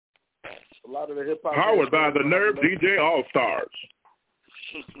lot of the hip hop. Powered by the Nerve DJ All Stars.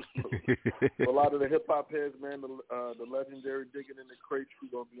 A lot of the hip hop heads, man. The legendary Digging in the Crates. We're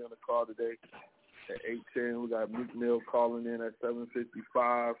gonna be on the call today at 8:10. We got Meek Mill calling in at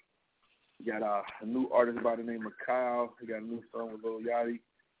 7:55. We got a new artist by the name of Kyle. We got a new song with Lil Yachty.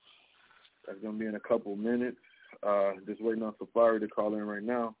 That's gonna be in a couple minutes. Just waiting on Safari to call in right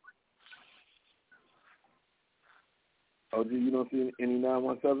now. OG, you don't see any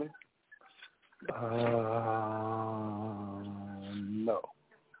 917? No.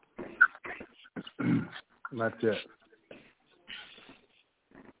 Not yet.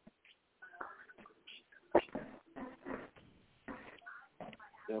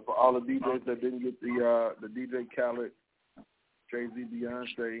 Yeah, for all the DJs that didn't get the DJ Khaled, Jay-Z,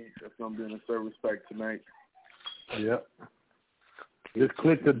 Beyonce, that's going to be in the service pack tonight. Yep. Just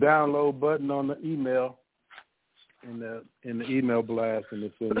click the download button on the email in the email blast, and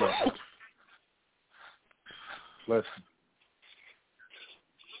it's in there. Bless you.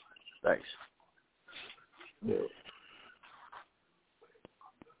 Thanks. Yeah.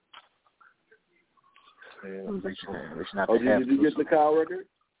 Did you get the Kyle record?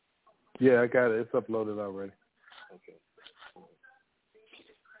 Yeah, I got it. It's uploaded already. Okay.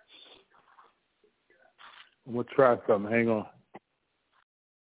 I'm going to try something. Hang on.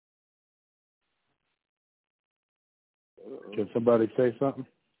 Can somebody say something?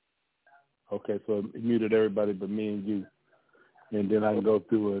 Okay, so it muted everybody but me and you. And then I can go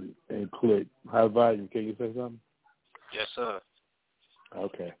through it and click. High volume, can you say something? Yes, sir.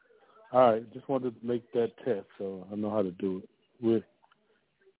 Okay. All right, just wanted to make that test so I know how to do it.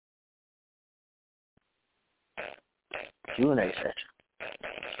 Q&A session.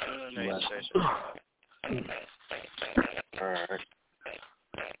 All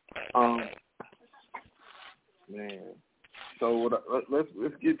right. Man. So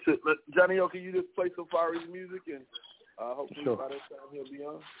let's get to Johnny O. Can you just play Safari's music and hopefully by that time he'll be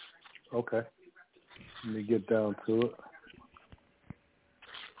on? Okay. Let me get down to it.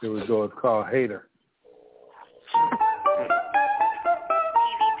 Here we go. It's called Hater.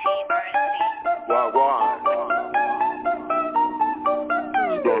 Wow, wow.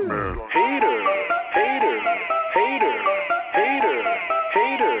 Hater, hater, hater, hater,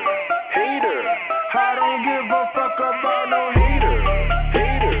 hater, hater. I don't give a fuck about no hater,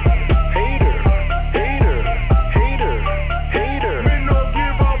 hater, hater, hater, hater, hater. Me no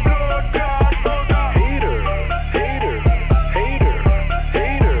give a blood clot for the hater, hater, hater,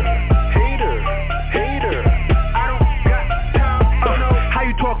 hater, hater, hater. I don't got time for no. How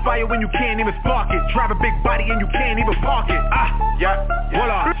you talk fire when you can't even spark it? Drive a big body and you can't even park it. Yeah.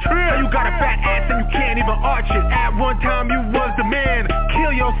 Voila. How you got a fat ass and you can't even arch it? At one time you was the man. Kill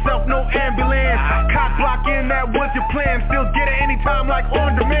yourself, no ambulance. Cock blocking, that was your plan. Still get it anytime like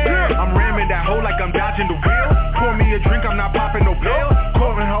on demand. I'm ramming that hoe like I'm dodging the wheel. Pour me a drink, I'm not popping no pill.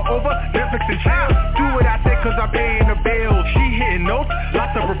 Calling her over, Netflix and chill. Do what I say cause I'm paying the bill. She hitting notes,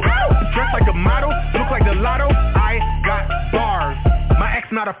 lots of repeats. Dressed like a model, look like the lotto. I got bars. My ex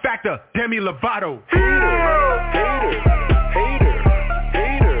not a factor, Demi Lovato. Hater, hater, hater,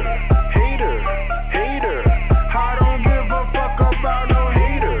 hater, hater, hater. I don't give a fuck about no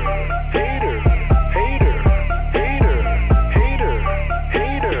hater, hater, hater, hater, hater,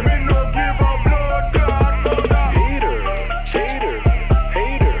 hater. Me no give a blood clot for the hater, hater,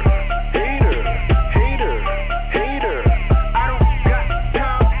 hater, hater, hater, hater. I don't got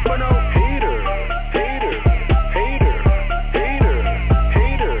time for no hater, hater, hater, hater,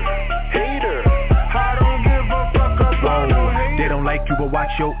 hater, hater. I don't give a fuck about no hater. They don't like you but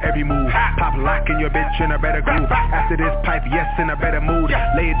watch your every move. Pop lock in your bitch in a better groove. After this pipe, yes, in a better mood.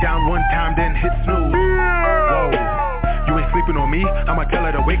 Lay it down one time, then hit snooze. Whoa. You ain't sleeping on me, I'ma tell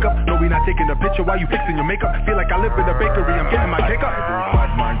her to wake up. No, we not taking a picture while you fixing your makeup. Feel like I live in a bakery, I'm getting my cake up.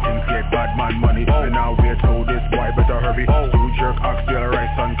 Hard man things get bad man money. And now we're told this boy better hurry. You jerk oxtail,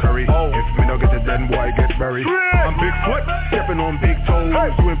 rice and curry. If me no get it then boy get buried. I'm Bigfoot, stepping on big toes.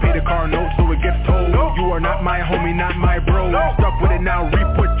 You ain't pay the car note so it gets told. You are not my homie, not my bro. Stuck with it now,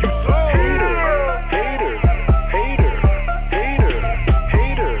 reap what you sow. Hater, hater, hater, hater,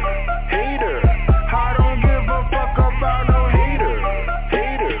 hater, hater. I don't give a fuck about no hater,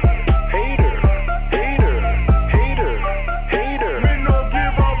 hater, hater, hater, hater, hater. Me no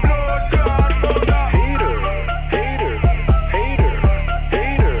give a blood clot for the hater, hater, hater,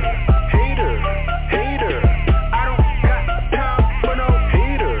 hater, hater, hater. I don't got time for no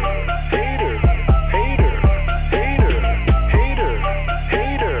hater, hater, hater, hater, hater,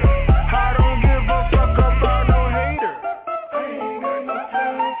 hater. I don't give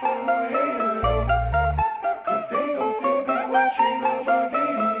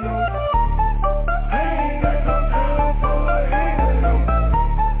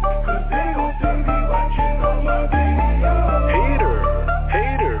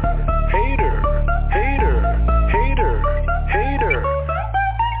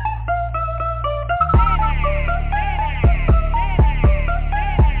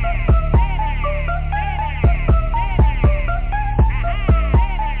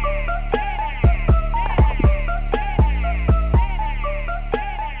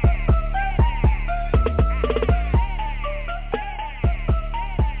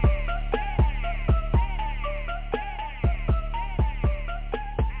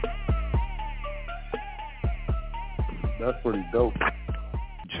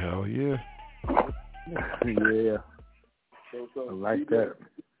Hell yeah. Yeah. So I like DJ, that.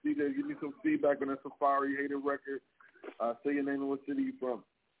 DJ, give me some feedback on that Safari Hater record. Say your name and what city you from.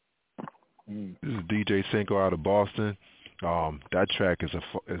 This is DJ Cinco out of Boston. That track is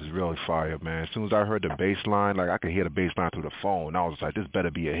really fire, man. As soon as I heard the bass line, like I could hear the bass line through the phone, I was like, this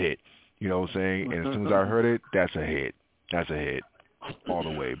better be a hit. You know what I'm saying? And as soon as I heard it, that's a hit. That's a hit. All the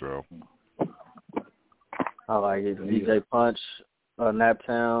way, bro. I like it. DJ Punch,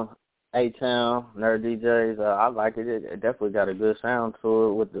 Naptown, A-Town, Nerd DJs. I like it. It definitely got a good sound to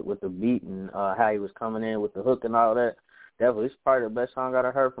it with the beat and how he was coming in with the hook and all that. Definitely, it's probably the best song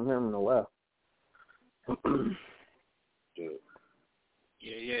I've heard from him in a while. Yeah.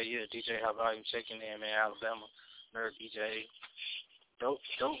 DJ High Volume checking in, man. Alabama, Nerd DJ. Dope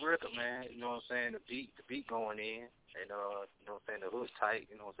record, man. You know what I'm saying? The beat going in, and you know what I'm saying, the hook's tight.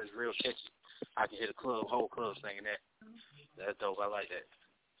 You know what I'm saying? It's real catchy. I can hear the whole club singing that. That's dope. I like that.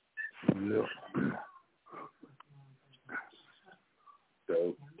 Yeah.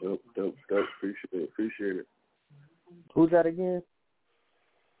 Dope. Appreciate it. Who's that again?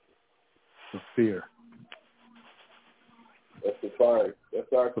 The Fear. That's Safari.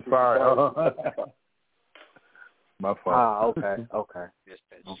 That's our Safari. My fault. Okay.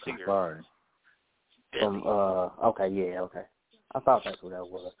 Safari. Okay. I thought that's what that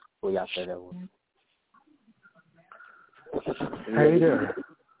was. Well, y'all said that was. Hey there.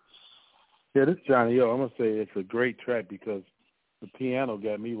 Yeah, this is Johnny. I'm going to say it's a great track because the piano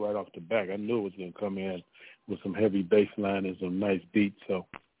got me right off the back. I knew it was going to come in with some heavy bass line and some nice beats. So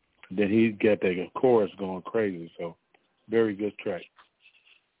then he got that chorus going crazy. So very good track.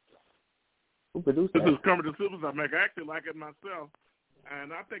 Who produced that? This is Confer the Super I make. I actually like it myself.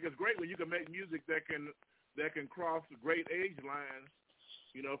 And I think it's great when you can make music that can cross great age lines,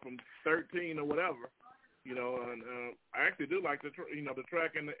 you know, from 13 or whatever. You know, and I actually do like the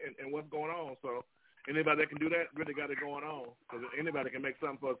track and what's going on. So anybody that can do that really got it going on. Because anybody can make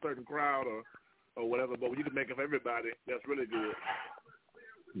something for a certain crowd or whatever. But when you can make it for everybody, that's really good.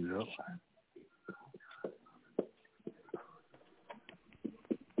 Yep.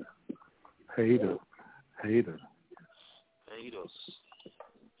 Haters.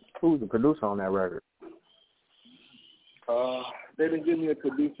 Who's the producer on that record? They didn't give me a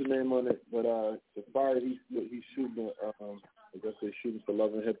producer name on it, but Safari, he's shooting. I guess they're shooting for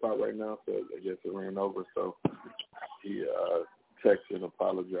Love and Hip Hop right now, so I guess it ran over. So he texted and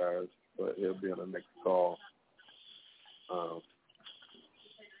apologized, but he'll be on the next call.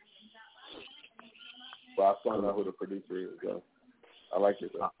 But I found out who the producer is. So I like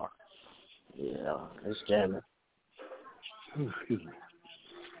it though. Yeah, it's jamming. Excuse me.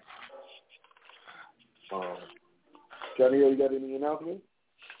 Johnny, you got any announcements?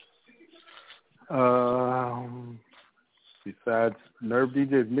 Besides Nerve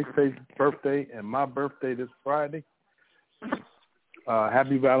DJ's mixtape's birthday and my birthday this Friday.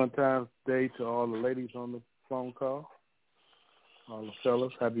 Happy Valentine's Day to all the ladies on the phone call. All the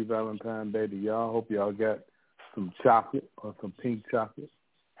fellas, happy Valentine's Day to y'all. Hope y'all got some chocolate or some pink chocolate.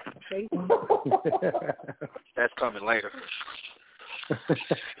 That's coming later.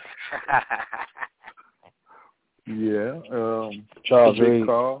 Yeah. Charles Reed.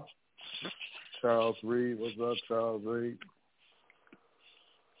 Call. Charles Reed. What's up, Charles Reed?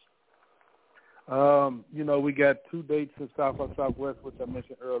 We got 2 dates in South by Southwest, which I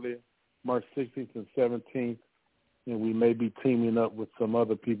mentioned earlier, March 16th and 17th. And we may be teaming up with some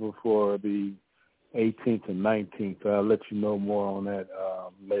other people for the 18th and 19th. I'll let you know more on that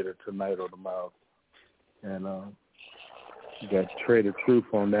later tonight or tomorrow. And we got Trade of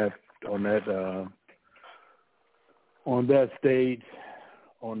Truth on that stage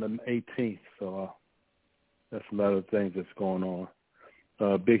on the 18th. So that's a lot of things that's going on.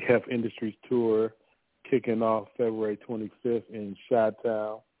 Big Heff Industries Tour kicking off February 25th in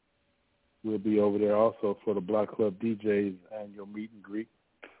Chi-Town. We'll be over there also for the Block Club DJs annual meet and greet.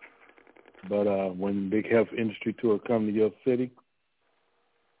 But when Big Heff Industry Tour come to your city,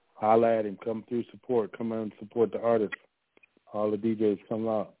 holla at him. Come through, support. Come out and support the artists. All the DJs come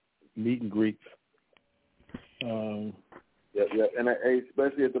out. Meet and greets. Yeah. And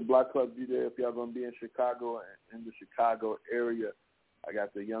especially at the Block Club DJ, if y'all going to be in Chicago, in the Chicago area, I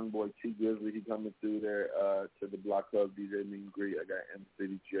got the young boy T Grizzly. He coming through there to the Block Club DJ meet and greet. I got M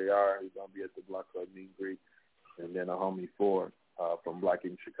City JR. He's going to be at the Block Club meet and greet. And then a homie Ford from Black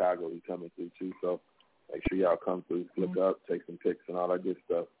Ink Chicago. He's coming through too. So make sure y'all come through, click up, take some pics and all that good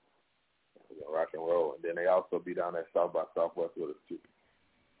stuff. We're going to rock and roll. And then they also be down at South by Southwest with us too.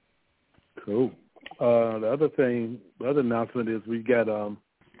 Cool. The other announcement is we got some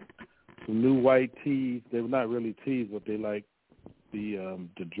new white tees. They're not really tees, but they like the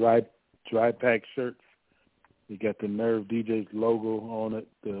dry pack shirts. We got the Nerve DJs logo on it,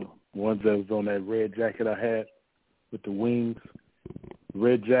 the ones that was on that red jacket I had with the wings.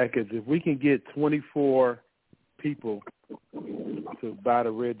 Red jackets. If we can get 24 people to buy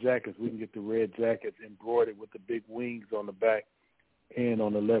the red jackets, we can get the red jackets embroidered with the big wings on the back and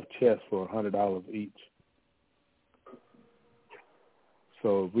on the left chest for $100 each.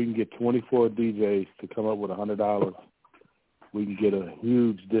 So if we can get 24 DJs to come up with $100, we can get a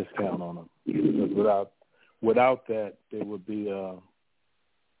huge discount on them. Because without that, they would be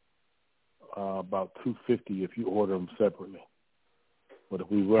about $250 if you order them separately. But if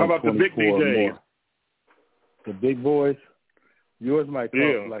we run how about the big DJs? More, the big boys, yours might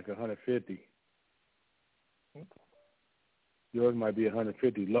cost like $150. Yours might be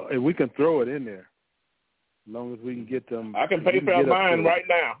 $150. And we can throw it in there, as long as we can get them. I can pay for mine right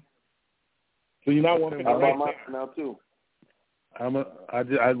now. So you not want me to buy mine now too.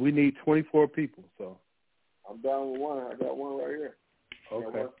 We need 24 people, so. I'm down with one. I got one right here.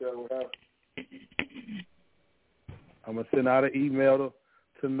 Okay. I'm going to send out an email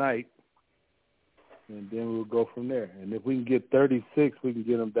tonight, and then we'll go from there. And if we can get 36, we can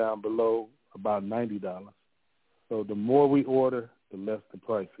get them down below about $90. So the more we order, the less the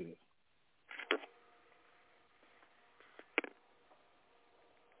price is.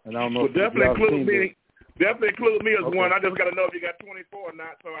 And I don't know definitely include me as okay. one. I just got to know if you got 24 or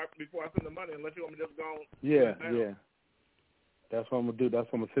not before I send the money, unless you want me to just go on. Yeah. That's what I'm going to do. That's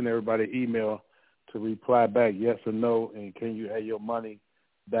what I'm going to send everybody an email to reply back yes or no, and can you have your money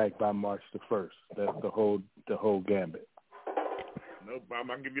back by March the 1st? That's the whole gambit. No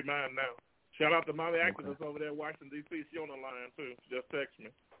problem. I can give you mine now. Shout out to Molly activist over there in Washington, D.C. She on the line, too. Just text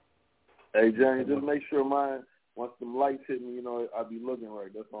me. Hey, Johnny, just make sure mine, once the lights hit me, I'll be looking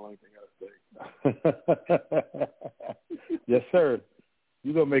right. That's the only thing I say. Yes, sir.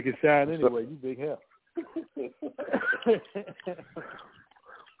 You going to make it shine anyway. You big Heff.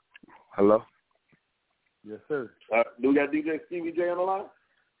 Hello? Yes, sir. Do we got DJ Stevie J on the line?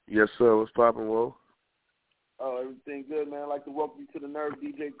 Yes, sir. What's poppin', Will? Oh, everything good, man. I'd like to welcome you to the Nerve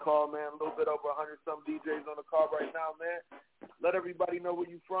DJ call, man. A little bit over 100-some DJs on the call right now, man. Let everybody know where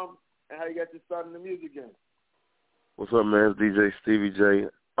you from and how you got your start in the music game. What's up, man? It's DJ Stevie J.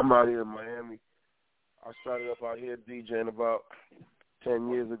 I'm out here in Miami. I started up out here DJing about 10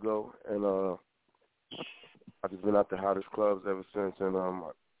 years ago, and I've just been out the hottest clubs ever since, and I'm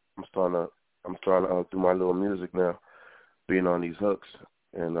starting to do my little music now, being on these hooks,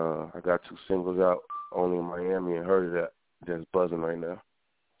 and I got 2 singles out only in Miami, and heard of that. That's buzzing right now.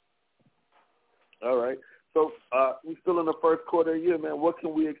 All right. So we're still in the first quarter of the year, man. What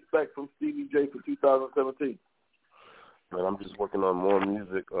can we expect from Stevie J for 2017? Man, I'm just working on more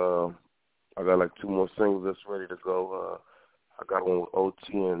music. I got like 2 more singles that's ready to go. I got one with OT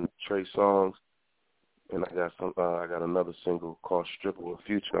and Trey Songz, and I got another single called Stripper with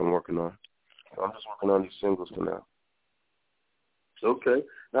Future I'm working on. So I'm just working on these singles for now. Okay.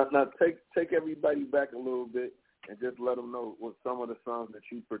 Now take everybody back a little bit and just let them know what some of the songs that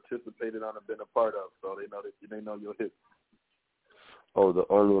you participated on and been a part of, so they know your hits. Oh, the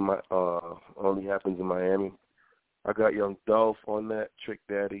Only Happens in Miami. I got Young Dolph on that, Trick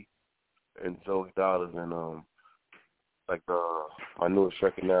Daddy, and ZOEY, and my newest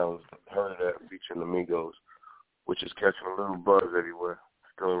record now is Heard of That featuring Amigos, which is catching a little buzz everywhere.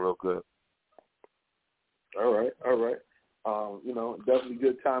 It's doing real good. All right. Definitely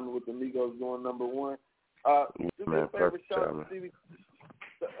good timing with Amigos going number 1. Do me a favor, shout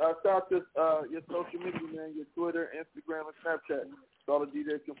out to your social media, man, your Twitter, Instagram, and Snapchat, so all the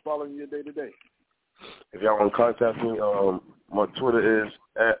DJs can follow you day to day. If y'all want to contact me, my Twitter is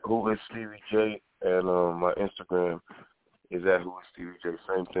 @WhoIsStevieJ, and my Instagram is @WhoIsStevieJ.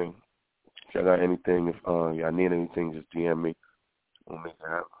 Same thing. If y'all got anything, if y'all need anything, just DM me. We'll make it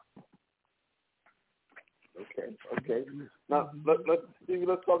happen. Okay. Now,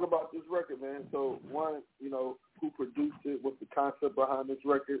 let's talk about this record, man. So, one, who produced it? What's the concept behind this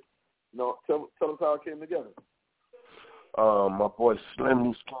record? Tell us how it came together. My boy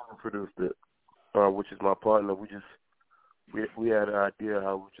Slim Slim produced it, which is my partner. We had an idea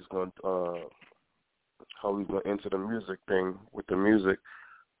how we gonna enter the music thing with the music.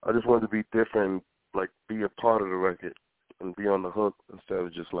 I just wanted to be different, like be a part of the record and be on the hook instead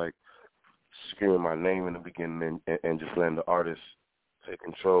of just like screaming my name in the beginning and just letting the artist take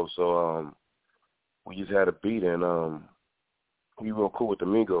control. So we just had a beat, and we real cool with the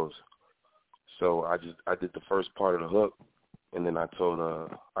Migos. So I did the first part of the hook, and then I just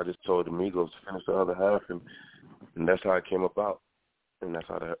told the Migos to finish the other half, and that's how it came about, and that's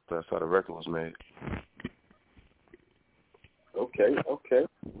how the record was made. Okay.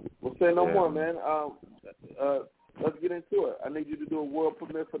 We'll say no more, man. Let's get into it. I need you to do a world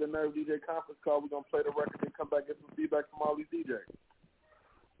premiere for the Nerve DJ conference call. We're going to play the record and come back and get some feedback from all these DJs.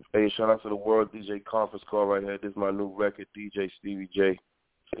 Hey, shout out to the World DJ conference call right here. This is my new record, DJ Stevie J,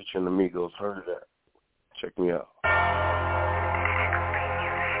 featuring the Migos. Heard of that? Check me out. Hey!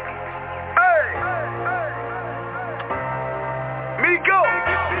 Migos!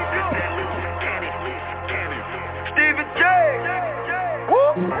 Stevie J!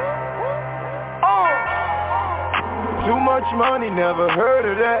 Woo! Too much money, never heard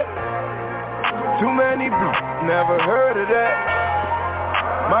of that. Too many never heard of that.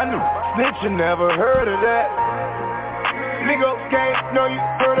 My new snitching, never heard of that. Nigga gang, know you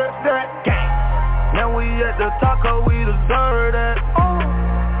heard of that. Now we at the taco, we deserve that.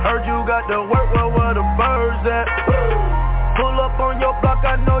 Heard you got the work, well, where the birds at? Pull up on your block,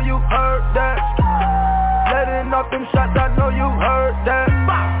 I know you heard that. Letting off them shots, I know you heard that.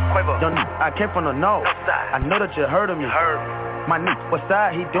 Young I came from the north, I know that you heard of me. My nigga, what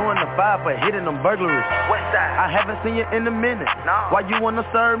side? He doing the 5 for hitting them burglaries. West side. I haven't seen you in a minute. No. Why you wanna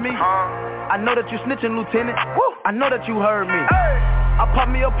serve me? I know that you snitching, Lieutenant. Woo. I know that you heard me. Hey. I pop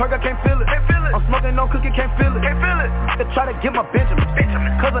me a perk, I can't feel it. I'm smoking no cookie, can't feel it. They try to get my Benjamin.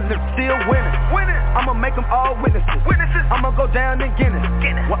 Cause a nigga still winning. I'ma make them all witnesses. I'ma go down in Guinness.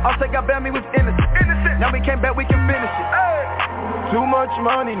 When Offset got banned, me was innocent. Now we came back, we can finish it. Hey. Too much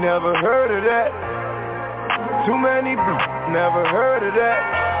money, never heard of that. Too many never heard of that.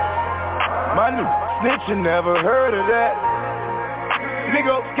 My new snitching, never heard of that.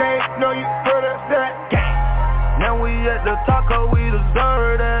 Nigga gang, know you heard of that. Now we at the taco, we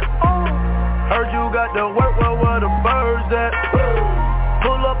deserve that. Heard you got the work, well, where the birds at?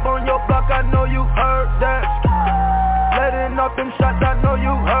 Pull up on your block, I know you heard that. Letting off them shots, I know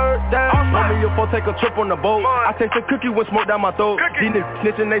you heard that. Show me your phone, take a trip on the boat. I taste a cookie with smoke down my throat. These niggas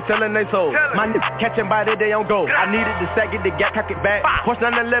snitching, they selling they soul. My niggas catching body, they on go. I needed the sack, get the gap, cock it back. Push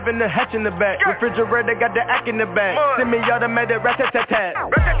 911, the hatch in the back. Refrigerator got the act in the back. Send me automatic rat-tat-tat.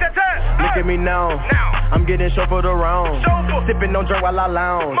 Look at me now, I'm getting chauffeured around. Sipping on drink while I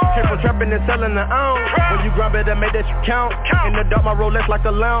lounge. Came from trapping and selling the ounce. When you grab it and make that you count. In the dark, my Rolex like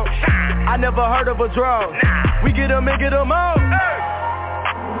a lounge. I never heard of a draw. We get them and get them out.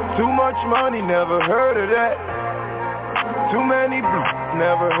 Too much money, never heard of that. Too many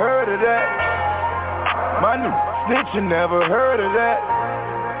never heard of that. My new snitching, never heard of that.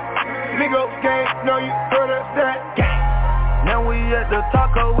 Nigga gang, know you heard of that. Now we at the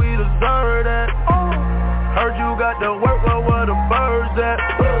taco, we deserve that. Heard you got the work, well, where the birds at?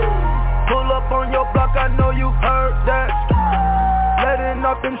 Pull up on your block, I know you heard that. Letting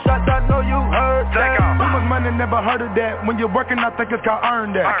off them shots, I know you heard that. Too much money, never heard of that. When you're working, I think it's called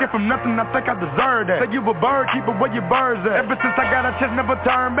earn that. I came from nothing, I think I deserve that. Say you a bird, keep it where your birds at. Ever since I got a chest, never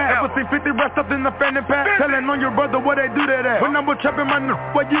turn back. Ever seen 50 rest up in the fanny pack. Telling on your brother where they do that at. When I was trapping my new,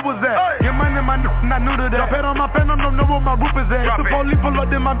 where you was at? Your money, my new, not new to that. Drop it on my fan, I don't know where my roof is at. If the police pull up,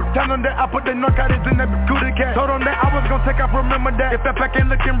 then my tell them that I put the narcotics in that cootie cat. Told them that I was gonna take off, remember that. If that pack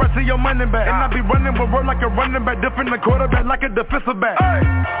ain't looking right, see your money back. And I be running with work like a running back. Different the quarterback like a defensive back. Hey.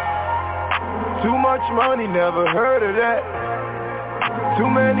 Too much money, never heard of that. Too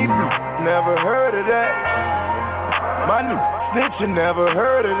many never heard of that. My new snitching, never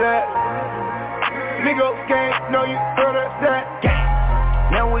heard of that. Nigga gang, know you heard of that.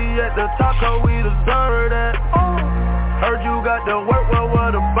 Now we at the taco, we deserve that. Heard you got the work, well,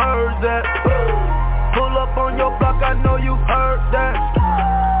 where the birds at? Pull up on your block, I know you heard that.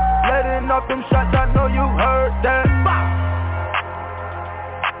 Letting off them shots, I know you heard that.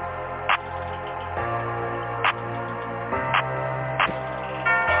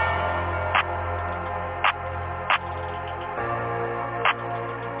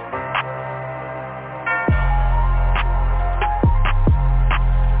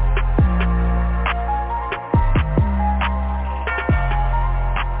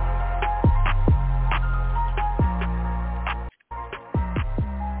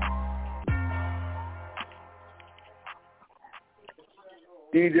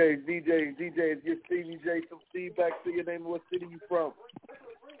 DJs, give Stevie J some feedback to your name and what city you from.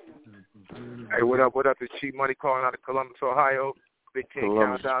 Hey, what up? It's Cheap Money calling out of Columbus, Ohio. Big King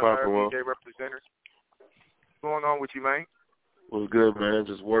Countdown, DJ representative. What's going on with you, man? What's good, man?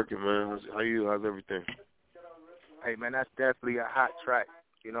 Just working, man. How you? How's everything? Hey, man, that's definitely a hot track.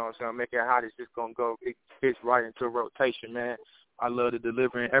 You know what I'm saying? Make it hot. It's just going to go. It fits right into rotation, man. I love the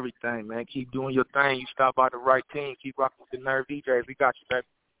delivery and everything, man. Keep doing your thing. You stop by the right team. Keep rocking with the Nerve DJs. We got you, baby.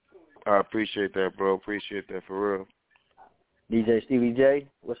 I appreciate that, bro. Appreciate that for real. DJ Stevie J,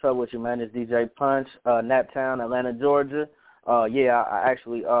 what's up with you, man? It's DJ Punch, Naptown, Atlanta, Georgia. Yeah, I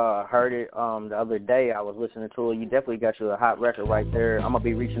actually heard it the other day. I was listening to it. You definitely got you a hot record right there. I'm going to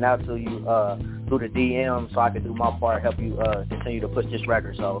be reaching out to you through the DM so I can do my part, help you continue to push this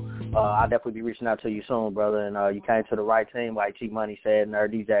record. So I'll definitely be reaching out to you soon, brother. And you came to the right team, like Cheap Money said, and our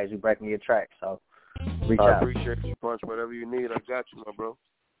DJs, we breaking your track. So reach out. I appreciate you, Punch. Whatever you need, I got you, my bro.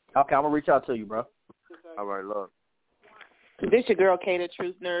 Okay, I'm going to reach out to you, bro. All right, love. This your girl, K, the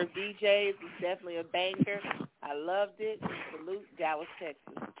Truth Nerve DJs. It's definitely a banger. I loved it. Salute, Dallas,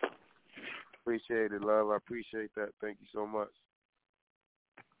 Texas. Appreciate it, love. I appreciate that. Thank you so much.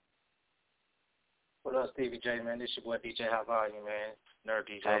 What up, Stevie J, man? This your boy DJ High Volume, man. Nerve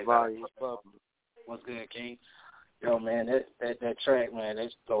DJ. High Volume. What's good, King? Yo, man, that track, man,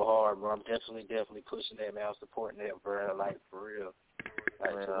 that's so hard, bro. I'm definitely pushing that, man. I'm supporting that, bro. Like, for real.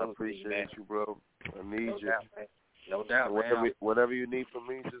 Like, man, I appreciate you, bro. I need you. Doubt, man. No doubt, man. Whatever you need from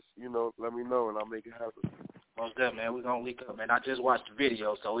me, just, let me know, and I'll make it happen. Most definitely, man. We're going to link up, man. I just watched the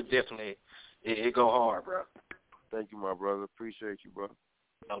video, so it definitely, it go hard, bro. Thank you, my brother. Appreciate you, bro.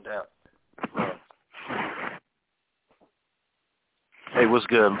 No doubt. Hey, what's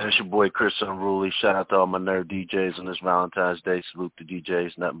good, man? It's your boy Chris Unruly. Shout out to all my Nerve DJs on this Valentine's Day. Salute to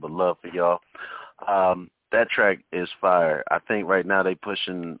DJs. Nothing but love for y'all. That track is fire. I think right now they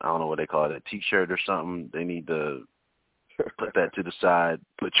pushing, I don't know what they call it, a T-shirt or something. They need to put that to the side.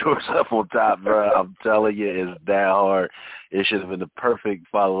 Put yours up on top, bro. I'm telling you, it's that hard. It should have been the perfect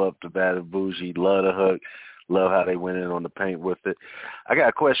follow-up to Bad and Bougie. Love the hook. Love how they went in on the paint with it. I got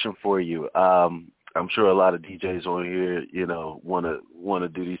a question for you. I'm sure a lot of DJs on here, want to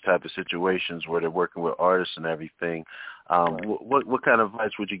do these type of situations where they're working with artists and everything. What kind of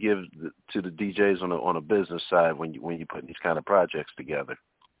advice would you give to the DJs on a business side when you put these kind of projects together?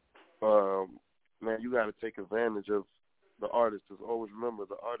 Man, you got to take advantage of the artist. Just always remember,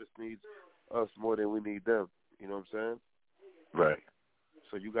 the artist needs us more than we need them. You know what I'm saying? Right.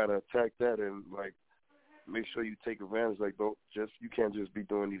 So you got to attack that and make sure you take advantage. You can't just be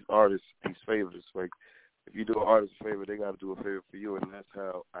doing these artists these favors. Like, if you do an artist a favor, they got to do a favor for you, and that's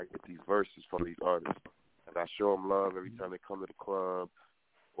how I get these verses from these artists. And I show them love every time they come to the club,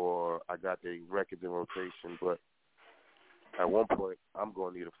 or I got their records in rotation. But at one point, I'm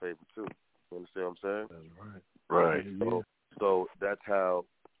going to need a favor too. You understand what I'm saying? That's right. Right. So that's how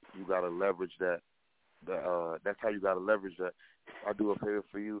you got to leverage that. That's how you got to leverage that. If I do a favor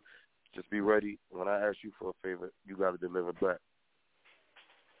for you, just be ready. When I ask you for a favor, you got to deliver back.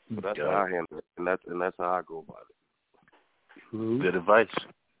 So that's how I handle it, and that's how I go about it. Good advice.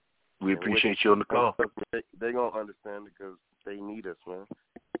 We appreciate you on the call. They gonna understand because they need us, man.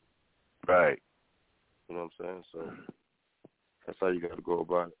 Right. You know what I'm saying? So that's how you got to go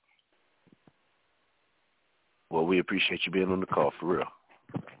about it. Well, we appreciate you being on the call, for real.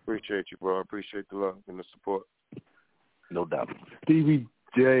 Appreciate you, bro. I appreciate the love and the support. No doubt. Stevie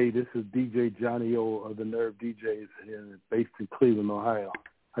J, this is DJ Johnny O of the Nerve DJs here, based in Cleveland, Ohio.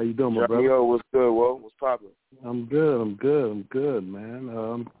 How you doing, my brother? Johnny O, what's good, Whoa? What's poppin'? I'm good,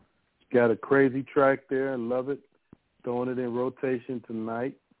 man. Got a crazy track there. Love it. Throwing it in rotation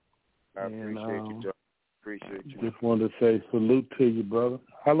tonight. I appreciate you, John. Appreciate you. Just wanted to say salute to you, brother.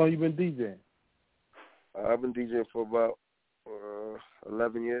 How long you been DJing? I've been DJing for about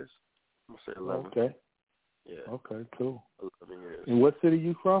 11 years. I'm going to say 11. Okay. Yeah. Okay, cool. 11 years. And what city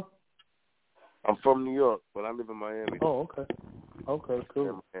you from? I'm from New York, but I live in Miami. Oh, okay. Okay,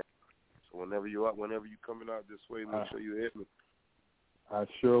 cool. Yeah, so whenever you coming out this way, make sure you hit me. I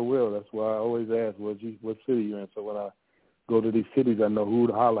sure will. That's why I always ask what city you in. So when I go to these cities, I know who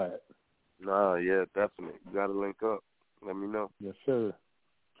to holler at. Nah, yeah, definitely. You got to link up. Let me know. Yes, sir.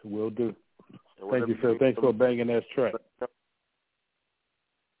 Will do. Thank you, sir. Thanks for banging that track.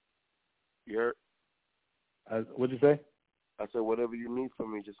 You heard? What'd you say? I said, whatever you need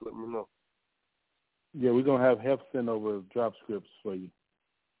from me, just let me know. Yeah, we're going to have Heff send over drop scripts for you.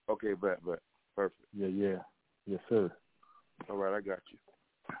 Okay, bet. Perfect. Yeah. Yes, sir. All right, I got you.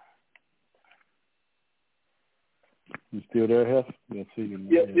 You still there, Heff? Yeah, see you.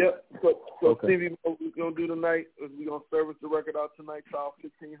 Yep. So okay. Stevie, what we're going to do tonight is we're going to service the record out tonight to all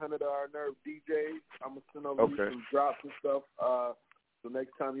 1,500 of our Nerve DJs. I'm going to send over you some drops and stuff. So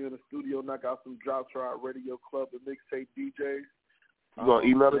next time you're in the studio, knock out some drops for our radio club and mixtape DJs. You going to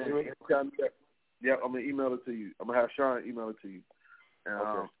email it to me? Yeah, I'm going to email it to you. I'm going to have Sean email it to you.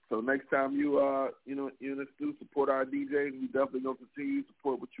 And, so next time you're in the studio, support our DJs. We definitely going to continue to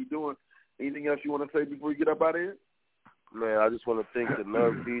support what you're doing. Anything else you want to say before you get up out of here? Man, I just want to thank the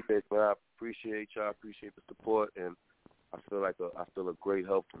Nerve DJs, man. I appreciate y'all. I appreciate the support, and I feel a great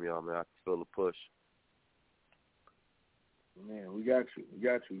help from y'all, man. I feel the push. Man, we got you.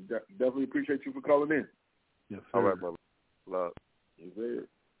 Definitely appreciate you for calling in. Yes, sir. All right, brother. Love. You there?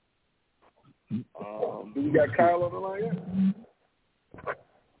 Do we got Kyle on the line yet?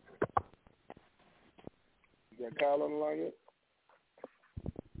 You got Kyle on the line yet?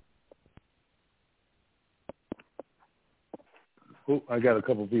 Oh, I got a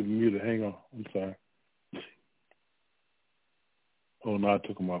couple people muted. Hang on. I'm sorry. Oh, no, I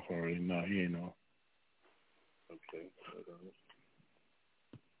took him off already. No, he ain't on. Okay.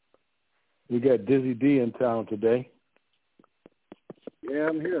 We got Dizzy D in town today. Yeah,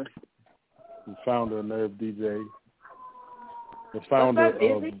 I'm here. The founder of Nerve DJ. The founder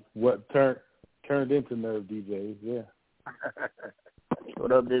of what turned into Nerve DJs. Yeah.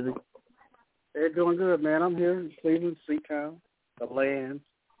 What up, Dizzy? Hey, doing good, man. I'm here in Cleveland, Seatown, the land.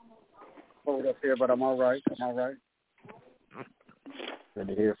 Cold up here, but I'm all right. Good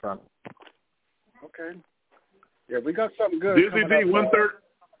to hear from you. Okay. Yeah, we got something good. Dizzy D, 1/3.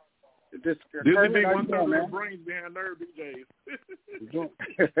 Dizzy D, 1/3 of the brains behind Nerve DJs.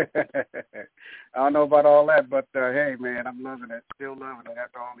 I don't know about all that, but hey, man, I'm loving it. Still loving it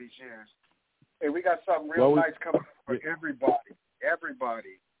after all these years. Hey, we got something real nice coming up for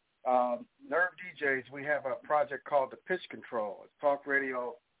everybody. Nerve DJs, we have a project called the Pitch Control. It's talk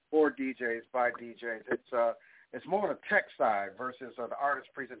radio for DJs by DJs. It's more on the tech side versus the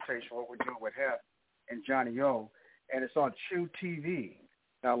artist presentation, what we're doing with Heff and Johnny O, and it's on Chew TV.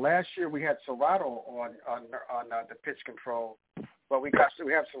 Now, last year we had Serato on the Pitch Control, but we have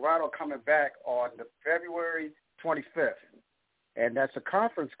Serato coming back on the February 25th, and that's a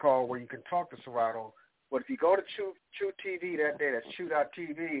conference call where you can talk to Serato. But if you go to Chew TV that day, that's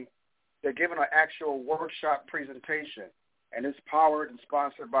Chew.tv, they're giving an actual workshop presentation, and it's powered and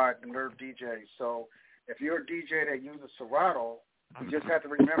sponsored by the Nerve DJs. So if you're a DJ that uses Serato, you just have to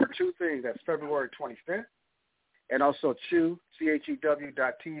remember two things. That's February 25th, and also Chew,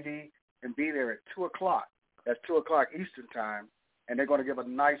 CHEW.TV, and be there at 2 o'clock. That's 2 o'clock Eastern Time, and they're going to give a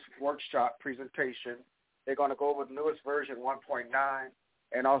nice workshop presentation. They're going to go over the newest version 1.9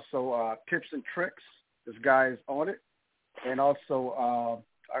 and also tips and tricks. This guy is on it. And also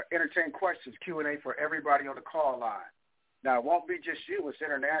entertain questions, Q&A for everybody on the call line. Now, it won't be just you. It's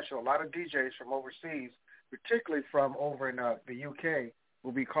international. A lot of DJs from overseas, particularly from over in the UK,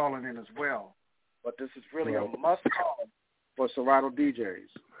 will be calling in as well. But this is really a must-call for Serato DJs.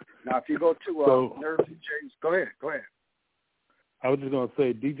 Now, if you go to Nerve DJs, go ahead. I was just going to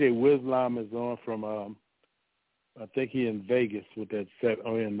say DJ Wislam is on from, I think he in Vegas with that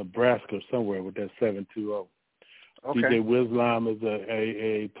in Nebraska somewhere with that 720. Okay. DJ Wislam is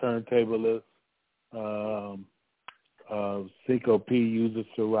a turntablist. Cinco P uses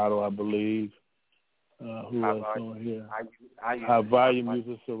Serato, I believe. Who else on here? High Volume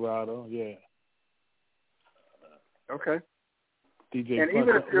uses Serato, yeah. Okay. DJ and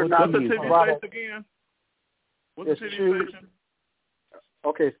even if you're not what's the TV station again? What's the TV station?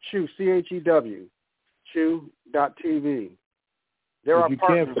 Okay, it's Chew, CHEW, Chew.tv. There if you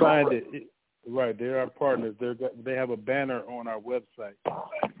can't find it, right, they're our partners. They have a banner on our website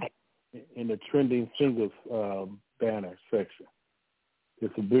in the trending singles banner section.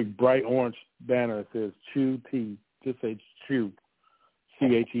 It's a big bright orange banner that says Chew T, just say Chew,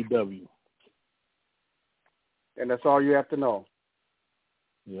 CHEW. And that's all you have to know.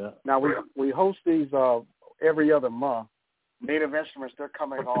 Yeah. Now, we host these every other month. Native Instruments, they're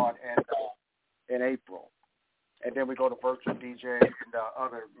coming on in April. And then we go to virtual DJs and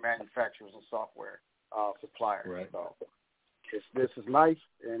other manufacturers and software suppliers. Right. So this is nice,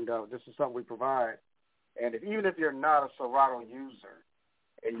 and this is something we provide. And even if you're not a Serato user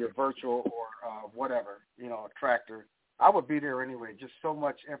and you're virtual or whatever, a tractor, I would be there anyway. Just so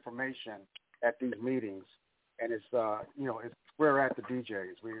much information at these meetings. And it's, we're at the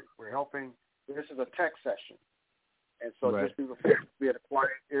DJs. We're helping. This is a tech session. And so just be at a quiet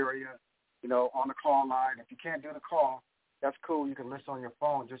area, on the call line. If you can't do the call, that's cool. You can listen on your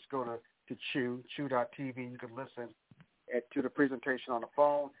phone. Just go to Chew.tv. You can listen to the presentation on the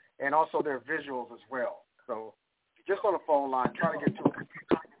phone. And also there are visuals as well. So just on the phone line, try to get to a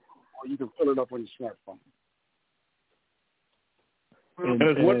computer, or you can pull it up on your smartphone. And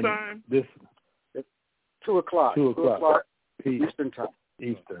it's what time? It's 2 o'clock. 2 o'clock. Eastern time.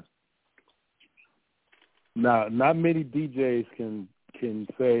 Eastern. Now, not many DJs can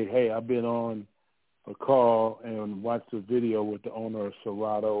say, hey, I've been on a call and watched a video with the owner of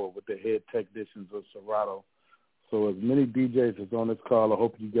Serato or with the head technicians of Serato. So as many DJs as on this call, I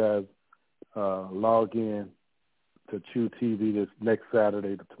hope you guys log in to Chew TV this next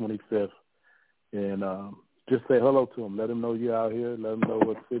Saturday, the 25th, and just say hello to them. Let them know you're out here. Let them know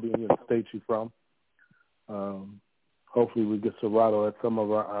what city and state you're from. Hopefully we get Serato at some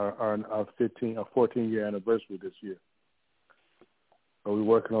of our 14-year anniversary this year. So we're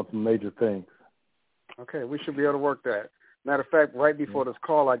working on some major things. Okay, we should be able to work that. Matter of fact, right before this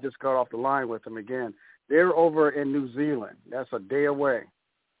call, I just got off the line with them again. They're over in New Zealand. That's a day away.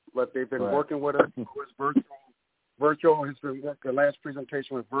 But they've been working with us. Virtual has been the last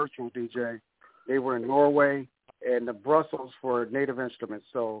presentation with Virtual DJ. They were in Norway and Brussels for Native Instruments.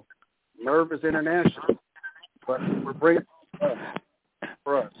 So Nerve is international, but we're bringing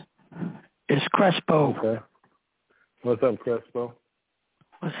for us. It's Crespo. Okay. What's up, Crespo?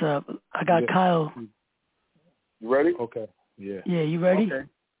 What's up? I got Kyle. You ready? Okay. Yeah. Yeah, you ready? Okay.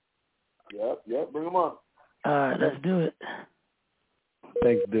 Yep. Bring them on. All right, let's do it.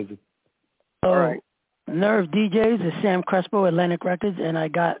 Thanks, Dizzy. All right. Nerve DJs is Sam Crespo, Atlantic Records, and I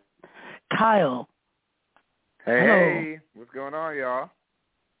got Kyle. Hey, what's going on, y'all?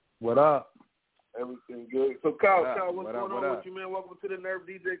 What up? Everything good. So, Kyle, what's what going up, on with you, man? Welcome to the Nerve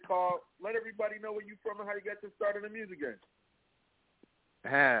DJ call. Let everybody know where you from and how you got your start in the music game.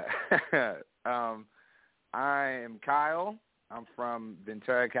 I am Kyle. I'm from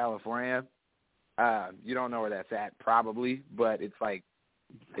Ventura, California. You don't know where that's at, probably, but it's like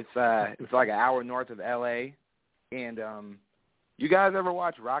an hour north of LA. And you guys ever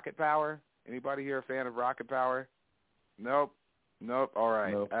watch Rocket Power? Anybody here a fan of Rocket Power? Nope. All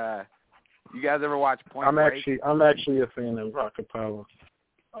right. Nope. You guys ever watch Point Break? I'm actually a fan of Rocket Power.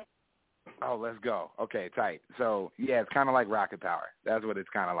 Oh, let's go. Okay, tight. So yeah, it's kind of like Rocket Power. That's what it's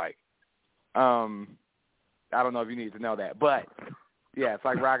kind of like. I don't know if you need to know that, but yeah, it's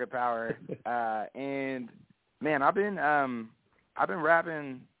like Rocket Power. And man, I've been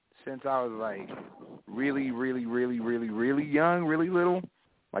rapping since I was like really young, really little,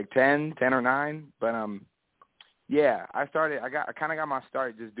 like 10 or 9. But yeah, I kind of got my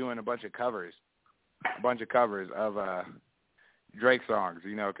start just doing a bunch of covers of Drake songs,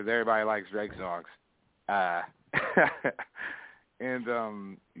 you know, because everybody likes Drake songs. And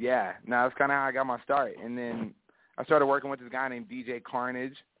yeah, no, that's kind of how I got my start. And then I started working with this guy named DJ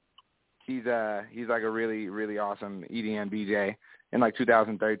Carnage. He's like a really awesome EDM DJ in like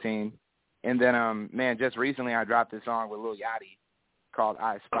 2013. And then man, just recently I dropped this song with Lil Yachty called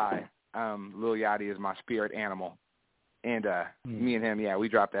I Spy. Lil Yachty is my spirit animal. And me and him, yeah, we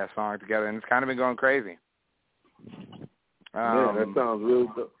dropped that song together, and it's kind of been going crazy. Man, that sounds really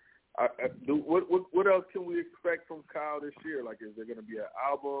dope. What else can we expect from Kyle this year? Like, is there going to be an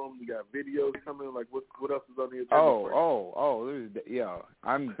album? We got videos coming. Like, what else is on the agenda?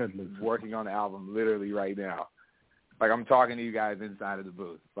 I'm working on the album literally right now. Like, I'm talking to you guys inside of the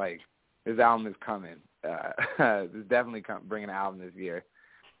booth. Like, this album is coming. It's definitely bringing an album this year.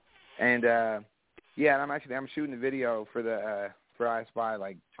 And yeah, I'm shooting a video for I Spy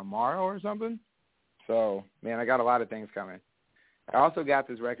like tomorrow or something. So man, I got a lot of things coming. I also got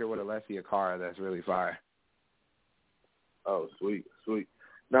this record with Alessia Cara that's really fire. Oh, sweet.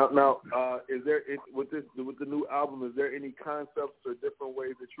 Now, is there with the new album? Is there any concepts or different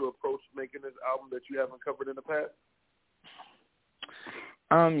ways that you approach making this album that you haven't covered in the past?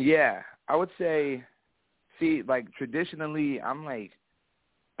 Yeah, I would say, like traditionally, I'm like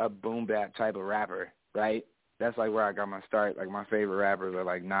a boom bap type of rapper, right? That's like where I got my start. Like my favorite rappers are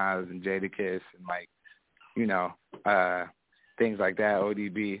like Nas and Jadakiss and like, you know, things like that,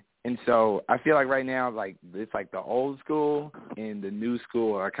 ODB. And so I feel like right now, like it's like the old school and the new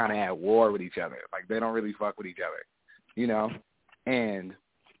school are kind of at war with each other. Like they don't really fuck with each other, you know? And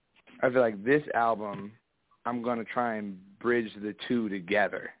I feel like this album, I'm going to try and bridge the two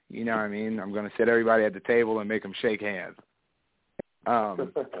together. You know what I mean? I'm going to sit everybody at the table and make them shake hands. So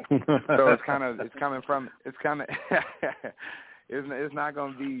it's not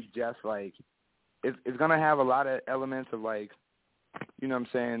going to be just like, it's going to have a lot of elements of like, you know what I'm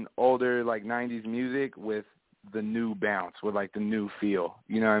saying, older like 90s music with the new bounce, with like the new feel.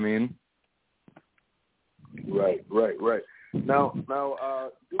 You know what I mean? Right. Now,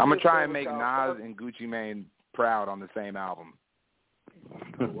 I'm going to try and make Nas and Gucci Mane proud on the same album.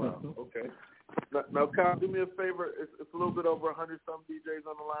 Oh, wow. Okay. Now, Kyle, do me a favor. It's a little bit over 100-some DJs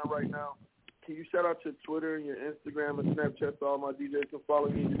on the line right now. Can you shout out your Twitter and your Instagram and Snapchat so all my DJs can follow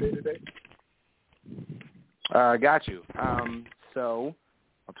you day to day? Got you. So,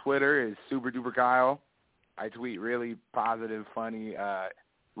 on Twitter is Super Duper Kyle. I tweet really positive, funny,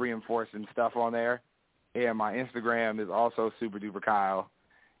 reinforcing stuff on there. And my Instagram is also Super Duper Kyle.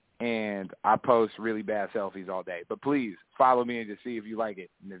 And I post really bad selfies all day. But please follow me and just see if you like it.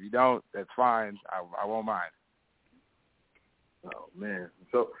 And if you don't, that's fine. I won't mind. Oh man.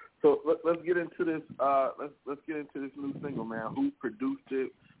 So let's get into this. Let's get into this new single, man. Who produced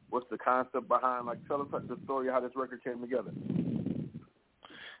it? What's the concept behind? Like, tell us the story of how this record came together.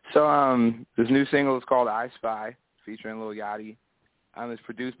 So this new single is called I Spy, featuring Lil Yachty. It's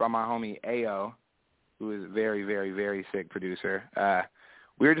produced by my homie Ayo, who is a very, very, very sick producer.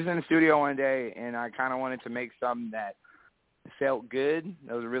 We were just in the studio one day, and I kind of wanted to make something that felt good.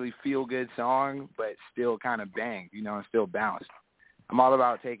 It was a really feel-good song, but still kind of banged, and still bounced. I'm all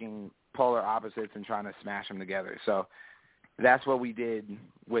about taking polar opposites and trying to smash them together. So that's what we did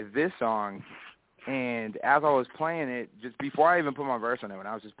with this song. And as I was playing it, just before I even put my verse on it, when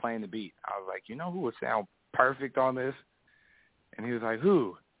I was just playing the beat, I was like, who would sound perfect on this? And he was like,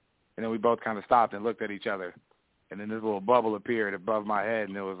 who? And then we both kind of stopped and looked at each other. And then this little bubble appeared above my head,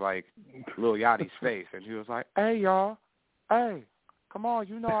 and it was like Lil Yachty's face. And he was like, hey, y'all. Hey, come on.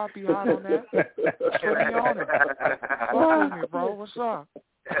 I'll be hot on that. Put me on it. Fuck with me, bro. What's up?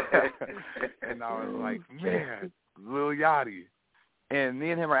 And I was like, man, Lil Yachty. And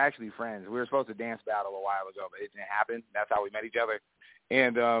me and him are actually friends. We were supposed to dance battle a while ago, but it didn't happen. That's how we met each other.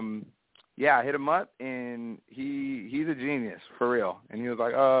 And, I hit him up, and he's a genius, for real. And he was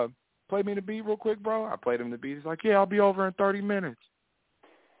like, play me the beat real quick, bro. I played him the beat. He's like, yeah, I'll be over in 30 minutes.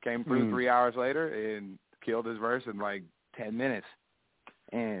 Came through 3 hours later and killed his verse in like 10 minutes.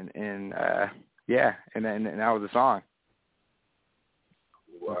 And that was the song.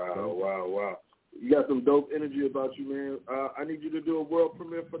 Wow. You got some dope energy about you, man. I need you to do a world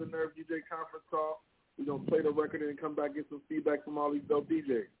premiere for the Nerve DJ conference call. We're going to play the record and come back, get some feedback from all these dope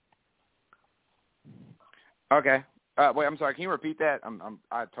DJs. Okay. Wait, I'm sorry. Can you repeat that?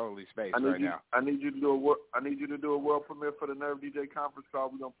 I totally spaced now. I need you to do a world premiere for the Nerve DJ conference call.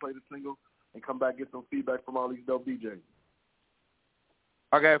 We're going to play the single and come back, get some feedback from all these dope DJs.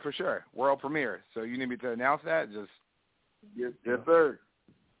 Okay, for sure. World premiere. So you need me to announce that? Yes, sir.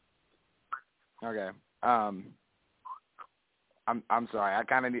 Okay. I'm sorry. I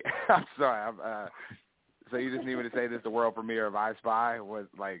kind of need. I'm sorry. So you just need me to say this is the world premiere of I Spy was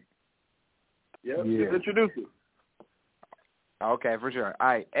like. Yep. Yeah. Just introduce it. Okay, for sure. All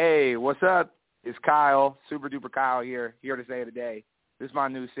right. Hey, what's up? It's Kyle, Super Duper Kyle here to say today. This is my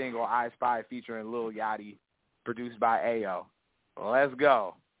new single, I Spy, featuring Lil Yachty, produced by Ayo. Let's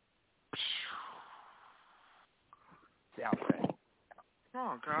go. Sound good. Come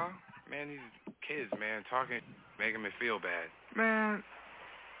on, Kyle. Man, these kids, man, talking, making me feel bad. Man,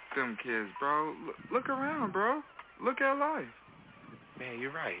 them kids, bro. Look around, bro. Look at life. Man,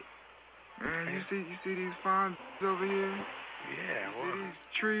 you're right. Man, you see these fine over here? Yeah, you see these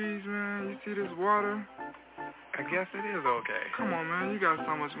trees, man? You see this water? I guess it is okay. Come on, man. You got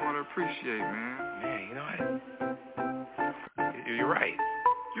so much more to appreciate, man. Man, you know what? You're right.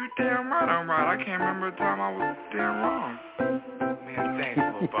 You damn right I'm right. I can't remember a time I was damn wrong. Man, thanks,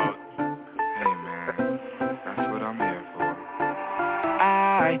 little boat. Hey, man. That's what I'm here for.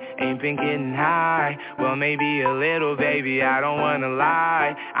 I ain't been getting high. Well, maybe a little, baby, I don't wanna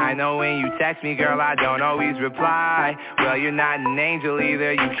lie. I know when you text me, girl, I don't always reply. Well, you're not an angel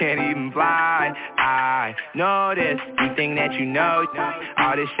either, you can't even fly. I know this, you think that you know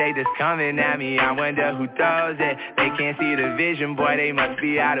all this shade that's coming at me, I wonder who throws it. They can't see the vision, boy, they must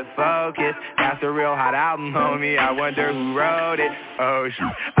be out of focus. That's a real hot album, homie, I wonder who wrote it. Oh,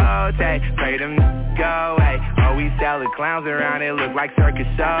 shoot, oh, take, pray them go away. Oh, we sell the clowns around, it look like Circus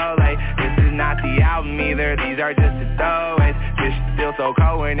Soleil. This is not the album either, these are just the throwaways. This still so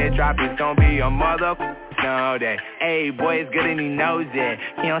cold when it drop, it's gonna be a motherfucker snow day. Hey, boy, it's good and he knows it.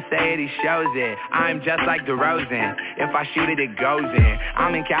 He don't say it, he shows it. I'm just like DeRozan. If I shoot it, it goes in.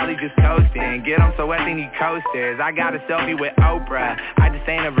 I'm in Cali just coasting. Get on so wet, they need coasters. I got a selfie with Oprah. I just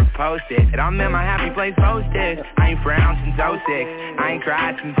ain't ever posted. And I'm in my happy place posted. I ain't frowned since 06. I ain't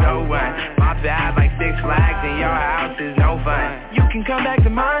cried since 01. My bad like 6 Flags and your house is no fun. You can come back to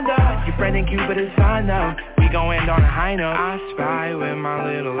mine though. Your friend in Cuba is fine though. We gon' end on a high note. I spy with my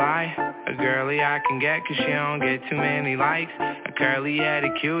little eye. A girly I can get cause she don't get too many likes. A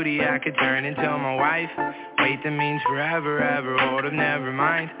curly-headed cutie I could turn into my wife. Wait, that means forever, ever, hold up, never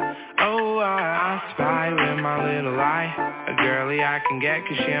mind. Oh, I spy with my little eye. A girly I can get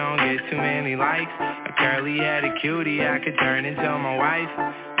cause she don't get too many likes. A curly-headed cutie I could turn into my wife.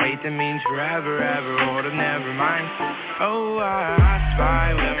 Wait, that means forever, ever, hold up, never mind. Oh, I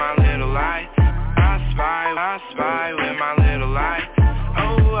spy with my little eye. I spy with my little eye.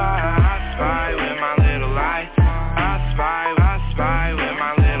 Oh, I spy with my little eye. I spy with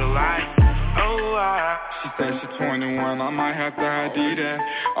my little eye. Oh, She said she's 21, I might have to ID that.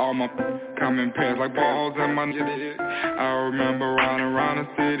 All my come in pairs like balls and my I remember riding around the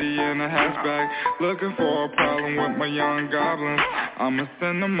city in a hatchback, looking for a problem with my young goblins. I'ma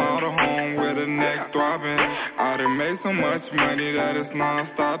send them all to home with a neck throbbing. I done made so much money that it's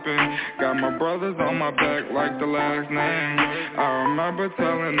non-stopping. Got my brothers on my back like the last name. I remember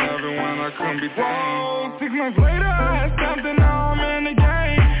telling everyone I couldn't be tamed. 6 months later I had something, now I'm in the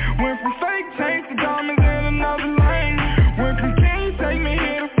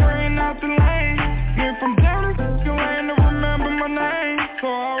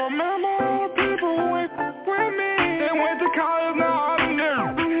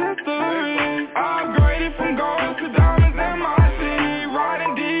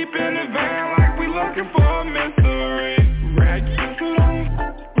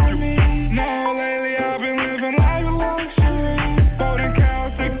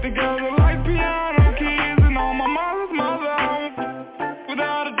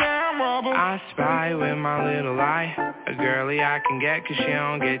girly I can get cause she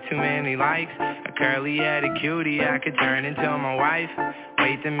don't get too many likes. A curly-headed cutie I could turn into my wife.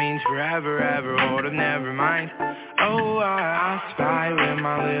 Wait, that means forever, ever, hold up, never mind. Oh, I spy with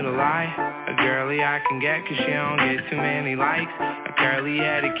my little eye. A girly I can get cause she don't get too many likes. A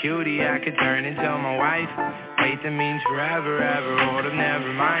curly-headed cutie I could turn into my wife. Wait, that means forever, ever, hold up,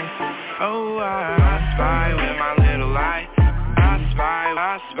 never mind. Oh, I spy with my little eye.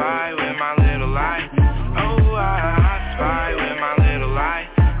 I spy with my little eye. Oh, I spy with my little eye.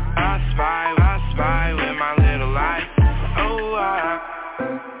 I spy with my little eye. Oh,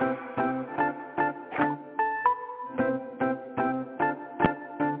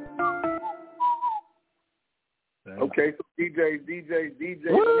 Okay, so DJs, I need you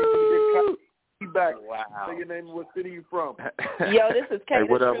to get back. Wow. Say your name and what city you from. Yo, this is Kate. Hey,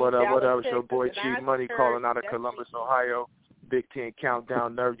 what up? It's your boy G Money calling out of Columbus, Ohio. Big 10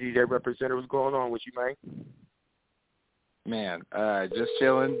 Countdown, Nerve DJ representative. What's going on with you, man? Man, just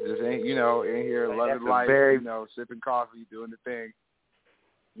chilling, just in here, loving life, sipping coffee, doing the thing.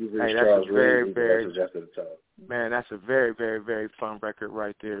 Hey, that's a very, very fun record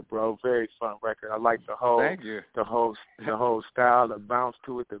right there, bro. Very fun record. I like the whole, the whole style, the bounce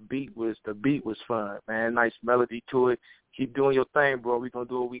to it. The beat was fun, man. Nice melody to it. Keep doing your thing, bro. We gonna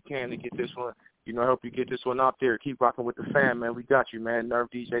do what we can to get this one. I hope you get this one out there. Keep rocking with the fam, man. We got you, man. Nerve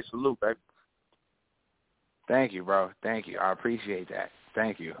DJ, salute, baby. Thank you, bro. Thank you. I appreciate that.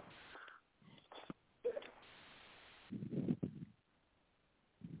 Thank you.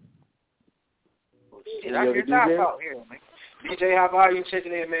 Shit, I hear Doc out here, man. DJ, how are you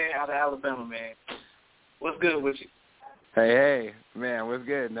checking in, man, out of Alabama, man? What's good with you? Hey, man, what's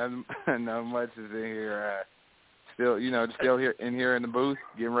good? Nothing much is in here. Still here in the booth,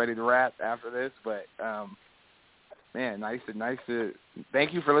 getting ready to rap after this. But, man, nice to.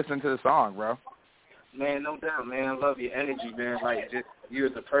 Thank you for listening to the song, bro. Man, no doubt, man. I love your energy, man. Like, just you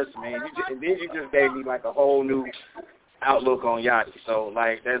as a person, man. You just gave me like a whole new outlook on Yachty. So,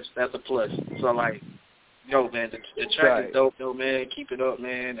 like, that's a plus. So, like, yo, man, the track is dope, though, man. Keep it up,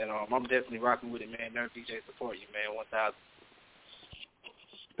 man. And I'm definitely rocking with it, man. Nerve DJ support you, man. 1,000.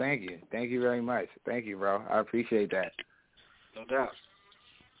 Thank you. Thank you very much. Thank you, bro. I appreciate that. No doubt.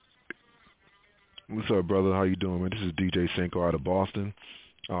 What's up, brother? How you doing, man? This is DJ Cinco out of Boston.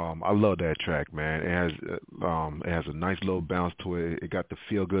 I love that track, man. It has a nice little bounce to it. It got the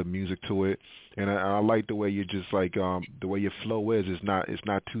feel good music to it, and I like the way you just like the way your flow is. It's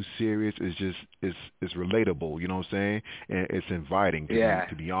not too serious. It's relatable. You know what I'm saying? And it's inviting.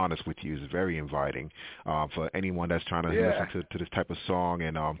 To be honest with you, it's very inviting for anyone that's trying to listen to this type of song.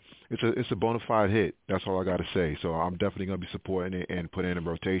 And it's a bona fide hit. That's all I got to say. So I'm definitely gonna be supporting it and putting it in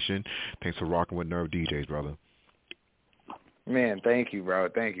rotation. Thanks for rocking with Nerve DJs, brother. Man, thank you, bro.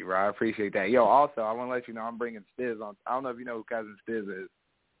 Thank you, bro. I appreciate that. Yo, also, I want to let you know I'm bringing Stiz on. I don't know if you know who Cousin Stiz is,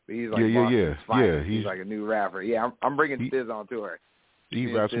 but he's like Boston's finest. He's like a new rapper. Yeah, I'm bringing Stiz on tour. He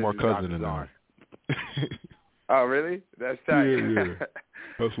raps more Cousin than I. Oh, really? That's tight. Yeah.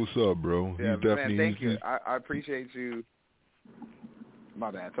 That's what's up, bro. Yeah, he's definitely. Man, thank you. I appreciate you.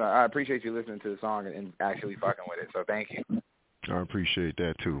 My bad. So I appreciate you listening to the song and actually fucking with it. So thank you. I appreciate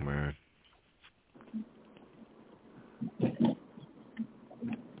that too, man.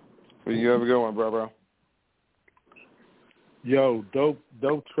 Well, you have a good one, bro. Yo, dope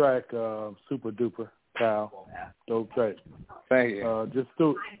track, super duper, Kyle. Dope track. Thank you. Just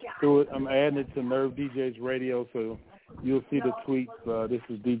do it. I'm adding it to Nerve DJs Radio, so you'll see the tweets. This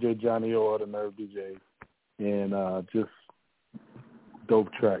is DJ Johnny O of the Nerve DJs, and just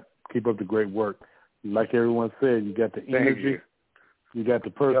dope track. Keep up the great work. Like everyone said, you got the energy, you got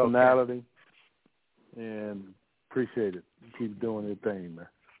the personality, and appreciate it. Keep doing your thing, man.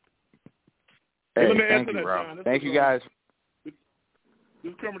 Hey, thank you, bro. Thank you, guys. This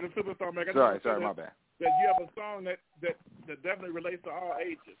is coming to Superstar, man. Sorry, my bad. That you have a song that definitely relates to all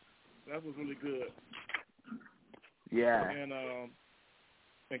ages. That was really good. Yeah. And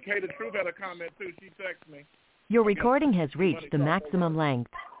Kay the Truth had a comment too. She texted me. Your recording has reached the maximum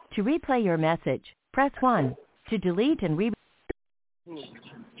length. To replay your message, press 1. To delete and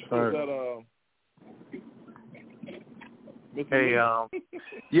Hey,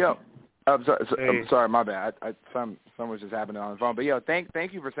 yo. I'm sorry, my bad. Some was just happening on the phone. But yo, thank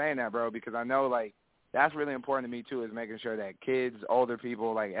you for saying that, bro, because I know like that's really important to me too, is making sure that kids, older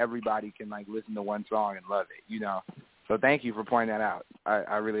people, like everybody can like listen to one song and love it, you know. So thank you for pointing that out.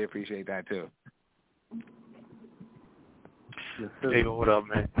 I really appreciate that too. Hey, what up,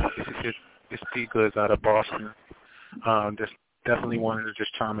 man? It's P Goods out of Boston. Just definitely wanted to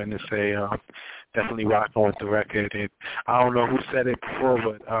just chime in and say definitely rocking with the record. And I don't know who said it before,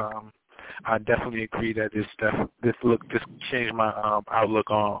 but I definitely agree that this changed my outlook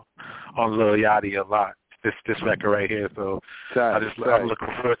on Lil Yachty a lot. This record right here, so I'm looking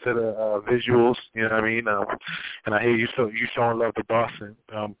forward to the visuals. You know what I mean? And I hear you showing love to Boston.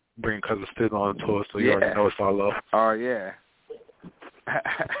 Bringing Cousin Still on tour, so you already know it's all love. Oh yeah.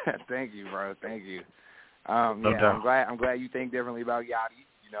 Thank you, bro. Thank you. No doubt. I'm glad you think differently about Yachty.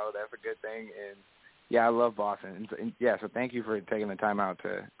 You know, that's a good thing. And yeah, I love Boston. And so thank you for taking the time out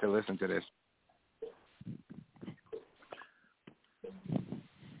to listen to this.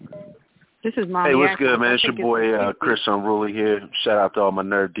 This is Mommy. Hey, what's good, man? It's your boy Chris Unruly here. Shout out to all my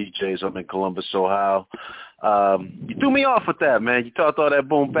nerd DJs up in Columbus, Ohio. You threw me off with that, man. You talked all that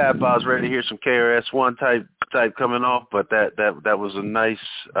boom bap. I was ready to hear some KRS-One type coming off, but that was a nice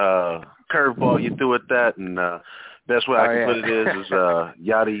curveball you threw at that. And best way I can put it is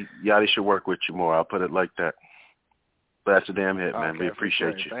Yachty should work with you more. I'll put it like that. But that's a damn hit, man. We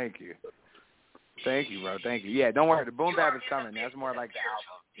appreciate you. Thank you. Thank you, bro. Thank you. Yeah, don't worry. The boom bap is coming. That's more like the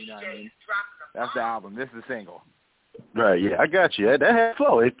album. You know what I mean? That's the album. This is the single. Right, yeah, I got you. That had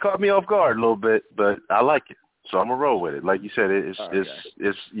flow. It caught me off guard a little bit, but I like it. So I'm going to roll with it. Like you said, it's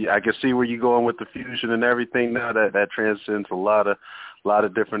I can see where you're going with the fusion and everything now. That transcends a lot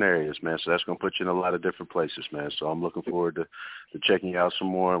of different areas, man. So that's going to put you in a lot of different places, man. So I'm looking forward to checking you out some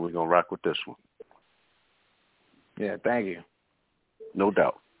more, and we're going to rock with this one. Yeah, thank you. No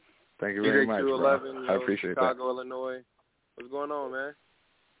doubt. Thank you very much, bro. I appreciate Chicago, Illinois. What's going on, man?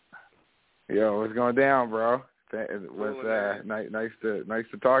 Yo, what's going down, bro? Nice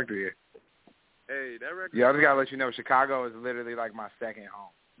to talk to you. Hey, that record. Yeah, I just gotta let you know, Chicago is literally like my second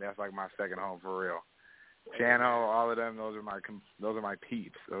home. That's like my second home for real. Chano, all of them, those are my peeps.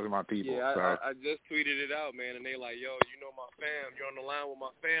 Those are my people. Yeah, so. I just tweeted it out, man, and they like, yo, you know my fam. You're on the line with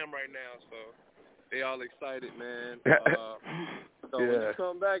my fam right now, so they all excited, man. So when you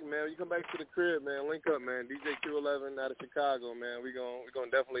come back, man, when you come back to the crib, man, link up, man. DJ Q11 out of Chicago, man. We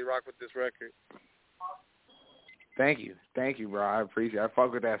gonna definitely rock with this record. Thank you, bro. I appreciate it. I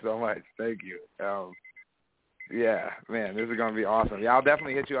fuck with that so much. Thank you. Yeah, man, this is gonna be awesome. Yeah, I'll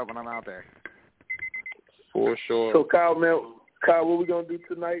definitely hit you up when I'm out there. For sure. So Kyle, what we gonna do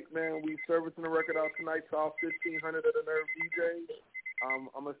tonight, man? We servicing the record out tonight to all 1,500 of the Nerve DJs. I'm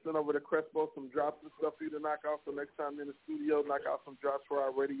gonna send over to Crespo some drops and stuff for you to knock out. So next time in the studio, knock out some drops for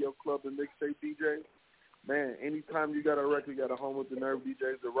our radio club and mixtape DJs. Man, anytime you got a record, you got a home with the Nerve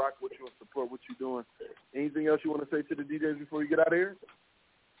DJs to rock with you and support what you're doing. Anything else you want to say to the DJs before you get out of here?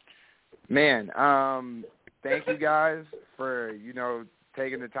 Man, thank you guys for,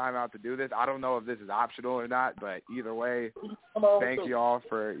 taking the time out to do this. I don't know if this is optional or not, but either way, thank you all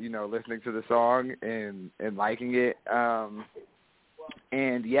for, listening to the song and liking it.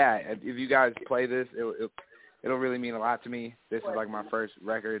 And yeah, if you guys play this, it'll really mean a lot to me. This is like my first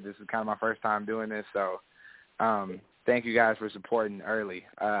record. This is kind of my first time doing this. So thank you guys for supporting early.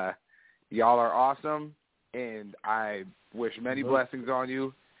 Y'all are awesome, and I wish many blessings on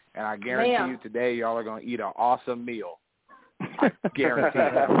you. And I guarantee you today y'all are going to eat an awesome meal. I guarantee you.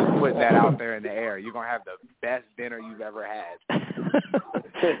 I'm just putting that out there in the air. You're going to have the best dinner you've ever had.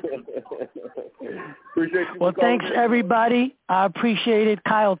 Appreciate you. Well, thanks everybody. I appreciate it.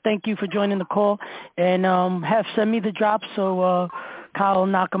 Kyle, thank you for joining the call. And Heff, send me the drops so Kyle will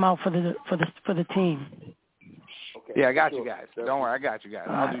knock them out for the team. Okay. Yeah, I got you guys. Don't worry, I got you guys.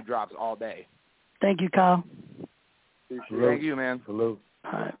 I'll do drops all day. Thank you, Kyle. Thank you, man. Salute.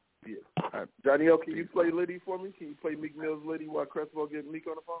 All right. Yeah. Johnny O, can you play Liddy for me? Can you play Meek Mill's Liddy while Crespo gets Meek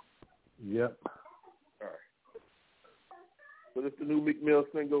on the phone? Yep. All right. So this is the new Meek Mill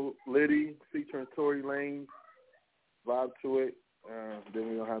single, Liddy, featuring Tory Lanez. Vibe to it. Then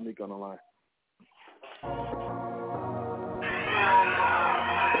we're going to have Meek on the line.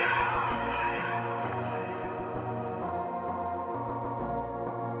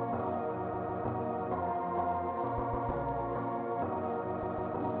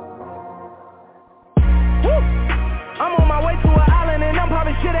 I'm on my way to an island and I'm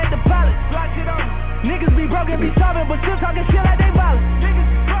popping shit at the pilot. Niggas be broken, be starving, but still talking shit like they ballin'.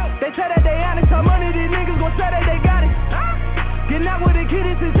 They say that they honest, some money, these niggas gon' say that they got it. Getting out with the kid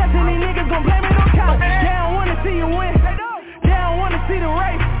is success and these niggas gon' blame it on college. They don't wanna see you win, they don't wanna see the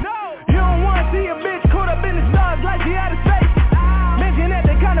race. You don't wanna see a bitch caught up in the stars like she out of space. Mention that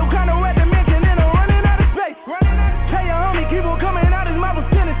they kinda at the mention and I'm running out of space. Tell your homie keep on coming out his mouth and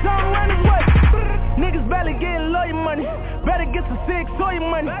sending something around his way. Niggas barely getting lawyer money. Better get some sick soy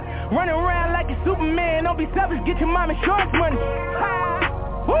money. Running around like a Superman. Don't be selfish, get your mom insurance money.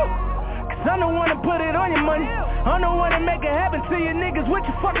 Woo! Cause I'm the one to put it on your money. I'm the one to make it happen to you niggas. What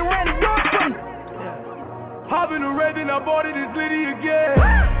you fucking ran the door for me? Hop in the red and I bought it, it's Liddy again.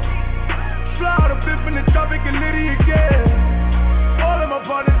 Fly out a fifth in the tropic and litty again. All of my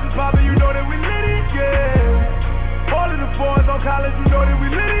partners is poppin', you know that we litty again. All of the boys on college, you know that we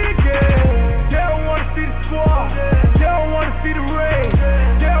litty again. They don't wanna see the squad, they don't wanna see the rain.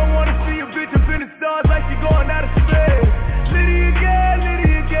 They don't wanna see a bitch up in the stars like she going out of space. Litty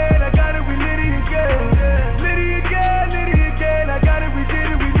again, I got it, we litty again. Litty again, I got it, we did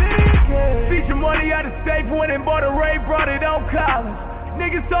it, we litty again. Feature money out of safe, went and bought a Ray, brought it on college.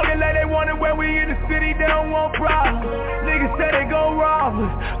 Niggas talking like they want it when we in the city, they don't want problems. Niggas say they gon' rob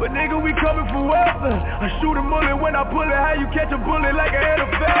us, but nigga we coming for welfare. I shoot a bullet when I pull it, how you catch a bullet like a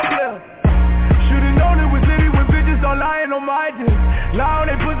NFL player? Should've known it was litty when bitches don't lying on my dick. Lie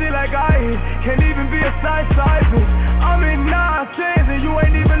on they pussy like I ain't, can't even be a side bitch. I'm in nonsense and you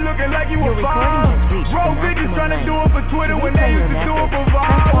ain't even looking like you a fine. Bro, bitches tryna do it for Twitter when they used to do it for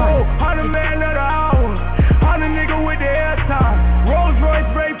viral. $100 man of the hour, I'm the nigga with the airtime. Rolls Royce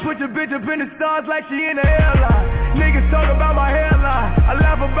Ray, put your bitch up in the stars like she in the airline. Niggas talk about my hairline, I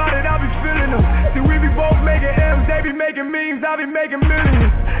laugh about it, I be feeling them. See we be both making M's, they be making memes, I be making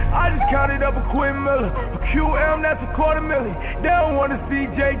millions. I just counted up a $250,000, a QM that's $250,000. They don't wanna see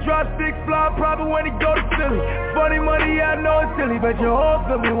Jay drop 6 fly profit when he go to Philly. Funny money, yeah, I know it's silly, but your whole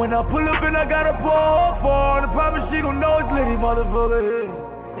feel me when I pull up and I got a pour for. The promise she gon' know it's litty, motherfucker.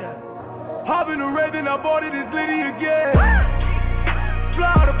 Hop in the Raven, I bought it, it's litty again. Fly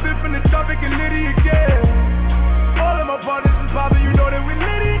out a fifth in the tropic and litty again. All of my partners is poppin', you know that we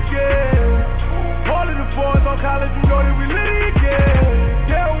litty again. All of the boys on college, you know that we litty again.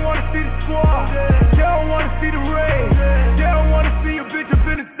 They don't wanna see the squad, they don't wanna see the rain. They don't wanna see a bitch up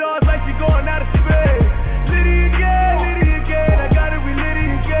in the stars like she going out of space. Litty again, I got it, we litty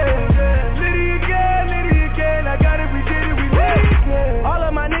again. Litty again, I got it, we did it, we litty again. All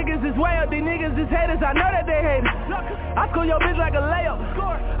of my niggas is way up, these niggas is haters, I know that they haters. I score your bitch like a layup,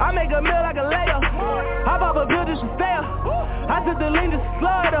 I make a meal like a layup. I pop a bill just to stay up, I took the lean just to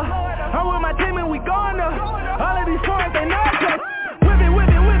slow it up. I'm with my team and we going up. All of these foreigns, they know it. Whip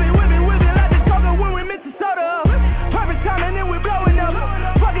it like the coca when we mix the soda up. Perfect timing and we blowing up.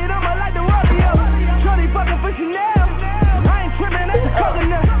 Fuck it, I'ma like the rodeo. Shorty fucking for Chanel, I ain't tripping, that's a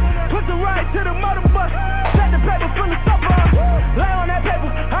coconut. Put the ride to the motor bus, set the paper from the sofa. Lay on that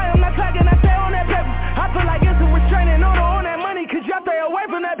paper, I am not clacking, I stay on that paper. I feel like it's a restraining order on that money, cause y'all stay away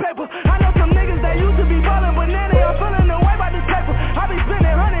from that paper. I know some niggas that used to be ballin', but now they are feeling the way by this paper. I be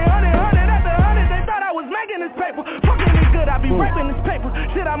spending 100 after 100, they thought I was making this paper. Fucking it good, I be raping this paper.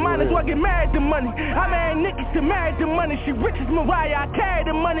 Shit, I might as well get married to money. I married Nikki, she married to money. She rich as Mariah, I carry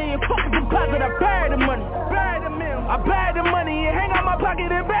the money and fuck the deposit, I bury the money. I bury the money and hang out my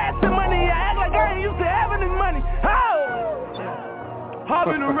pocket and bash the money. I act like I ain't used to having this money. Oh! Hop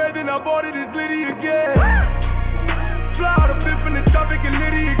in the Raven, I bought it, it's litty again. Fly out a fifth in the tropic and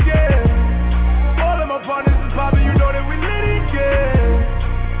litty again. All of my partners is poppin', you know that we litty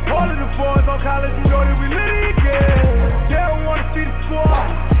again. All of the boys on college, you know that we litty again. They don't wanna see the squad,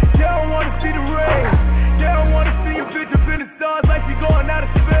 they don't wanna see the rain. They don't wanna see a bitch up in the stars like she going out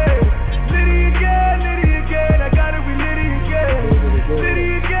of space. Litty again, I got it, we litty again.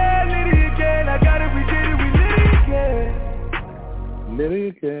 Litty again, I got it, we did it, we litty again. Litty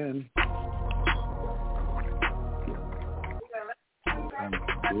again.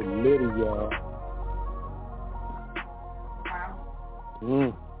 I'm litty, y'all.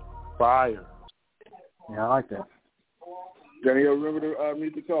 Fire. Yeah, I like that. Johnny, remember to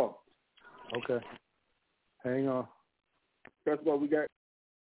mute the call. Okay. Hang on. That's what we got.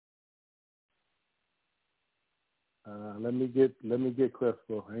 Let me get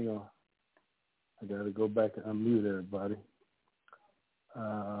Crespo. Hang on. I gotta go back and unmute everybody.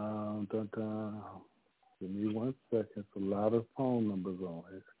 Give me 1 second. It's a lot of phone numbers on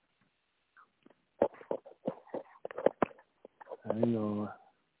here. Hang on.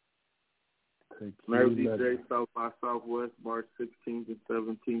 Nerve DJ South by Southwest, March 16th and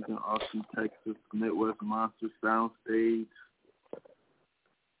 17th in Austin, Texas. Midwest Monster Soundstage.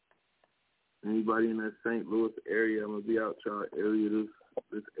 Anybody in that St. Louis area, I'm gonna be out y'all area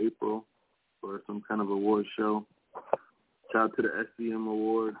this April for some kind of award show. Shout out to the SCM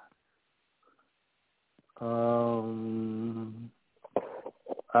Award.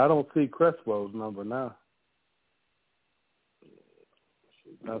 I don't see Crespo's number now.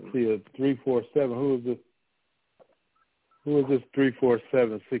 I see a 347. Who is this? Who is this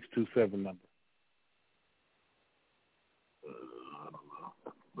 347-627 number? I don't know.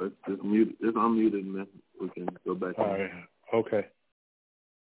 Let's just mute. It's unmuted, and then we can go back. All right. Okay.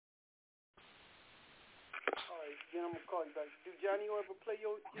 All right, then I'm gonna call you back. Do Johnny ever play you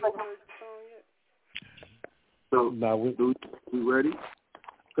ever heard the song yet? So now we ready?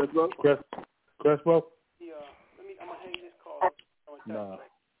 Crespo? Yeah. I'm gonna hang this call. Nah.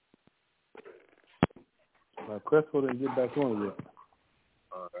 Crespo didn't get back on yet.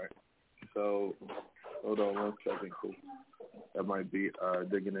 All right. So, hold on 1 second, cool. That might be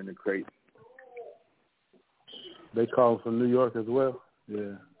digging in the crate. They call from New York as well?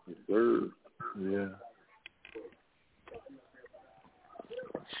 Yeah. Yes, sir. Yeah.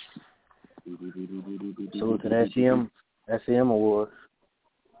 Salute to the SEM Awards.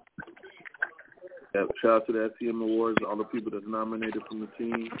 Yep, shout out to the SEM Awards, all the people that's nominated from the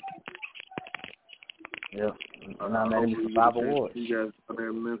team. Yep, nominated for 5 awards. You guys down there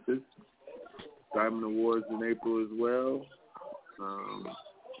in Memphis. Diamond Awards in April as well,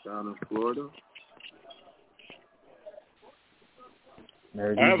 down in Florida. I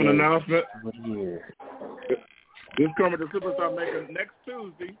have an announcement. This coming to Superstar Maker next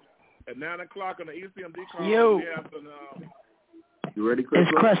Tuesday at 9 o'clock on the ECMD call. Yo. We have some, you ready, Crespo?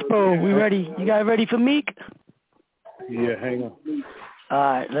 It's Crespo. We ready. You guys ready for Meek? Yeah, hang on. All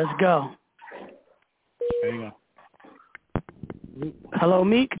right, let's go. Hang on. Hello,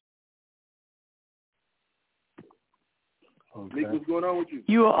 Meek? Okay. Meek, what's going on with you?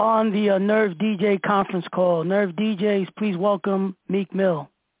 You are on the Nerve DJ conference call. Nerve DJs, please welcome Meek Mill.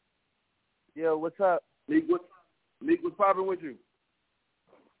 Yo, what's up? Meek, what's popping with you?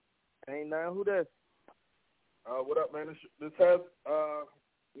 Ain't nothing. Who this? What up, man? This has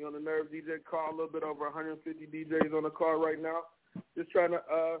we on the Nerve DJ call. A little bit over 150 DJs on the call right now. Just trying to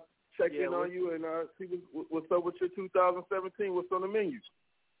check in on you and see what's up with your 2017. What's on the menu?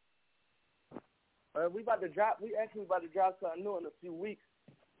 We actually about to drop something new in a few weeks.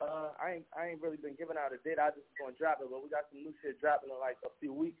 I ain't really been giving out a date. I just gonna drop it, but we got some new shit dropping in like a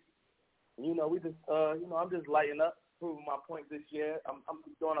few weeks. We just I'm just lighting up, proving my point this year. I'm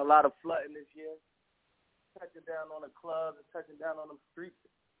doing a lot of flooding this year, touching down on the clubs and touching down on the streets.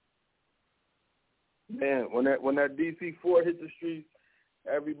 Man, when that DC4 hit the streets,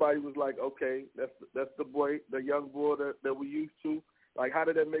 everybody was like, okay, that's the boy, the young boy that we used to. Like, how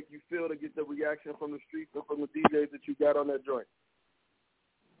did that make you feel to get the reaction from the streets and from the DJs that you got on that joint?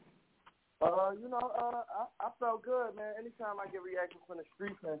 I felt good, man. Anytime I get reactions from the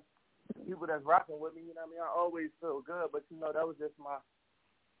streets and people that's rocking with me, I always feel good. But that was just my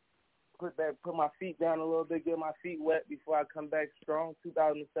put my feet down a little bit, get my feet wet before I come back strong.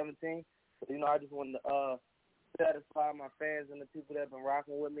 2017. So, I just wanted to satisfy my fans and the people that have been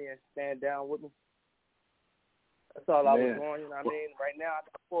rocking with me and stand down with me. That's all I was doing. Right now I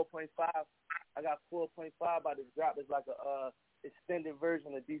got 4.5. I got 4.5 by this drop. It's like a extended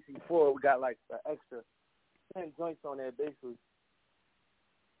version of DC4. We got like an extra 10 joints on there, basically.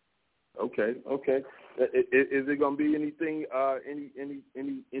 Okay. Is it gonna be anything? Any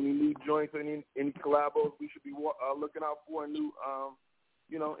new joints? Any collabos we should be looking out for? New,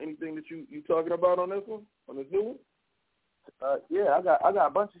 anything that you talking about on this one? On this new one? Yeah, I got a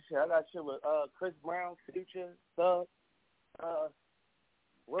bunch of shit. I got shit with Chris Brown, Future, Thug,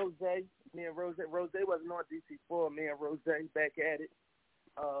 Rose. Me and Rose wasn't on DC4. Me and Rose back at it.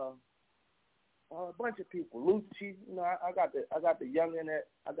 A bunch of people. Lucci, I got the young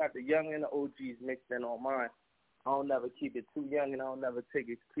and the OGs mixed in on mine. I don't never keep it too young and I don't never keep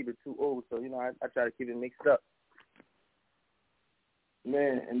it too old. So I try to keep it mixed up.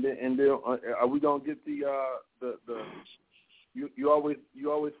 Man, and then are we gonna get the you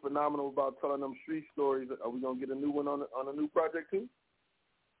always phenomenal about telling them street stories? Are we gonna get a new one on a new project too?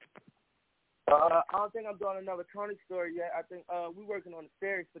 I don't think I'm doing another Tony story yet. I think we're working on a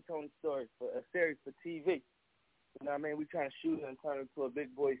series for Tony stories, a series for TV. You know what I mean? We're trying to shoot it and turn it into a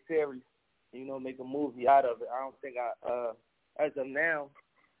big boy series. Make a movie out of it. I don't think as of now,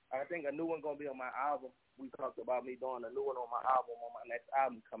 I think a new one gonna be on my album. We talked about me doing a new one on my album, on my next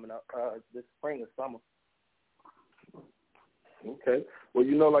album coming up this spring or summer. Okay.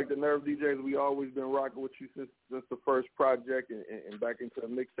 Well, like the Nerve DJs, we always been rocking with you since the first project and back into the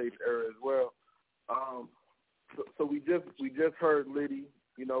mixtape era as well. So we just heard Liddy,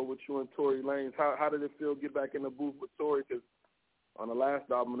 with you and Tory Lanez. How did it feel to get back in the booth with Tory? Because on the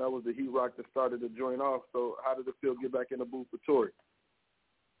last album, that was the Heat Rock that started the joint off. So how did it feel to get back in the booth with Tory?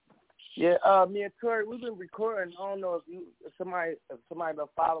 Yeah, me and Tory, we've been recording. I don't know if somebody been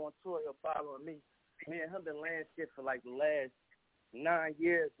following Tory or following me. Me and him been laying shit for like the last 9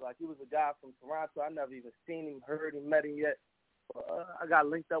 years. Like, he was a guy from Toronto. I never even seen him, heard him, met him yet. I got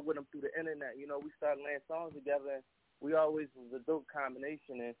linked up with him through the internet. We started laying songs together, and we always was a dope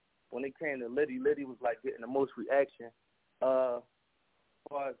combination. And when it came to Liddy was like getting the most reaction as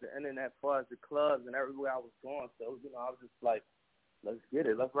far as the internet, as far as the clubs and everywhere I was going. So, I was just like, let's get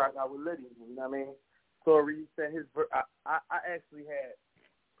it. Let's rock out with Liddy. You know what I mean? Tory said I actually had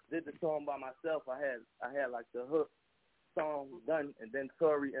did the song by myself. I had like the hook song done, and then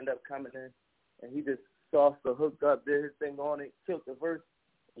Tory ended up coming in, and he just sauced the hook up, did his thing on it, killed the verse,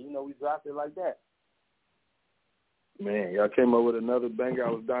 and, you know, we dropped it like that. Man, y'all came up with another banger. I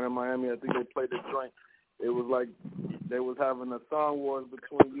was down in Miami. I think they played the joint. It was like they was having a song wars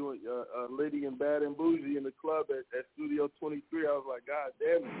between you and Liddy and Bad and Bougie in the club at Studio 23. I was like, God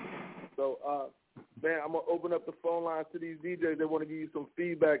damn it. So, man, I'm going to open up the phone lines to these DJs. They want to give you some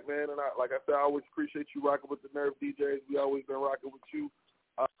feedback, man. And like I said, I always appreciate you rocking with the Nerve DJs. We always been rocking with you.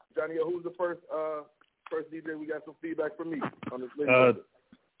 Johnny, who's the first DJ we got some feedback from me on this video?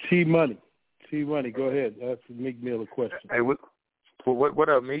 T-Money. T-Money, go ahead. Ask Meek Mill a question. Hey, what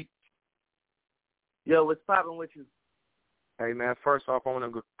up, Meek? Yo, what's poppin' with you? Hey, man, first off, I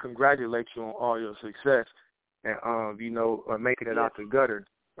want to congratulate you on all your success and, making it out the gutter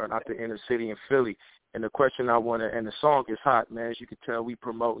or out the inner city in Philly. And the question I want to, and the song is hot, man. As you can tell, we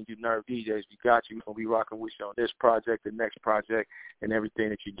promoting you Nerve DJs. We got you. We're going to be rocking with you on this project, the next project, and everything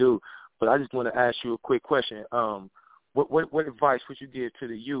that you do. But I just want to ask you a quick question. What advice would you give to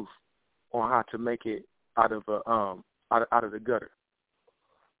the youth on how to make it out of the gutter?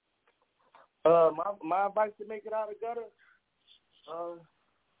 My advice to make it out of the gutter,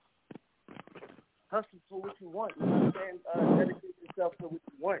 hustle for what you want. You know what I'm saying? Dedicate yourself to what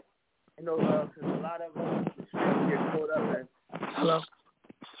you want. You know, because a lot of us get caught up in. Hello?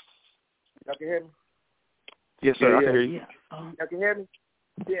 Y'all can hear me? Yes, sir. I can hear you. Y'all can hear me?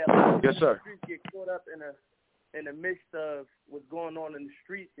 Yeah. A lot of yes, sir. Streets get caught up in the midst of what's going on in the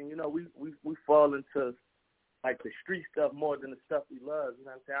streets, and, you know, we fall into, like, the street stuff more than the stuff we love. You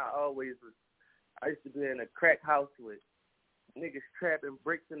know what I'm saying? I used to be in a crack house with niggas trapping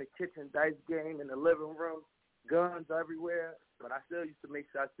bricks in the kitchen, dice game in the living room, guns everywhere. But I still used to make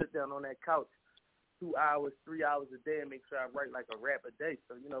sure I sit down on that couch 2 hours, 3 hours a day and make sure I write like a rap a day.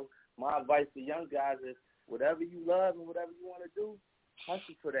 So, you know, my advice to young guys is whatever you love and whatever you want to do,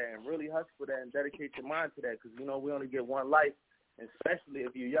 hustle for that and really hustle for that and dedicate your mind to that because, you know, we only get one life. And especially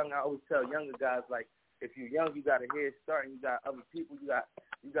if you're young, I always tell younger guys, like, if you're young, you got a head start and you got other people, you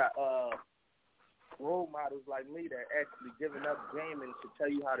got role models like me that actually giving up gaming to tell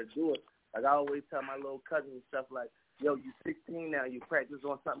you how to do it. Like I always tell my little cousins and stuff like, yo, you 16 now, you practice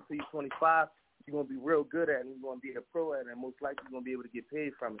on something till you 25, you're going to be real good at it and you're going to be a pro at it and most likely you're going to be able to get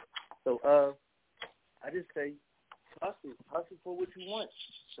paid from it. So I just say hustle for what you want.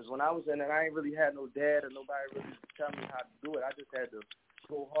 Because when I was in it, I ain't really had no dad or nobody really tell me how to do it. I just had to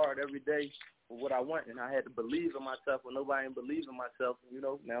go hard every day for what I want and I had to believe in myself when nobody ain't believe in myself. And, you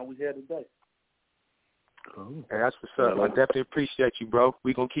know, now we here today. Oh. Hey, that's what's up. I definitely appreciate you, bro.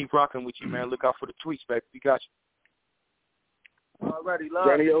 We gonna keep rocking with you, man. Look out for the tweets, baby. We got you. Alrighty, love.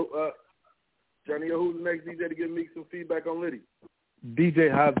 Johnny, who's the next DJ to give me some feedback on Liddy?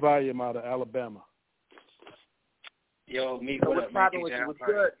 DJ High Volume out of Alabama. Yo, Meek, what up, man? What's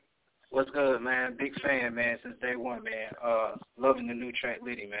good? What's good, man? Big fan, man, since day one, man. Loving the new track,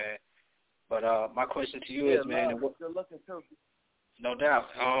 Liddy, man. But my question to you is, man, still looking too. No doubt.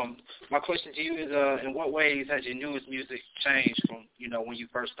 My question to you is, in what ways has your newest music changed from, you know, when you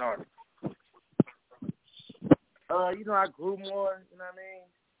first started? You know, I grew more, you know what I mean?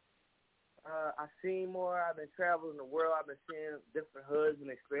 I seen more. I've been traveling the world. I've been seeing different hoods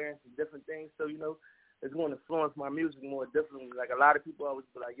and experiencing different things. So, you know, it's going to influence my music more differently. Like, a lot of people always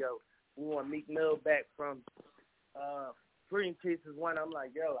be like, yo, we want Meek Mill back from Dream Chaser's one. I'm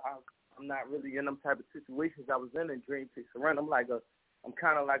like, yo, I'm not really in them type of situations I was in Dream Chaser Run. I'm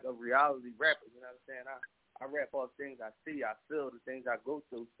kind of like a reality rapper, you know what I'm saying? I rap off things I see, I feel, the things I go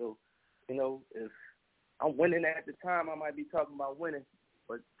through. So, you know, if I'm winning at the time, I might be talking about winning.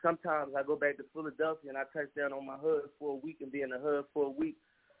 But sometimes I go back to Philadelphia and I touch down on my hood for a week and be in the hood for a week.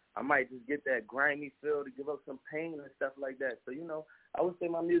 I might just get that grimy feel to give up some pain and stuff like that. So, you know, I would say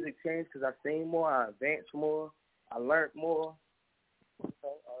my music changed because I seen more, I advanced more, I learned more.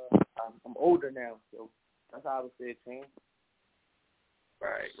 I'm older now, so that's how I would say it changed.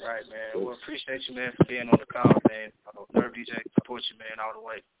 Right, man. Well, appreciate you, man, for being on the call, man. Nerve DJ, support you, man, all the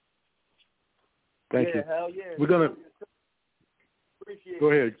way. Thank you. Hell yeah. We're going to... Appreciate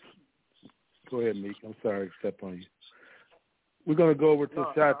Go ahead. Go ahead, Meek. I'm sorry to step on you. We're going to go over to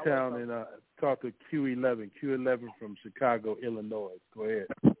Chi-Town and talk to Q11 from Chicago, Illinois. Go ahead.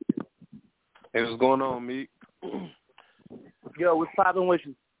 Hey, what's going on, Meek? Yo, what's poppin' with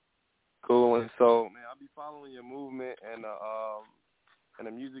you? Cool. And so, man, I'll be following your movement and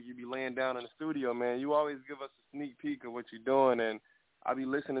the music you be laying down in the studio, man. You always give us a sneak peek of what you're doing, and I'll be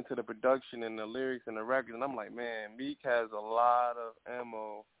listening to the production and the lyrics and the records, and I'm like, man, Meek has a lot of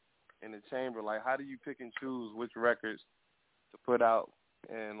ammo in the chamber. Like, how do you pick and choose which records to put out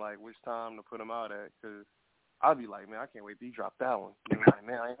and like which time to put them out at, because I'll be like, man, I can't wait till you drop that one. You know, like,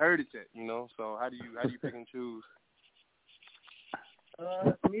 man, I ain't heard it yet. You know, so how do you pick and choose?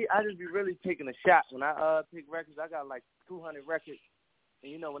 Me, I just be really taking a shot. When I pick records, I got like 200 records.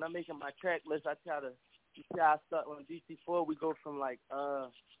 And, you know, when I'm making my track list, I try to, you see how I start on DC4, we go from like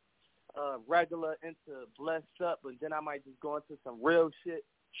regular into blessed up, and then I might just go into some real shit.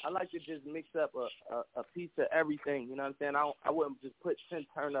 I like to just mix up a piece of everything, you know what I'm saying? I wouldn't just put 10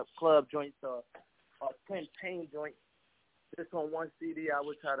 turn-up club joints or 10 pain joints just on one CD. I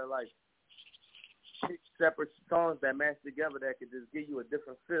would try to, like, pick separate songs that match together that could just give you a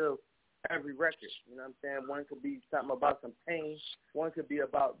different feel every record. You know what I'm saying? One could be something about some pain. One could be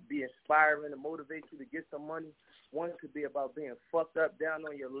about being inspiring and motivate you to get some money. One could be about being fucked up down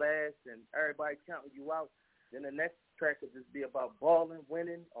on your last and everybody counting you out. Then the next track could just be about balling,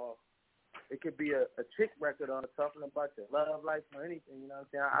 winning, or it could be a chick record on talking about your love life or anything. You know what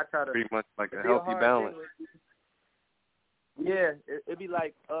I'm saying? I try to pretty much like a healthy balance. Yeah, it'd be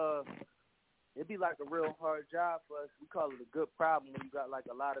like a real hard job for us. We call it a good problem when you got like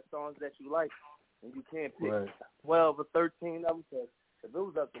a lot of songs that you like and you can't pick 12 or 13 of them. Cause if it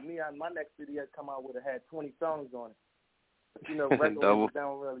was up to me, my next video come out would have had 20 songs on it. But, you know, regular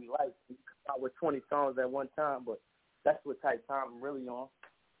don't really like you come out with 20 songs at one time, but that's what type time I'm really on.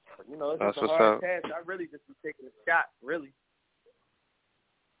 But, you know, it's just a hard task. I really just be taking a shot, really.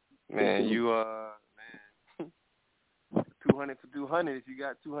 Man, you 200 for 200 if you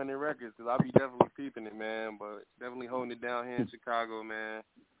got 200 records, because I'll be definitely peeping it, man, but definitely holding it down here in Chicago, man.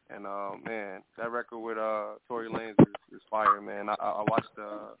 And, man, that record with Tory Lanez is fire, man. I watched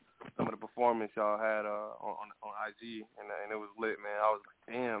some of the performance y'all had on IG, and it was lit, man. I was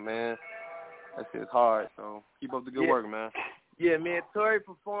like, damn, man, that shit's hard. So keep up the good work, man. Yeah, man, Tory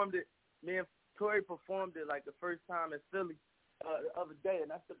performed it. Like the first time in Philly the other day,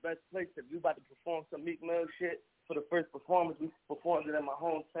 and that's the best place. If you about to perform some Meek Mill shit for the first performance, we performed it in my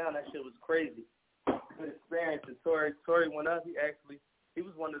hometown. That shit was crazy. Good experience. And Tory went up. He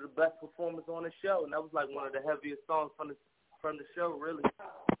was one of the best performers on the show, and that was like one of the heaviest songs from the show, really.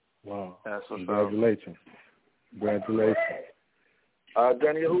 Wow. That's what's Congratulations.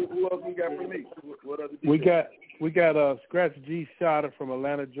 Johnny, who else we got for me? What other DJs? We got Scratch G Shotter from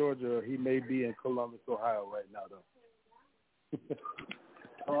Atlanta, Georgia. He may be in Columbus, Ohio right now, though.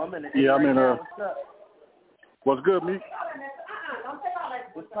 I'm in the I'm in What's up? What's good, Meek?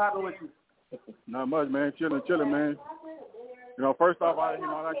 What's poppin' with you? Not much, man. Chilling, man. You know, first off, I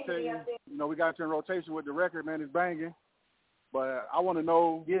like to tell you, we got you in rotation with the record, man. It's banging. But I want to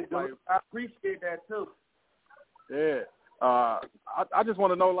know. Yeah, dude, I appreciate that, too. Yeah. I just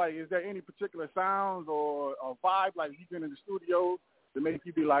want to know, like, is there any particular sounds or vibe, like, you've been in the studio that make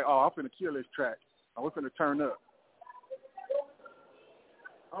you be like, oh, I'm finna kill this track. I'm finna turn up.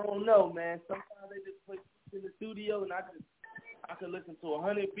 I don't know, man. Sometimes they just put in the studio, and I could listen to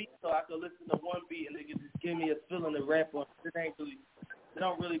 100 beats, or I could listen to one beat, and they could just give me a feeling to rap on. There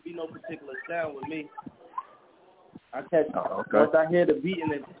don't really be no particular sound with me. I catch once I hear the beat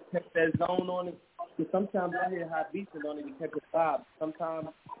and then catch that zone on it. Because sometimes I hear hot beats and don't even catch a vibe. Sometimes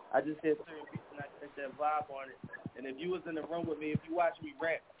I just hear certain beats and I catch that vibe on it. And if you was in the room with me, if you watch me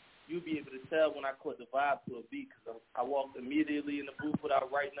rap, you'll be able to tell when I caught the vibe to a beat, because I walked immediately in the booth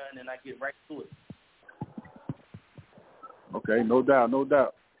without writing nothing, and I get right to it. Okay, no doubt.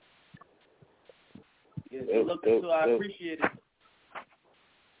 Yeah, so look into it. I appreciate it.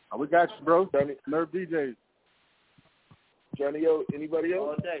 We got you, bro. Nerve DJs. Johnny, anybody else?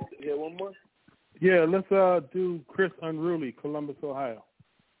 All day. Yeah, one more? Yeah, let's do Chris Unruly, Columbus, Ohio.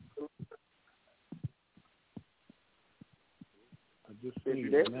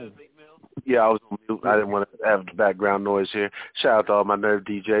 Yeah, I was on mute. I didn't want to have the background noise here. Shout out to all my Nerve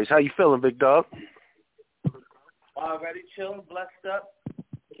DJs. How you feeling, big dog? Already chilling, blessed up.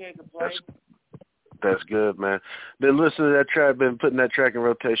 Can't complain. That's good, man. Been listening to that track, been putting that track in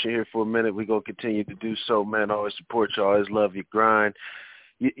rotation here for a minute. We're going to continue to do so, man. Always support you, always love your grind.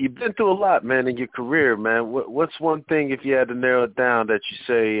 You've been through a lot, man, in your career, man. What's one thing, if you had to narrow it down, that you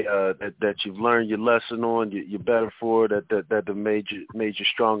say that you've learned your lesson on, you're better for, that made you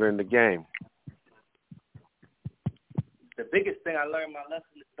stronger in the game? The biggest thing I learned my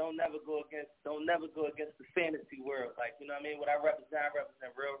lesson is don't never go against the fantasy world. Like, you know what I mean? What I represent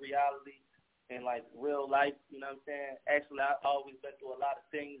real reality and, like, real life, you know what I'm saying? Actually, I've always been through a lot of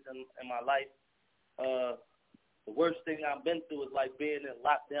things in my life. The worst thing I've been through is, like, being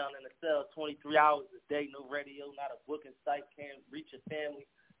locked down in a cell 23 hours a day, no radio, not a booking site, can't reach your family.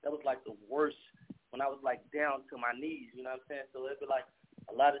 That was, like, the worst when I was, like, down to my knees, you know what I'm saying? So it'd be, like,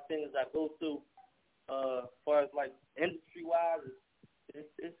 a lot of things I go through as far as, like, industry-wise,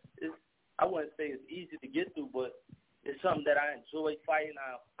 it's I wouldn't say it's easy to get through, but it's something that I enjoy fighting.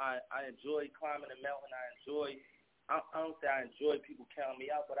 I enjoy climbing the mountain. I don't say I enjoy people counting me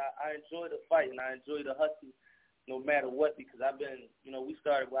out, but I enjoy the fight and I enjoy the hustle no matter what, because I've been, we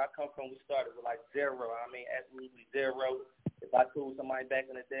started where I come from, we started with like zero. I mean, absolutely zero. If I told somebody back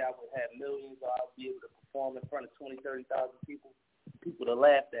in the day I would have millions or I would be able to perform in front of 20,000, 30,000 people to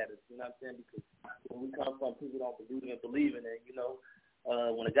laugh at us, you know what I'm saying? Because when we come from, people don't believe in it,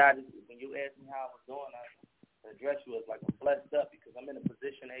 when you ask me how I was doing, I address you as like I'm blessed up because I'm in a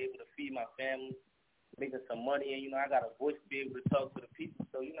position able to feed my family, making some money, and I got a voice to be able to talk to the people.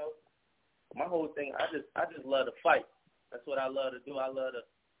 So my whole thing, I just love to fight. That's what I love to do. I love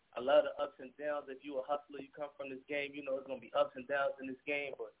the ups and downs. If you a hustler, you come from this game, it's gonna be ups and downs in this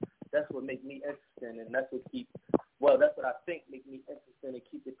game. But that's what makes me interesting, and that's what I think makes me interesting and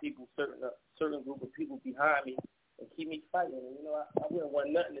keep the people, certain group of people behind me, and keep me fighting. And I wouldn't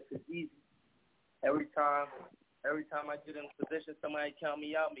want nothing if it's easy. Every time I get in a position, somebody count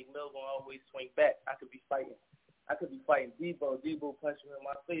me out, Meek Mill gonna always swing back. I could be fighting Debo punching me in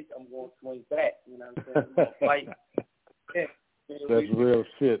my face, I'm gonna swing back. You know what I'm saying? We're gonna fight. Yeah. That's real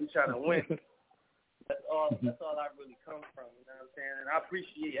shit. We trying to win. That's all I really come from. You know what I'm saying? And I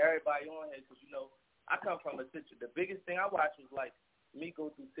appreciate everybody on here because I come from a situation. The biggest thing I watched was like me go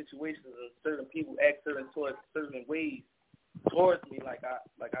through situations and certain people act certain ways towards me, like I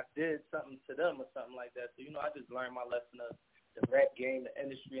did something to them or something like that. So I just learned my lesson of the rap game, the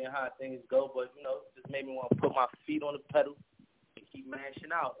industry, and how things go. But it just made me want to put my feet on the pedal and keep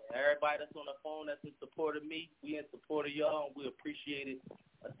mashing out. And everybody that's on the phone that's in support of me, we in support of y'all, and we appreciate it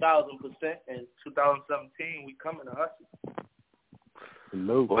 1,000%. In 2017, we coming to hustle.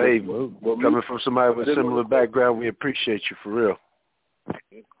 Coming from somebody with a similar background, we appreciate you for real.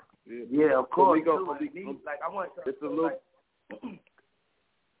 Yeah, of course. So I want to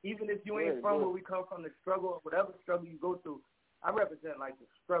even if you ain't from where we come from, the struggle, whatever struggle you go through, I represent like the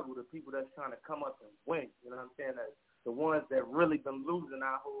struggle, the people that's trying to come up and win. You know what I'm saying? The ones that really been losing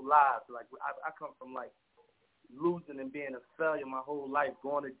our whole lives. Like I come from like losing and being a failure my whole life,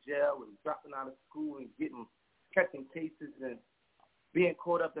 going to jail and dropping out of school and catching cases and being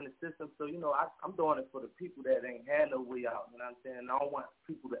caught up in the system. So, I'm doing it for the people that ain't had no way out. You know what I'm saying? I don't want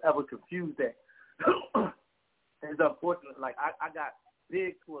people to ever confuse that. It's unfortunate. Like, I got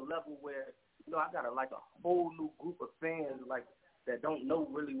big to a level where, I got a whole new group of fans, like, that don't know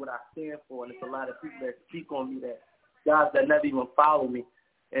really what I stand for. And it's a lot of people that speak on me, that guys that never even follow me.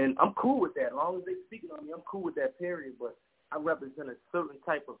 And I'm cool with that. As long as they speaking on me, I'm cool with that, period. But I represent a certain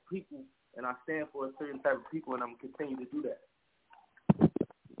type of people, and I stand for a certain type of people, and I'm going to continue to do that.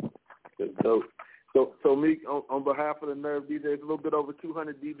 So Meek, on behalf of the Nerve DJs, a little bit over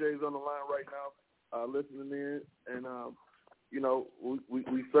 200 DJs on the line right now, listening in, and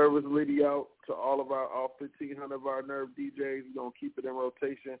we service Liddy out to all 1,500 of our Nerve DJs. We're gonna keep it in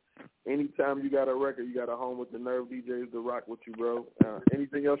rotation. Anytime you got a record, you got a home with the Nerve DJs to rock with you, bro.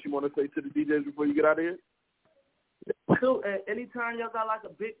 Anything else you want to say to the DJs before you get out of here? Cool. Anytime y'all got like a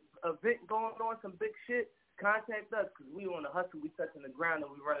big event going on, some big shit, contact us because we on the hustle. We touching the ground and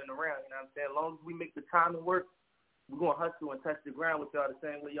we running around. You know what I'm saying? As long as we make the time to work, we're going to hustle and touch the ground with y'all the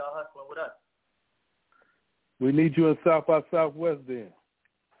same way y'all hustling with us. We need you in South by Southwest then.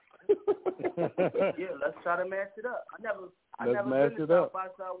 Yeah, let's try to match it up. I never been to South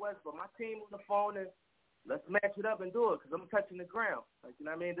by Southwest, but my team on the phone and let's match it up and do it because I'm touching the ground. Like, you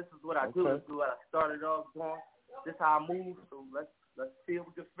know what I mean? This is what I do. This is what I started off doing. This is how I move. So let's see if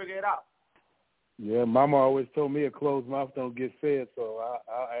we can figure it out. Yeah, Mama always told me a closed mouth don't get fed, so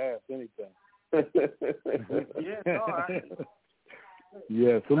I'll ask anything.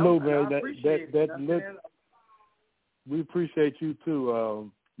 Yeah, salute, man. We appreciate you too,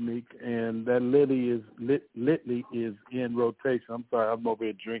 Meek, and that Litly is in rotation. I'm sorry, I'm over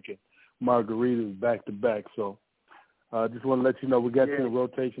here drinking margaritas back to back, so I just want to let you know we got you in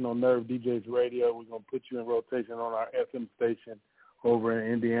rotation on Nerve DJs Radio. We're going to put you in rotation on our FM station over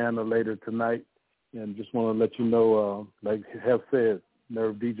in Indiana later tonight. And just want to let you know, like Heff said,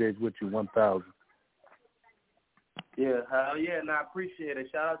 Nerve DJs with you 1,000. Yeah, hell yeah, and I appreciate it.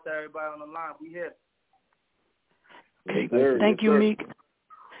 Shout out to everybody on the line. We here. Okay, thank you, Meek.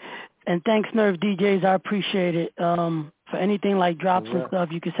 And thanks, Nerve DJs. I appreciate it. For anything like drops and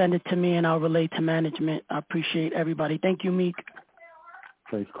stuff, you can send it to me and I'll relay to management. I appreciate everybody. Thank you, Meek.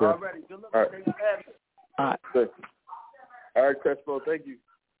 Thanks, Chris. Alrighty, good luck. All right. All right, Crespo, thank you.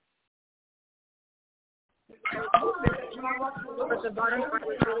 Okay.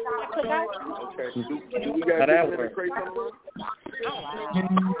 Do we got that crazy on the line?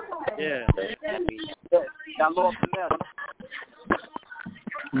 Yeah. Got lost in that.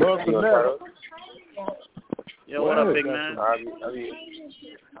 Yo, what up, big man? I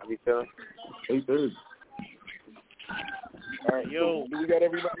be feeling. 8:30. All right, yo. Do we got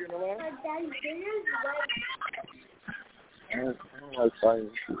everybody in the line?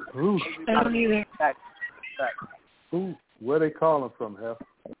 Who? Where they calling from, Heff?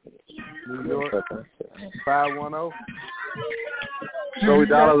 New York. 510. Zoe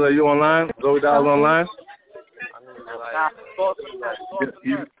DOLLAZ, are you online? Zoe DOLLAZ online?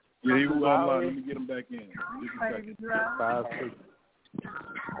 Yeah, he was online. Let me get him back in. 5, 6.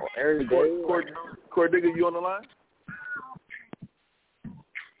 Cordigga, you on the line?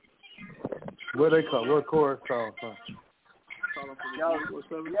 Where they call? What chorus calling from? Yo.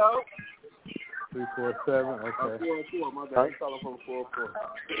 347. Okay. 404. My bad. He's calling from 404.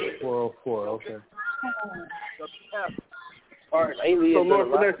 404. Okay. All right. So, Lord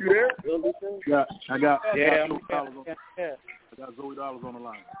Finesse, you there? Yeah, I got Zoe DOLLAZ on the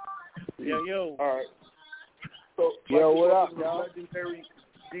line. Yo. All right. So, yo, what up, y'all? Legendary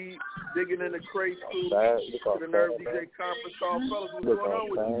D digging in the crates crew to the Nerve DJ conference call. Fellas, what's going on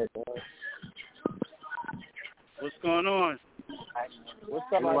with you? What's going on?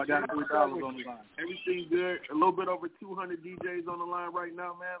 What's up? I got $3 on the line. Everything good. A little bit over 200 DJs on the line right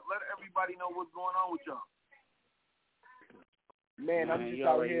now, man. Let everybody know what's going on with y'all. Man, I'm just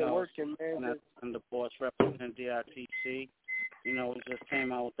out here working, man. I'm the boss representing D.I.T.C. You know, we just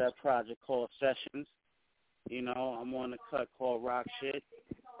came out with that project called Sessions. You know, I'm on the cut called Rock Shit.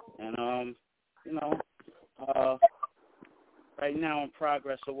 And, right now in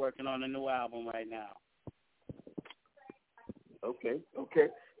progress of working on a new album right now. Okay.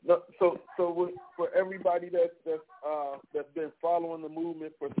 No, so for everybody that's been following the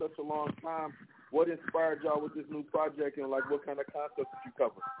movement for such a long time, what inspired y'all with this new project, and like what kind of concepts did you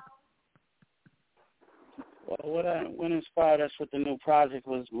cover? Well, what inspired us with the new project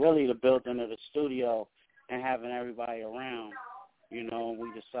was really the building of the studio and having everybody around. You know,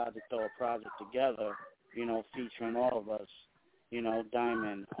 we decided to throw a project together, you know, featuring all of us. You know,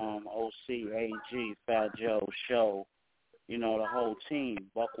 Diamond, OC, AG, Fat Joe, Show, you know, the whole team,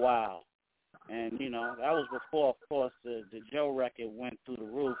 Buck Wild. And, you know, that was before, of course, the Joe record went through the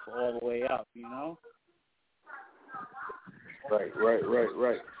roof all the way up, you know? Right.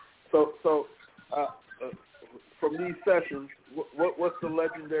 So from these sessions, what's the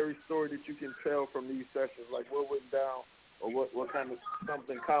legendary story that you can tell from these sessions? Like what went down, or what kind of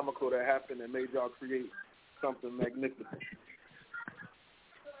something comical that happened that made y'all create something magnificent?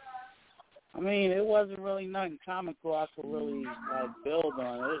 I mean, it wasn't really nothing comical I could really build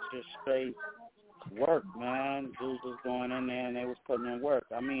on. It was just straight work, man. Dudes was going in there and they was putting in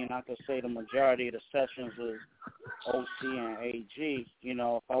work. I mean, I could say the majority of the sessions was OC and AG. You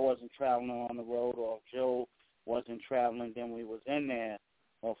know, if I wasn't traveling on the road or if Joe wasn't traveling, then we was in there.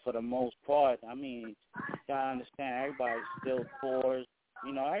 Or for the most part, I mean, you gotta understand, everybody still tours.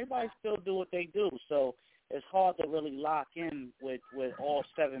 You know, everybody still do what they do. So it's hard to really lock in with all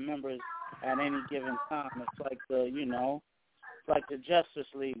 7 members at any given time. It's like the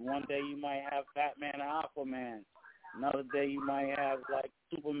Justice League. One day you might have Batman and Aquaman. Another day you might have like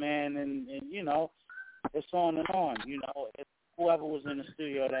Superman and you know, it's on and on. You know, it's whoever was in the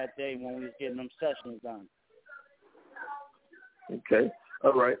studio that day when we was getting them sessions done. Okay.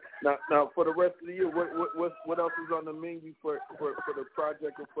 All right. Now for the rest of the year, what else is on the menu for the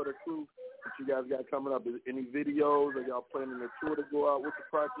project and for the crew that you guys got coming up? Is any videos? Are y'all planning a tour to go out with the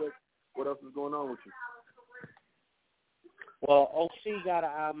project? What else is going on with you? Well, OC got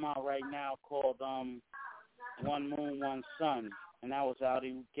an album out right now called One Moon, One Sun, and that was out.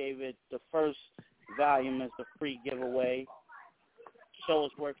 He gave it the first volume as a free giveaway. Show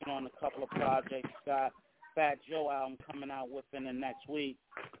is working on a couple of projects. Got Fat Joe album coming out within the next week.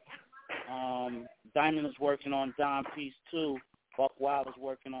 Diamond is working on Don Piece 2. Buck Wild is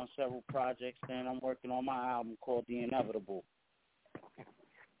working on several projects, and I'm working on my album called The Inevitable.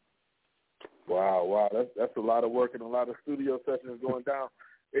 Wow, that's a lot of work and a lot of studio sessions going down.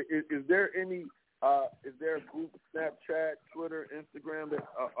 Is there any? Is there a group, Snapchat, Twitter, Instagram that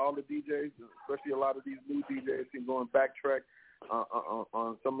all the DJs, especially a lot of these new DJs, can go and backtrack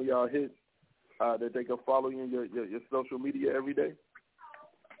on some of y'all hits that they can follow you in your social media every day?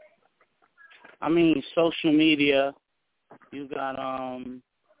 I mean, social media. You got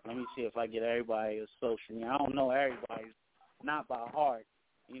Let me see if I get everybody social media. I don't know everybody's, not by heart.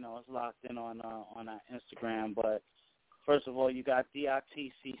 You know, it's locked in on our Instagram. But first of all, you got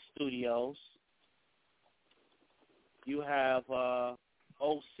D.I.T.C Studios. You have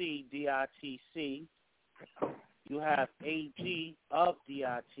OC D.I.T.C. You have AG of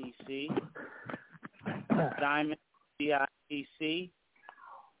D.I.T.C. Diamond D.I.T.C.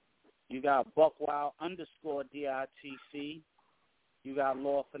 You got Buckwild _ D.I.T.C. You got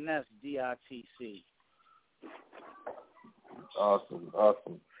Law Finesse D.I.T.C. Awesome.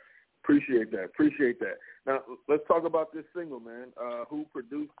 Appreciate that. Now, let's talk about this single, man. Who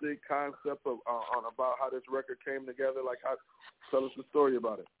produced it, concept of on about how this record came together, tell us the story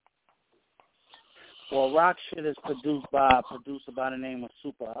about it. Well, Rock Shit is produced by a producer by the name of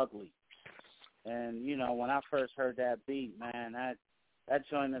Super Ugly. And, you know, when I first heard that beat, man, that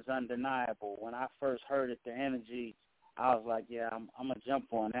joint is undeniable. When I first heard it, the energy, I was like, yeah, I'm going to jump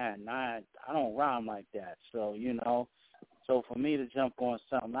on that. And I don't rhyme like that. So, you know, so for me to jump on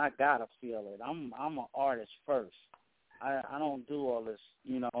something, I got to feel it. I'm an artist first. I don't do all this,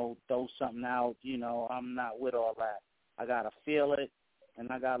 you know, throw something out, you know, I'm not with all that. I got to feel it,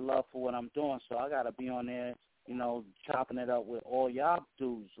 and I got love for what I'm doing, so I got to be on there, you know, chopping it up with all y'all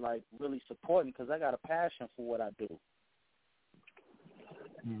dudes, like really supporting, because I got a passion for what I do.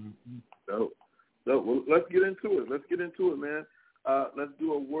 Dope. Well, let's get into it, man. Let's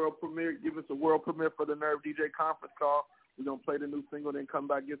do a world premiere. Give us a world premiere for the Nerve DJ conference call. We're going to play the new single, then come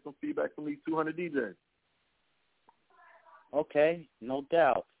back, get some feedback from these 200 DJs. Okay, no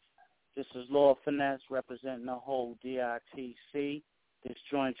doubt. This is Lord Finesse representing the whole D.I.T.C. This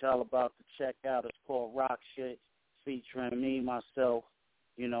joint y'all about to check out is called Rock Shit, featuring me, myself,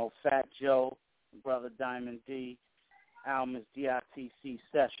 you know, Fat Joe, Brother Diamond D. Album is D.I.T.C.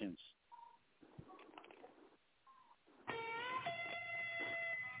 Sessions.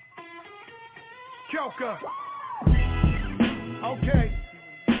 Joker. Okay.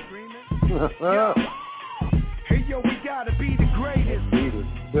 Hey, yo, we gotta be the greatest.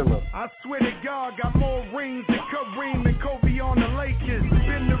 I swear to God, got more rings than Kareem and Kobe on the Lakers.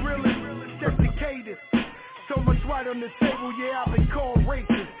 Been the realest, dedicated. So much right on the table, yeah, I've been called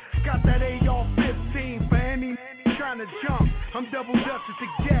racist. Got that AR-15 for any trying to jump. I'm double dutch with the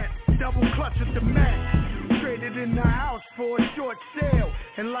gat, double clutch with the Mac. Traded in the house for a short sale.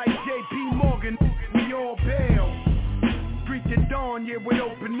 And like J.P. Morgan, we all bail. Greet the dawn, yeah, with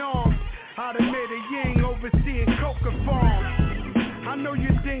open arms. I'd have made a ying overseeing coca farms. I know you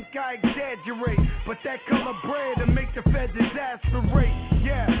think I exaggerate, but that color bread to make the feds exasperate.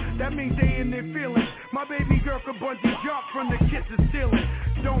 Yeah, that means they in their feelings. My baby girl could bungee jump from the kitchen ceiling.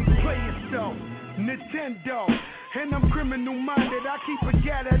 Don't play yourself, Nintendo. And I'm criminal minded, I keep a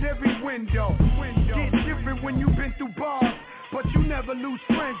gat at every window. Get different when you've been through bars, but you never lose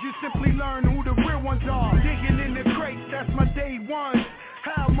friends, you simply learn who the real ones are. Digging in the crates, that's my day one.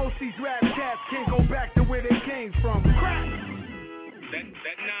 How most these rap cats can't go back to where they came from. Crack!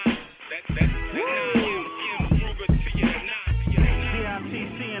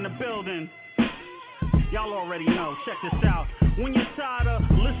 D.I.T.C. in the building. Y'all already know, check this out. When you're tired of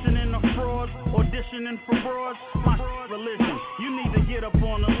listening to frauds, auditioning for frauds, my religion, you need to get up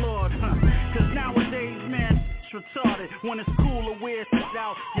on the Lord, Cause nowadays, man, it's retarded. When it's cool to wear it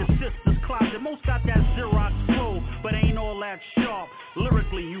out your sister's closet. Most got that Xerox flow, but ain't all that sharp.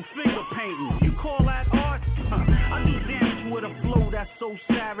 Lyrically, you finger painting. You call that art? I do damage with a flow that's so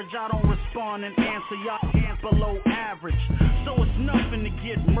savage. I don't respond and answer, y'all can't below average. So it's nothing to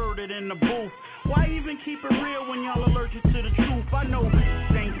get murdered in the booth. Why even keep it real when y'all allergic to the truth? I know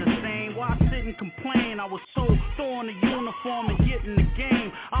this ain't the same. Why sit and complain? I was so throwing the uniform and getting the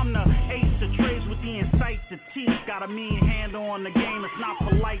game. I'm the ace of trades with the insight to teach. Got a mean handle on the game. It's not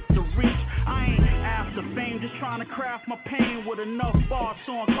polite to reach. I ain't after fame, just trying to craft my pain with enough bars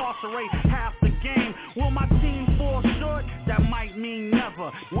to incarcerate half the game. Will my team fall short? That might mean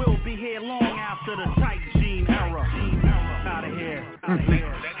never. We'll be here long after the tight jean era. Out of here. Out of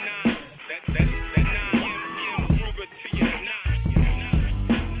here.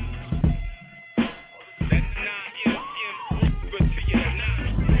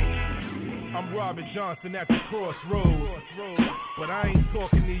 I'm Robert Johnson at the crossroads, but I ain't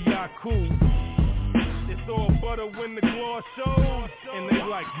talking to Yaku. It's all butter when the gloss shows, and they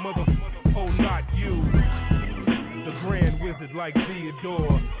like oh not you. The grand wizard like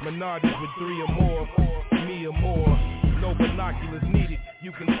Theodore, Menardes with 3 or more, me or more. No binoculars needed,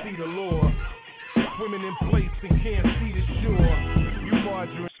 you can see the lore. Swimming in place and can't see the shore. You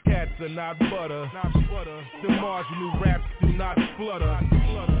margarine cats are not butter. The marginal raps do not flutter.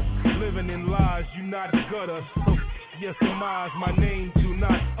 Living in lies, you not gutter. So yes, surmise my name do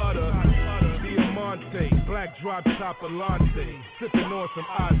not utter. Diamante, black drop top Alante. Sipping on some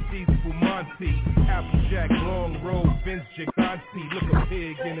Ice Spumante. Applejack, long road, Vince Gigante. Look a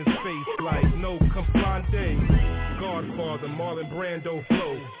pig in his face like no comprende. Godfather, Marlon Brando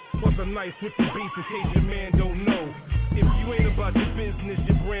flow. Plus a nice with the beats in case your man don't know. If you ain't about your business,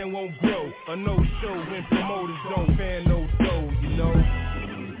 your brand won't grow. A no show when promoters don't fan no dough, you know.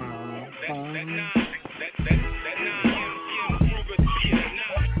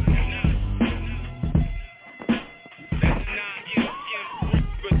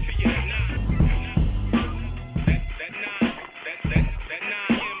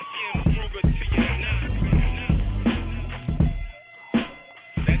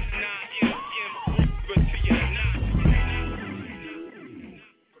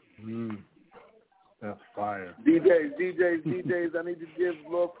 That's fire. DJs, I need to give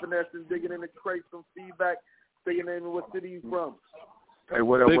Lord Finesse and Digging in the Crate some feedback. Say your name and what city you from. Hey,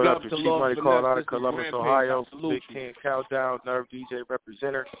 what up, Big what up up? to It's Lord Money Finesse. called out This of is Columbus, Rampage. Ohio. I salute Big you. 10 Countdown, Nerve DJ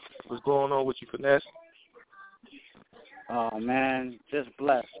representative. What's going on with you, Finesse? Oh, man, just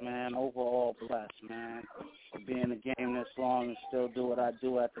blessed, man. Overall blessed, man. To be in the game this long and still do what I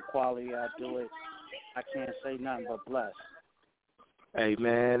do at the quality I do it, I can't say nothing but blessed. Hey,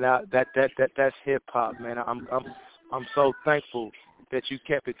 man, that's hip hop, man. I'm so thankful that you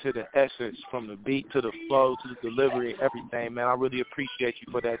kept it to the essence, from the beat to the flow to the delivery and everything, man. I really appreciate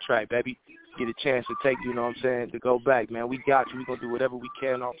you for that track, baby. Get a chance to take, you know what I'm saying, to go back, man. We got you. We're going to do whatever we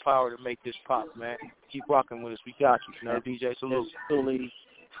can in our power to make this pop, man. Keep rocking with us. We got you. Nerve DJ, salute.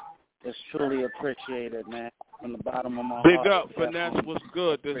 It's truly appreciated, man, from the bottom of my Big heart. up, Finesse. What's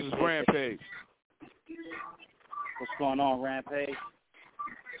good? This is Rampage. What's going on, Rampage?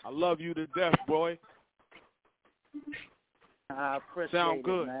 I love you to death, boy. I appreciate Sound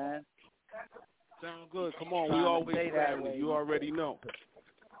good. it, man. Sound good. Come on, we always family. You already know.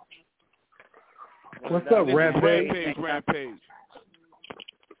 What's up, Rampage? Rampage.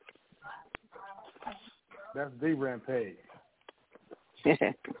 That's the Rampage.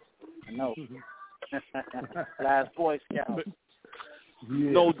 No. Last Boy Scout.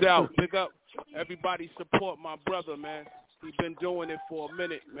 No doubt. Big up. Everybody support my brother, man. He's been doing it for a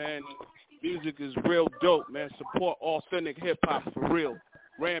minute, man. Music is real dope, man. Support authentic hip-hop for real.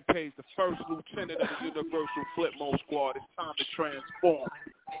 Rampage, the first lieutenant of the Universal Flip Mode Squad. It's time to transform.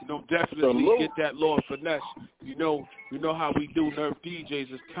 You know, definitely get that Lord Finesse. You know how we do, Nerve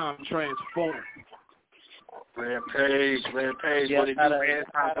DJs. It's time to transform. Rampage, yeah, what it do, man?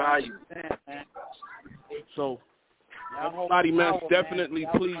 High value. So, everybody, man, definitely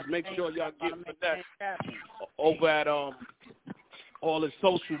please make sure y'all get Finesse over at all his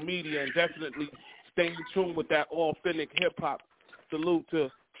social media, and definitely stay in tune with that authentic hip-hop. Salute to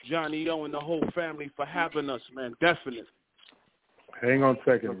Johnny O and the whole family for having us, man. Definitely. Hang on a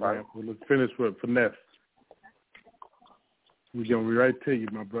second, man. Let's finish with Finesse. We're going to be right to you,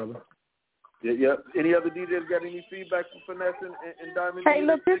 my brother. Yeah. Any other DJs got any feedback for Finesse and Diamond? Hey,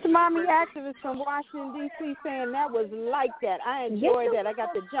 look, this mommy activist from Washington, D.C. saying that was like that. I enjoyed that. I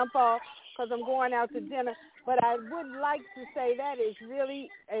got to jump off because I'm going out to dinner. But I would like to say that is really,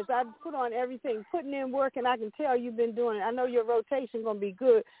 as I put on everything, putting in work, and I can tell you've been doing it. I know your rotation going to be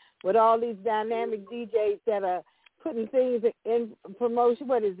good with all these dynamic DJs that are putting things in promotion.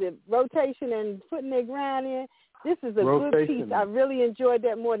 What is it? Rotation and putting their grind in. This is a good piece. I really enjoyed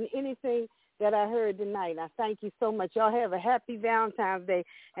that more than anything that I heard tonight. I thank you so much. Y'all have a happy Valentine's Day.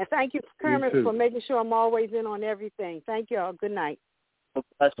 And thank you, Kermit, for making sure I'm always in on everything. Thank y'all. Good night.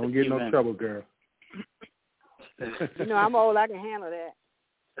 Don't get no trouble, girl. You know, I'm old. I can handle that.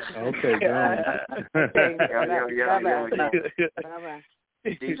 Okay, Bye-bye.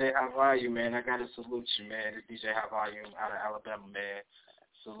 DJ High Value, man. I got to salute you, man. This DJ High Value out of Alabama, man.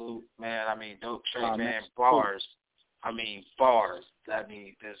 Salute, man. I mean, dope track, man. Bars. I mean, bars. I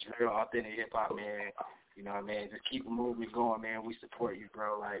mean, there's real authentic hip-hop, man. You know what I mean? Just keep the movement going, man. We support you,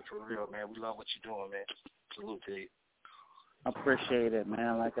 bro. Like, for real, man. We love what you're doing, man. Salute to you. I appreciate it,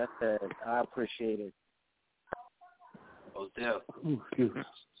 man. Like I said, I appreciate it. Oh, damn.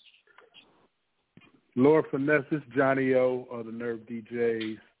 Lord Finesse, it's Johnny O of the Nerve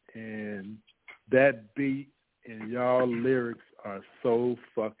DJs, and that beat and y'all lyrics are so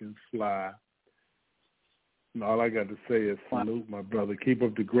fucking fly. And all I got to say is salute, my brother. Keep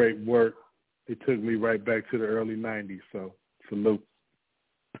up the great work. It took me right back to the early 90s, so salute.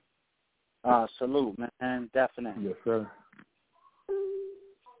 Salute, man. Definitely. Yes, sir.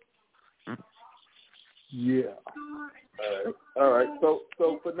 Yeah. All right. So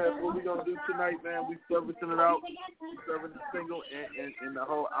Finesse, what we gonna do tonight, man? We servicing it out. We serving the single and the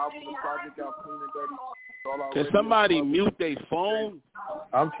whole album, the project out clean and dirty. Can somebody mute their phone?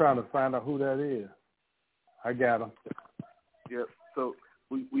 I'm trying to find out who that is. I got him. Yep. So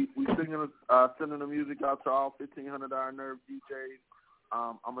we sending the music out to all 1,500 our Nerve DJs.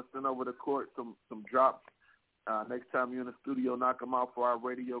 I'm gonna send over the court some drops. Next time you're in the studio, knock them out for our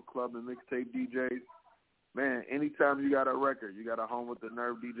radio club and mixtape DJs. Man, anytime you got a record, you got a home with the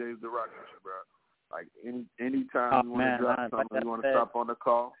Nerve DJs, the rock with you, bro. Like anytime you want to drop something, you want to stop on the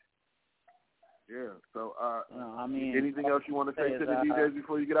call. Yeah. So, I mean, anything else you want to say to the DJs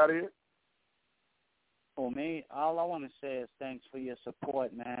before you get out of here? For me, all I want to say is thanks for your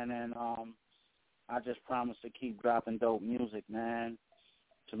support, man, and I just promise to keep dropping dope music, man.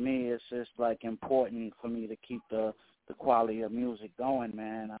 To me, it's just like important for me to keep the quality of music going,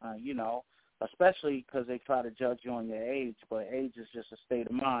 man. You know, especially because they try to judge you on your age, but age is just a state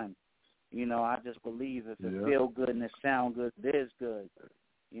of mind. You know, I just believe if it feel good and it sound good, it is good.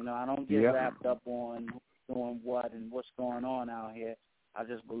 You know, I don't get wrapped up on doing what and what's going on out here. I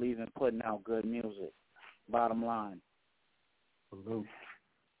just believe in putting out good music. Bottom line. Dope.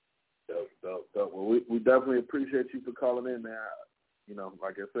 Well, we definitely appreciate you for calling in, man. You know,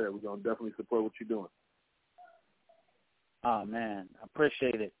 like I said, we're going to definitely support what you're doing. Oh, man. I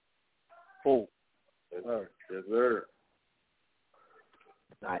appreciate it. Cool. Yes, sir. Yes, sir.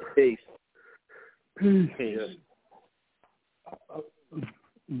 All right, peace. Peace. Peace.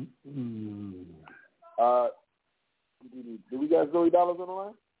 Do we got ZOEY Dollaz on the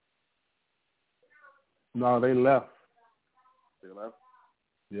line? No, they left. They left?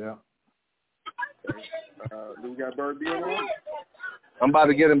 Yeah. Okay. Do we got BYRD on the line? I'm about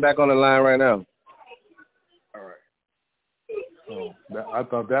to get him back on the line right now. All right. Oh, I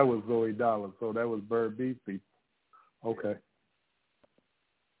thought that was ZOEY Dollaz, so that was BYRD people. Okay.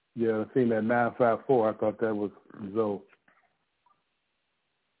 Yeah, I seen that 954. I thought that was Zoe.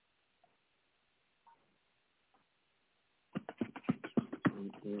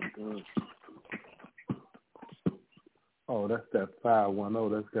 Oh, that's that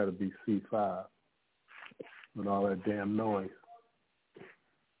 510. That's got to be C5 with all that damn noise.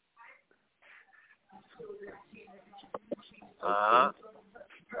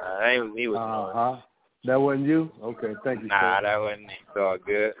 Ain't me with noise. That wasn't you? Okay, thank you. Nah, sir. that wasn't me. It's all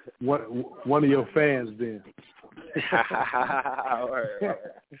good. One of your fans then.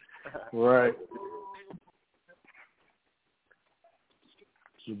 Right.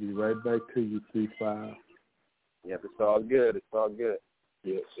 We'll be right back to you, C5. Yep, it's all good. It's all good.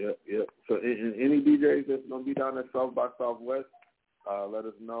 Yep. So any DJs that's going to be down at South by Southwest, let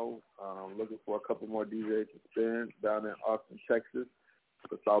us know. Looking for a couple more DJs to spin down in Austin, Texas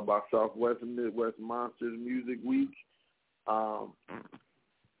for South by Southwest and Midwest Monsters Music Week. Got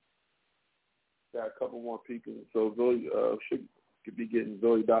a couple more people. So Zoe could be getting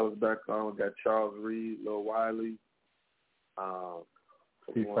ZOEY Dollaz back on. We got Charles Reed, Lil Wiley.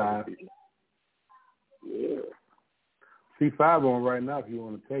 C5. Yeah. C5 on right now if you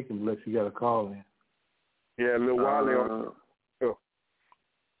want to take him, unless you got a call in. Yeah, Lil Wiley on.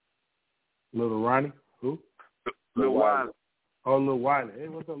 Little Ronnie? Who? Lil Wiley. Oh, Lil Wiley. Hey,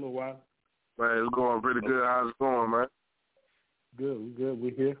 what's up, Lil Wiley? Man, it's going pretty good. How's it going, man? Good.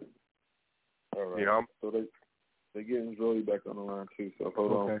 We here. All right. Yeah. So they're getting ZOEY back on the line too. So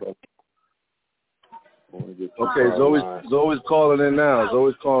hold on. Okay, Zoe's calling in now.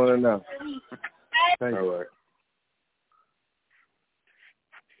 Thank you. All right.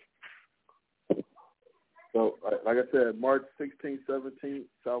 So, like I said, March 16th, 17th,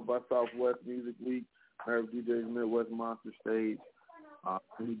 South by Southwest Music Week, Nerve DJs Midwest Monster Stage.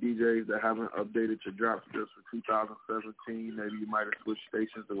 Any DJs that haven't updated your drops just for 2017, maybe you might have switched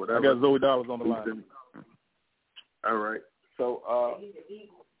stations or whatever. I got ZOEY Dollaz on the line. All right. So, all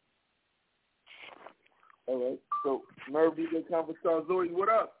right. So, Nerve DJ Confer Star ZOEY, what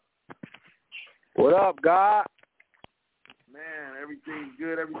up? What up, God? Man, everything's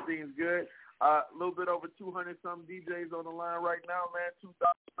good. A little bit over 200-some DJs on the line right now, man.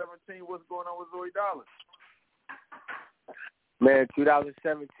 2017, what's going on with ZOEY Dollaz? Man,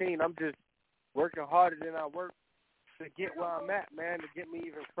 2017, I'm just working harder than I work to get where I'm at, man, to get me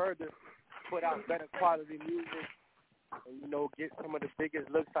even further, put out better quality music, and, you know, get some of the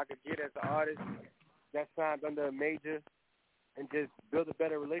biggest looks I could get as an artist that signed under a major, and just build a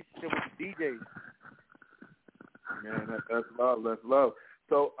better relationship with the DJs. Man, that's love.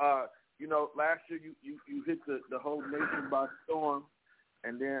 So, you know, last year you hit the whole nation by storm,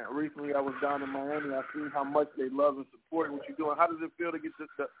 and then recently I was down in Miami. I seen how much they love and support what you're doing. How does it feel to get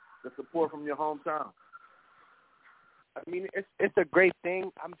the support from your hometown? I mean, it's a great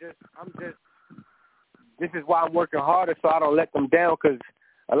thing. I'm just. This is why I'm working harder, so I don't let them down. Because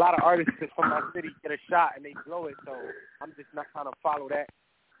a lot of artists from my city get a shot and they blow it. So I'm just not trying to follow that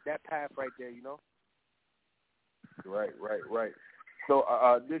path right there. You know. Right. So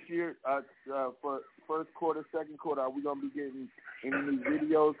this year, for first quarter, second quarter, are we gonna be getting any new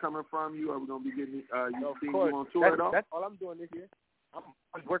videos coming from you? Are we gonna be getting you on tour at all? That's all I'm doing this year. I'm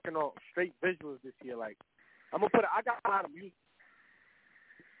working on straight visuals this year. Like I got a lot of music.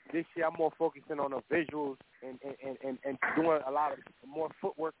 this year I'm more focusing on the visuals and doing a lot of more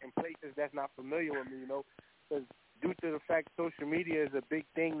footwork in places that's not familiar with me, you know, because due to the fact social media is a big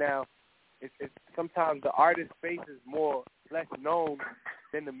thing now, it's sometimes the artist's face is less known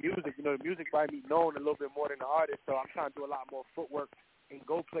than the music. You know, the music might be known a little bit more than the artist, so I'm trying to do a lot more footwork and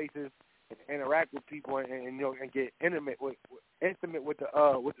go places and interact with people and you know, and get intimate with the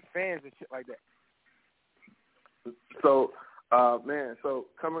fans and shit like that. So, man, so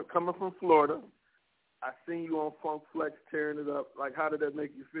coming from Florida, I seen you on Funk Flex tearing it up. Like, how did that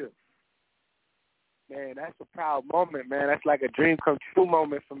make you feel? Man, that's a proud moment, man. That's like a dream come true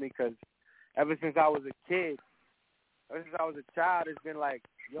moment for me, because ever since I was a kid, ever since I was a child, it's been like,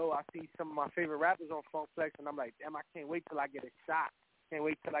 yo, I see some of my favorite rappers on Funk Flex, and I'm like, damn, I can't wait till I get a shot. Can't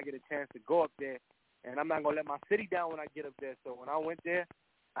wait till I get a chance to go up there. And I'm not going to let my city down when I get up there. So when I went there,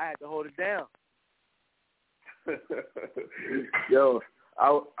 I had to hold it down. Yo,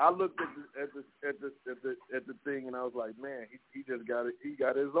 I looked at the thing and I was like, man, he just got it. He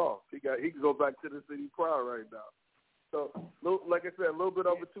got his off. He can go back to the city proud right now. So, like I said, a little bit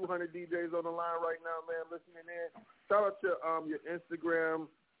over 200 DJs on the line right now, man, listening in. Shout out to your Instagram,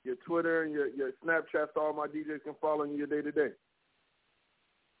 your Twitter, and your Snapchat, so all my DJs can follow you day to day.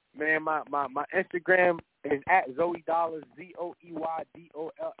 Man, my Instagram is at ZOEY DOLLAZ, ZOEY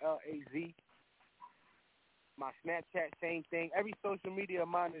DOLLAZ. My Snapchat, same thing. Every social media of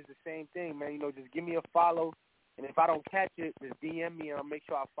mine is the same thing, man. You know, just give me a follow, and if I don't catch it, just DM me, and I'll make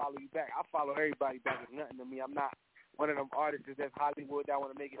sure I follow you back. I follow everybody back. It's nothing to me. I'm not one of them artists that's Hollywood that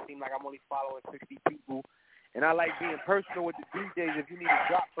want to make it seem like I'm only following 60 people. And I like being personal with the DJs. If you need a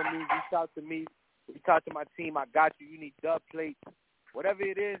drop from me, reach out to me. Reach out to my team. I got you. You need dub plates. Whatever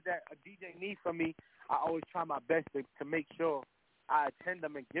it is that a DJ needs from me, I always try my best to make sure I attend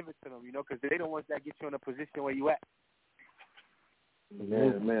them and give it to them, you know, because they the ones that get you in a position where you at.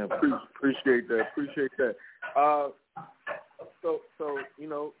 Man, appreciate that. So you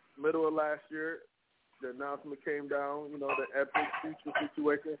know, middle of last year, the announcement came down, you know, the Epic Future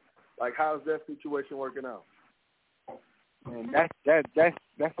situation. Like, how's that situation working out? Man, that's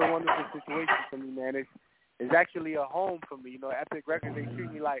a wonderful situation for me, man. It's actually a home for me, you know. Epic Records,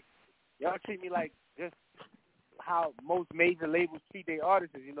 y'all treat me like just how most major labels treat their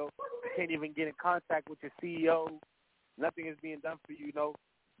artists, you know. You can't even get in contact with your CEO. Nothing is being done for you, you know.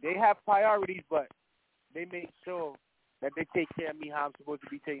 They have priorities, but they make sure that they take care of me how I'm supposed to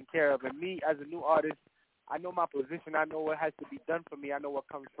be taken care of. And me, as a new artist, I know my position. I know what has to be done for me. I know what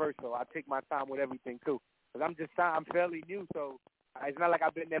comes first, so I take my time with everything, too. Because I'm fairly new, so it's not like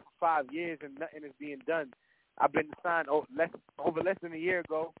I've been there for 5 years and nothing is being done. I've been signed over less than a year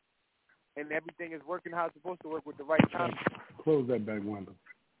ago, and everything is working how it's supposed to work with the right time. Close that back window,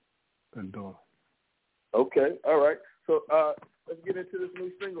 that door. Okay, all right. So let's get into this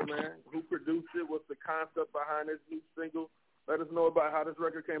new single, man. Who produced it? What's the concept behind this new single? Let us know about how this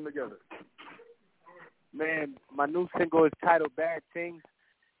record came together. Man, my new single is titled Bad Things.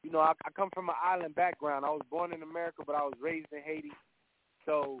 You know, I come from an island background. I was born in America, but I was raised in Haiti.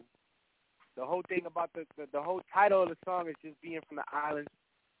 So the whole thing about the whole title of the song is just being from the islands.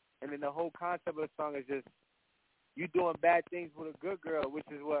 And then the whole concept of the song is just you doing bad things with a good girl, which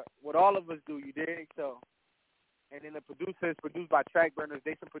is what all of us do, you dig? So, and then the producer is produced by Track Burners.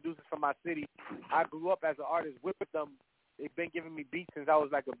 They some producers from my city. I grew up as an artist with them. They've been giving me beats since I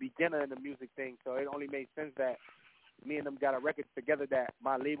was like a beginner in the music thing. So it only made sense that me and them got a record together that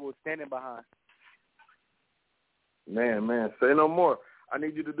my label was standing behind. Man, say no more. I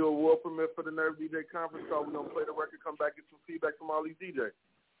need you to do a world premiere for the Nerve DJ conference call. We're going to play the record, come back, get some feedback from all these DJs.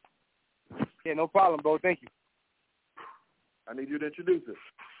 Yeah, no problem, bro. Thank you. I need you to introduce it.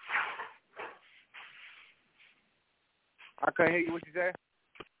 I couldn't hear you. What you said?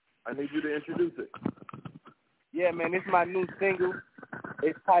 I need you to introduce it. Yeah, man, this is my new single.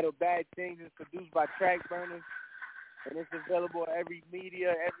 It's titled Bad Things. It's produced by Track Burners, and it's available at every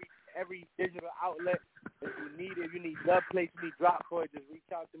media, every digital outlet. If you need dub plates, you need drop for it, just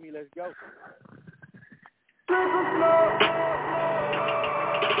reach out to me. Let's go.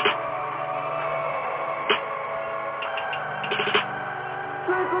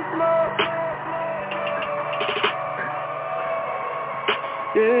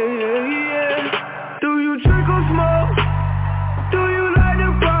 Yeah. Do you drink or smoke? Do you like the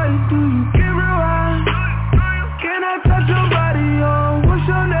party? Do you get rewind? Can I touch your body? Oh, what's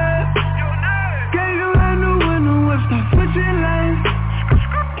your name? Gave you a new window, what's the switching lanes?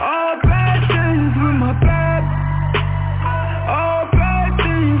 All bad things with my bad. All bad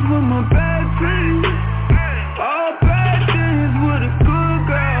things with my bad things. All bad things with a good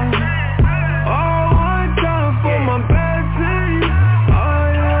girl. All one time for my bad things. Oh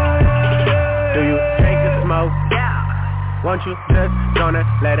yeah. Won't you just gonna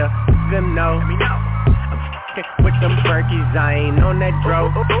let a nigga know? With them Berkeys, I ain't on that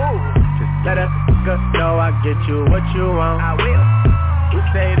dro. Just let a nigga know I'll get you what you want. I will. You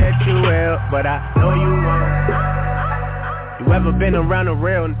say that you will, but I know you won't. You ever been around a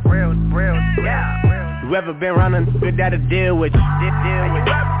real, yeah. You ever been around a nigga that'll deal with you?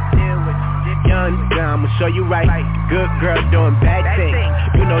 Young, I'ma show you right. Good girl doing bad things.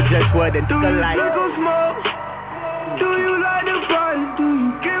 You know just what a nigga like. Do you like the party? Do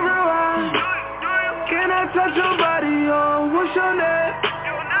you give it wine? Can I touch your body, oh, what's your name?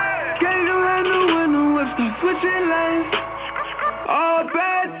 Can you handle when the whips start switching lanes? All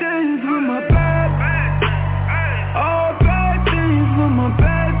bad things with my bad. All bad things with my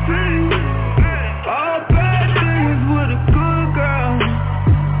bad team. All bad things with a good girl.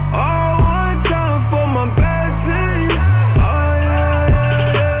 All one time for my bad team. Oh yeah,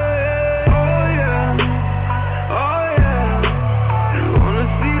 yeah, oh yeah, oh yeah. You wanna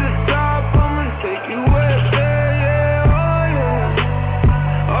see the top? I'ma take you with me. Yeah, oh yeah,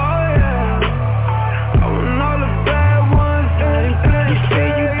 oh yeah. I want all the bad ones. You say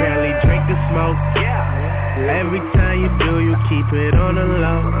you barely drink the smoke. Every time you do, you keep it on the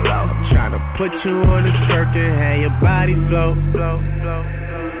low. I'm trying to put you on the circuit, have your body float.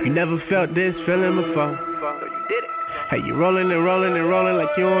 You never felt this feeling before. Hey, you rolling and rolling and rolling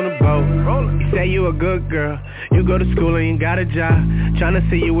like you on a boat. You say you a good girl, you go to school and you got a job. Tryna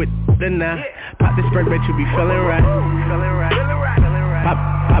see you with the now. Pop this perk, bet you be feeling right.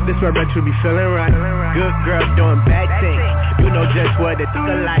 Pop this perk, bet you be feeling right. Good girl doing bad things. You know just what it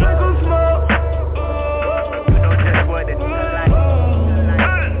like. You know just what it like.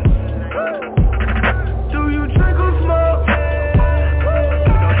 Do you drink or smoke?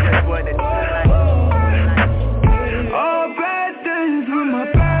 You know just what it like. All bad things with my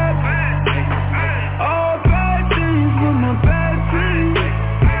bad. All bad things with my bad team.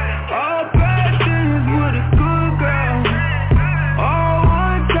 All bad things with a good girl. All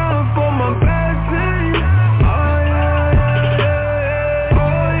one time for my bad team. Oh yeah, yeah,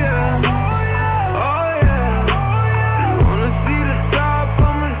 oh yeah, oh yeah. You wanna see the top?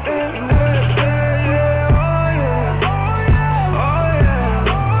 I'ma take you with me. Yeah, oh yeah, oh yeah.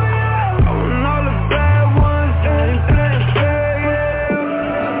 I want all the bad ones.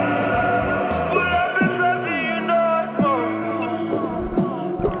 Pull up and something you know it's for.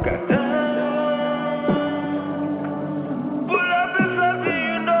 Pull up and something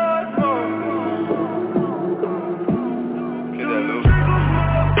you know it's for. Do you drink or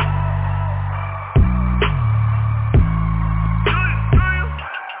smoke?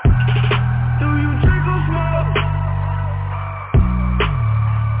 Do you drink or smoke?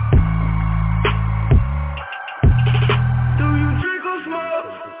 Do you drink or smoke?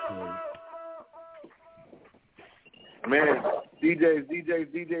 Man, DJs,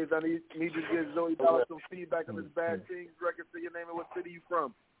 I need to get ZOEY DOLLAZ some feedback on this Bad Things record. Say your name and what city you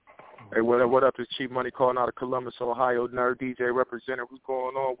from. Hey, what up? It's Chief Money calling out of Columbus, Ohio. Nerd DJ representative. What's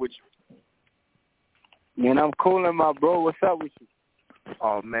going on with you? Man, I'm coolin', my bro. What's up with you?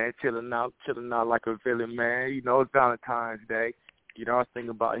 Oh, man, chilling out like a villain, man. You know, it's Valentine's Day. You know, I was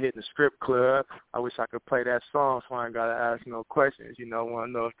thinking about hitting the strip club. I wish I could play that song so I ain't got to ask no questions. You know, want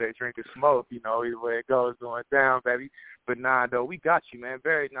to know if they drink or smoke. You know, either way it goes, going down, baby. But nah, though, we got you, man.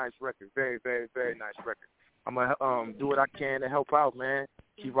 Very nice record. Very, very, very nice record. I'm going to do what I can to help out, man.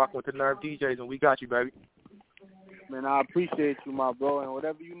 Keep rocking with the Nerve DJs, and we got you, baby. Man, I appreciate you, my bro. And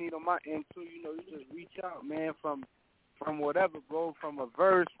whatever you need on my end, too, you know, you just reach out, man, from whatever, bro, from a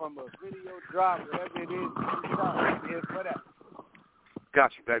verse, from a video drop, whatever it is, reach out. I'm here for that.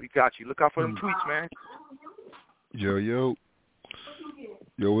 Got you, baby. Got you. Look out for them tweets, man. Yo,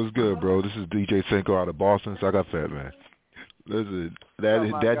 what's good, bro? This is DJ Senko out of Boston. So I got fat, man. Listen,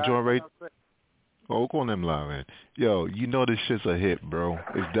 that joint right. Oh, go on them live, man. Yo, you know this shit's a hit, bro.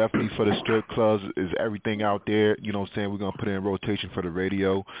 It's definitely for the strip clubs. It's everything out there. You know what I'm saying? We're going to put it in rotation for the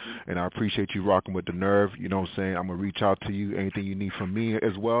radio. And I appreciate you rocking with the Nerve. You know what I'm saying? I'm going to reach out to you. Anything you need from me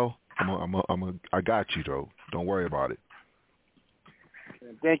as well, I got you, though. Don't worry about it.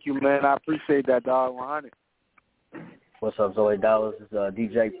 Thank you, man. I appreciate that, dog. 100. What's up, ZOEY DOLLAZ? This is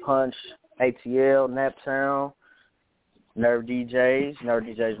DJ Punch, ATL, Naptown, Nerve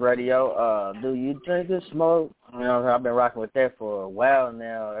DJs Radio. Do you drink or smoke? You know, I've been rocking with that for a while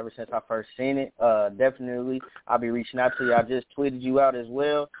now, ever since I first seen it. Definitely, I'll be reaching out to you. I just tweeted you out as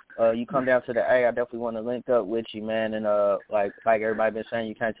well. You come down to the A, I definitely want to link up with you, man. And like everybody been saying,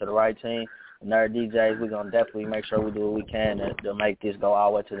 you came to the right team. Nerve DJs, we're going to definitely make sure we do what we can to make this go all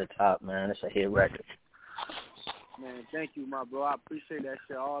the way to the top, man. It's a hit record. Man, thank you, my bro. I appreciate that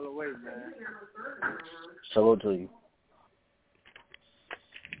shit all the way, man. Salute to you.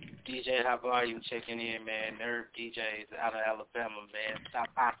 DJ High Volume checking in, man. Nerve DJs out of Alabama, man. Stop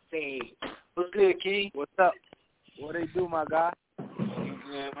by scene. What's good, Key? What's up? What they do, my guy?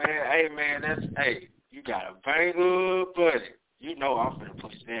 Yeah, man. Hey, man, you got a banger, buddy. You know I'm finna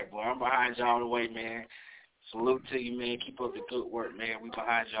push that, boy. I'm behind you all the way, man. Salute to you, man. Keep up the good work, man. We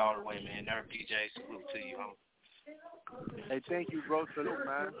behind you all the way, man. Nerve DJ, salute to you, homie. Hey, thank you, bro. Salute,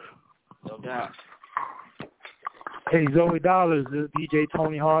 man. No doubt. Hey, ZOEY DOLLAZ, this is DJ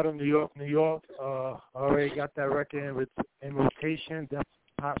Tony Harden, New York, New York. Already got that record in rotation. That's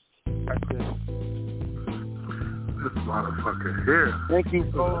pop record. This motherfucker here. Thank you,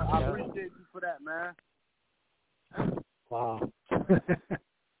 bro. I appreciate you for that, man. Wow.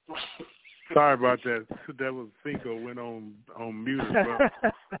 Sorry about that. That was Cinco went on mute, bro.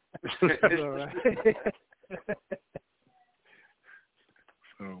 That's all right.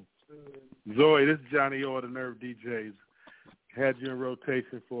 So, Zoe, this is Johnny Orr, the Nerve DJs. Had you in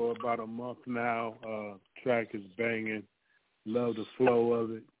rotation for about a month now. Track is banging. Love the flow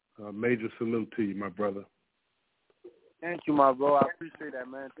of it. Major salute to you, my brother. Thank you, my bro. I appreciate that,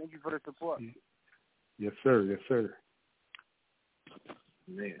 man. Thank you for the support. Yes, sir. Yes, sir.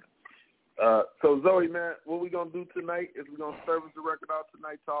 Man. So, Zoe, man, what we going to do tonight is we're going to service the record out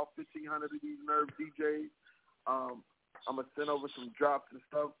tonight to all 1,500 of these Nerve DJs. I'm going to send over some drops and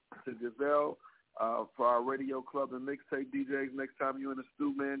stuff to Giselle for our radio club and mixtape DJs. Next time you're in the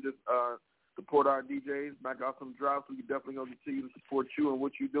stew, man, just support our DJs. Knock out some drops. We definitely going to continue to support you and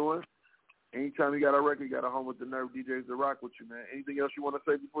what you're doing. Anytime you got a record, you got a home with the Nerve DJs to rock with you, man. Anything else you want to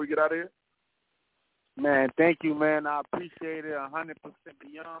say before you get out of here? Man, thank you, man. I appreciate it 100%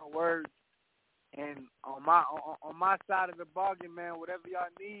 beyond words. And on my side of the bargain, man, whatever y'all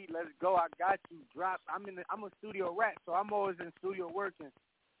need, let's go. I got you. Drop. I'm a studio rat, so I'm always in studio working.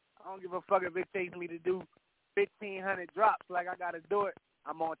 I don't give a fuck if it takes me to do 1,500 drops. Like I gotta do it.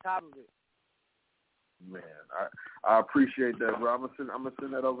 I'm on top of it. Man, I appreciate that, bro. I'm gonna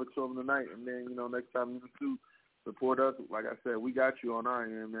send that over to him tonight, and then next time you do support us, like I said, we got you on our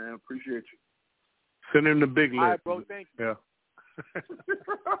end, man. Appreciate you. Send him the big list. All right, bro. Thank you. Yeah.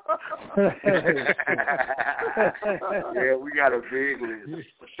 Yeah, we got a big list.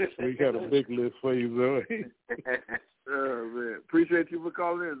 We got a big list for you, Zoe. Man. Appreciate you for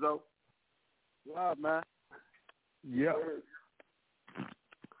calling in, Zoe. Love, man. Yeah.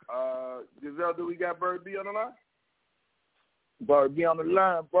 Giselle, do we got BYRD on the line? BYRD on the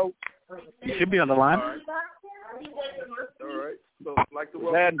line, bro. You should be on the line. All right. So, like to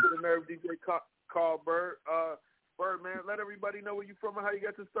welcome to the Nerve DJ call Bird. Bird, man, let everybody know where you from and how you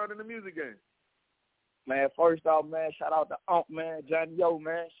got to start in the music game. Man, first off, man, shout out to Unc, man, Johnny O,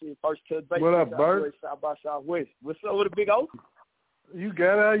 man. Shit, first to the base. What up, Bird? South by Southwest. What's up with the big O? You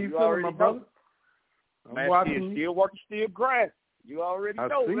got it? How you feeling, my brother? Man, still working, still grinding. You already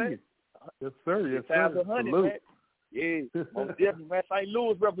know, man. You. Yes, sir. Yes, sir. 1,100, man. Yeah, most definitely, man. St.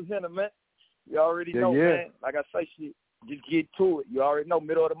 Louis representative, man. You already know, man. Like I say, shit, just get to it. You already know,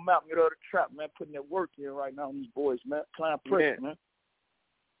 middle of the map, middle of the trap, man. Putting that work in right now on these boys, man. Climb pressure, man.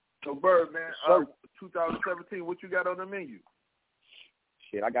 So, Bird, man, 2017, what you got on the menu?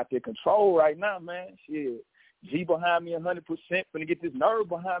 Shit, I got the control right now, man. Shit, G behind me 100%. Finna get this Nerve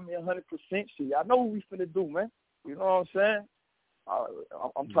behind me 100%. Shit, I know what we finna do, man. You know what I'm saying?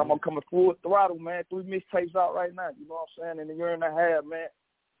 I'm talking about coming full throttle, man. 3 mixtapes out right now. You know what I'm saying? In a year and a half, man.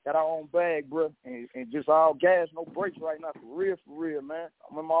 Got our own bag, bro. And just all gas, no brakes right now. For real, man.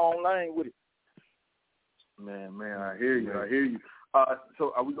 I'm in my own lane with it. Man, I hear you.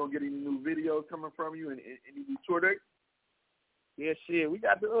 So are we going to get any new videos coming from you and any new tour dates? Yeah, shit. We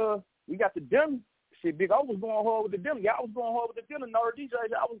got the dinner. Shit, Big O was going hard with the dinner. Y'all was going hard with the dinner. Nerve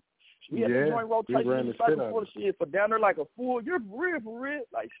DJs, we had the joint rotation in the cycle for the shit for down there like a full year, for real.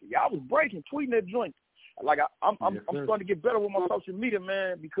 Like, shit, y'all was breaking, tweeting that joint. Like, I'm starting to get better with my social media,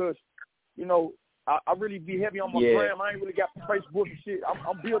 man, because, I really be heavy on my gram. I ain't really got Facebook and shit.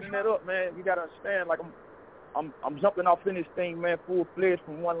 I'm building that up, man. You got to understand, like, I'm jumping off in this thing, man, full-fledged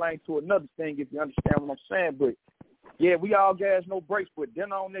from one lane to another thing, if you understand what I'm saying. But, yeah, we all gas, no breaks. But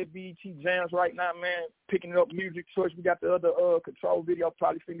then on that BET Jams right now, man, picking up music choice. We got the other control video,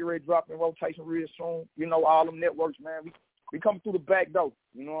 probably figure rate dropping rotation real soon. All them networks, man. We coming through the back door.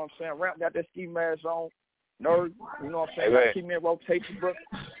 You know what I'm saying? Ramp got that ski mask on. Nerve, you know what I'm saying? Keep me in rotation, bro.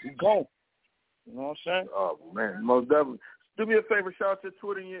 We gone. You know what I'm saying? Oh, man, most definitely. Do me a favor, shout out to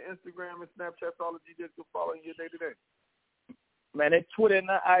Twitter and your Instagram and Snapchat so all the DJs can follow you day-to-day. Man, that Twitter and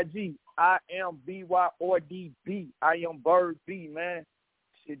that IG, I am BYRDB. I am BYRD, man.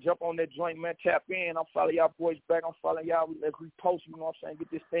 Shit, jump on that joint, man. Tap in. I'm following y'all boys back. I'm following y'all. Let's repost, you know what I'm saying? Get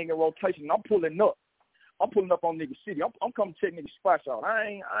this thing in rotation. I'm pulling up. I'm pulling up on nigga city. I'm coming to check nigga spots out.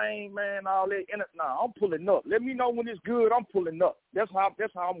 I ain't man all that in it. Nah, I'm pulling up. Let me know when it's good. I'm pulling up. That's how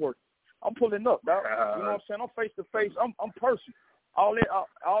I'm working. I'm pulling up, dog. You know what I'm saying? I'm face to face. I'm person. All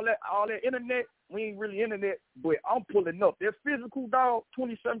that internet, we ain't really internet, but I'm pulling up. That physical, dog.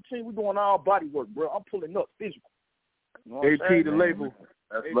 2017, we doing all body work, bro. I'm pulling up physical. You know AP the label.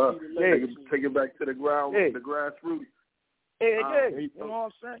 That's love. Take it back to the ground, the grassroots. Yeah. You know what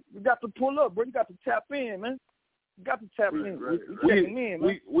I'm saying? You got to pull up, bro. You got to tap in, man. You got to tap in.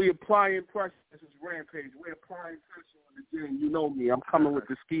 We applying pressure. This is Rampage. We're applying pressure on the gym. You know me. I'm coming with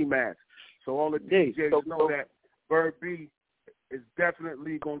the ski mask. So all the DJs know that BYRD is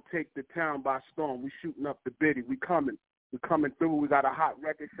definitely going to take the town by storm. We shooting up the biddy. We coming through. We got a hot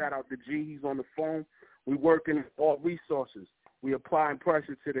record. Shout out to G. He's on the phone. We working all resources. We applying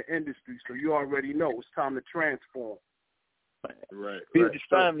pressure to the industry. So you already know it's time to transform. Right. Build this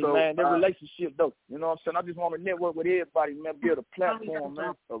family, man. That relationship, though. You know what I'm saying? I just want to network with everybody, man. Build a platform,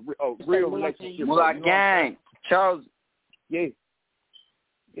 man. A real relationship. MULA gang. Charles. Yeah.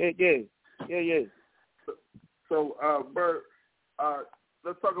 So, Bert,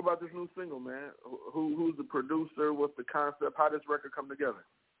 let's talk about this new single, man. Who's the producer? What's the concept? How does this record come together?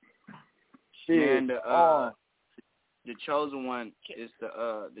 Man, the Chosen One is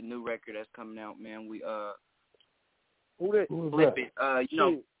the new record that's coming out, man. We Who that? Flip it. You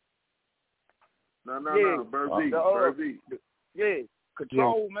know. No. BYRD. Yeah.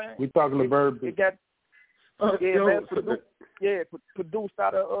 Control, man. We talking to BYRD. It got produced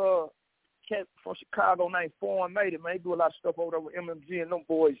out of cat from Chicago named Foreign Made It, man. He do a lot of stuff over there with MMG and them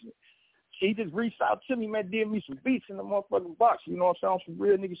boys. He just reached out to me, man, did me some beats in the motherfucking box, you know what I'm saying, some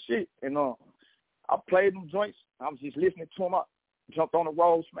real nigga shit. And I played them joints. I was just listening to them. I jumped on the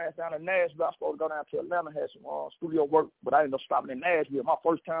road, smashed down in Nashville. I was supposed to go down to Atlanta, had some studio work, but I ended up stopping in Nashville. My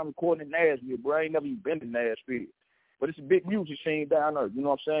first time recording in Nashville, bro. I ain't never even been to Nashville. But it's a big music scene down there, you know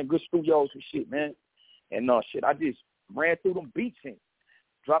what I'm saying? Good studios and shit, man. And I just ran through them beats and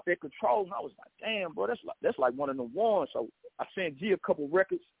dropped that Control, and I was like, damn, bro, that's like one of the ones. So I sent G a couple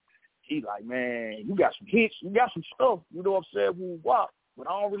records. He like, man, you got some hits, you got some stuff, you know what I'm saying? Woo-wop. But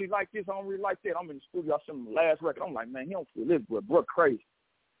I don't really like this, I don't really like that. I'm in the studio, I sent him the last record. I'm like, man, he don't feel this, bro, crazy.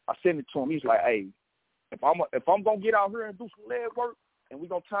 I sent it to him. He's like, hey, if I'm gonna get out here and do some lead work, and we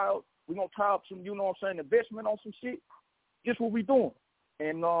gonna tie up some, you know what I'm saying, investment on some shit, guess what we doing?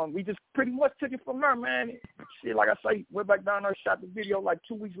 And we just pretty much took it from there, man. Shit, like I say, went back down there, shot the video like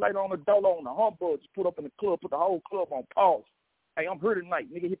 2 weeks later on the Dolo on the humbug, just put up in the club, put the whole club on pause. Hey, I'm here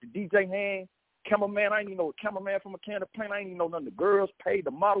tonight. Nigga hit the DJ hand. Cameraman, I ain't even know a cameraman from a can of paint. I ain't even know none of the girls paid,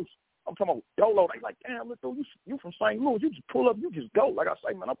 the models. I'm talking about Dolo. They like, damn, look, dude, you from St. Louis. You just pull up, you just go. Like I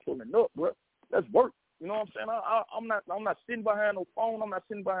say, man, I'm pulling up, bro. Let's work. You know what I'm saying? I'm not sitting behind no phone. I'm not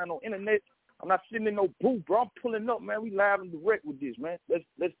sitting behind no internet. I'm not sitting in no booth, bro. I'm pulling up, man. We live and direct with this, man. Let's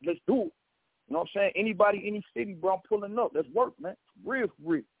do it. You know what I'm saying? Anybody, any city, bro, I'm pulling up. Let's work, man. Real.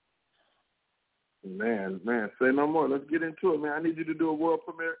 Man, say no more. Let's get into it, man. I need you to do a world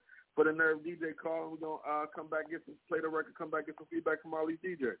premiere for the Nerve DJ call. We're going to come back, play the record, come back, get some feedback from all these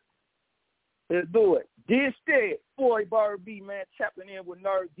DJs. Let's do it. This day, boy, BYRD, man, tapping in with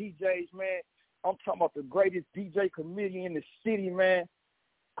Nerve DJs, man. I'm talking about the greatest DJ comedian in the city, man.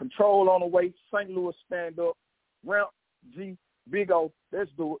 Control on the way, St. Louis stand up, Ramp, G, Big O,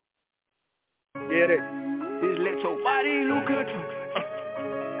 let's do it. Yeah, This let your body lose control.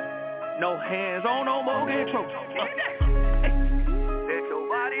 No hands on, no more control. Let your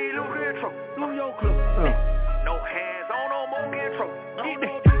body lose control. Do your club. No hands on, no more control.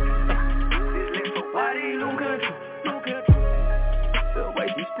 This let your body lose control. The way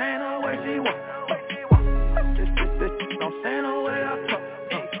she stand, the way she walk. This don't stand the way I talk.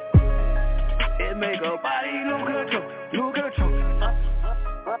 Make her body lose control.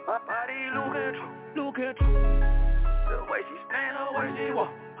 Body lose control. The way she stand, the way she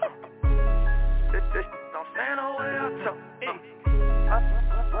walk. This don't stand the way I talk.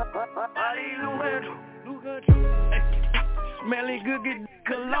 Body lose control. Smelly good, get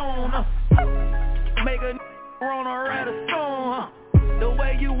cologne. Make a run or write a song. The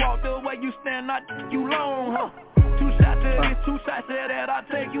way you walk, the way you stand, not you long. 2 shots to this, 2 shots to that, I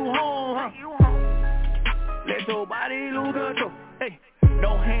take you home. Let your body lose control. Hey,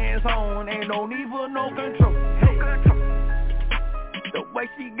 no hands on, ain't no need for no control. Hey, the way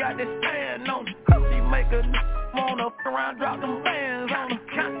she got this stand on, she make a wanna around, drop them bands on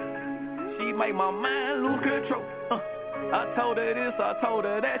her. She make my mind lose control. I told her this, I told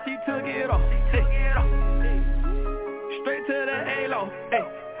her that, she took it off. Straight to the halo. Hey,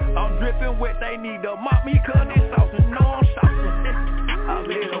 I'm dripping wet, they need to mop me 'cause this sauce, and no I'm saucing. I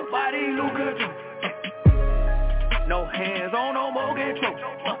let her body lose control. No hands on, no more control.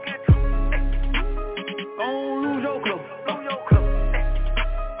 Don't lose your clothes.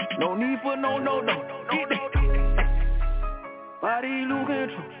 No need for no. Body lose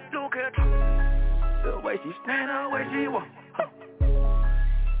control. The way she stand, the way she walk.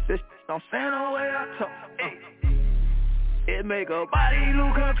 This don't stand the way I talk. It make her body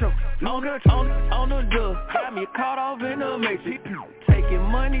lose control. On the dub, got me caught off in the matrix. Taking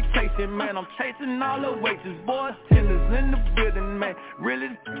money, chasing, man, I'm chasing all the waitresses. Boys, tenders in the building, man. Really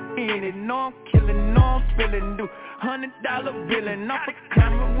in it, know I'm killing, know I'm feeling new. $100 billing, I'm for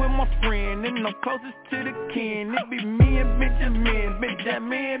climbing with my friend, and I'm closest to the kin. It be me and Benjamin.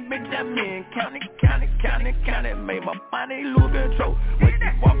 Count it, make my body lose control. When she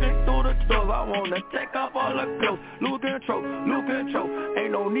walking through the doors, I wanna take off all her clothes. Lose control.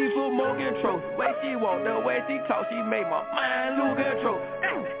 Ain't no need for more control. The way she walk, the way she talk, she make my mind lose control.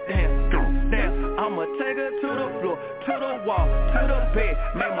 Damn, I'ma take her to the floor, to the wall, to the bed,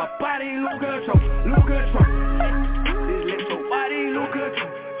 make my body lose control. This let your body lose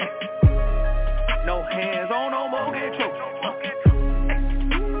control. No hands on, no more control.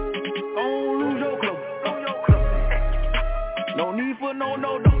 Don't lose your clothes. No need for no.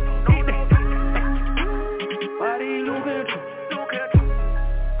 Body lose control.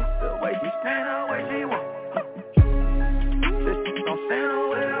 The way she stand, the way she walk. Just don't stand the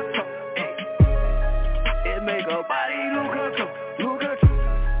way I talk. It make her body lose control.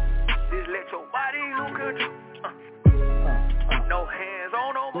 Just let your body lose control. No hands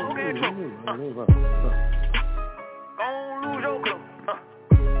on, no more control. Don't lose your clothes.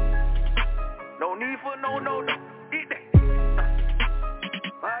 No need for no. Eat that.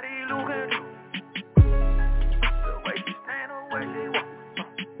 Body lose control. The way she stand, the way she walk.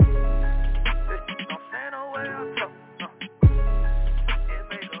 Just don't stand the way I talk. It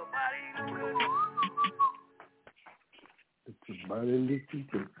make her body lose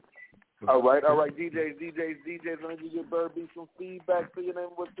control. All right, DJs. Let me get BYRD some feedback. Say your name,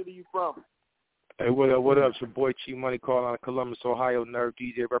 what city you from? Hey, what up? It's your boy Chief Money calling out of Columbus, Ohio. Nerve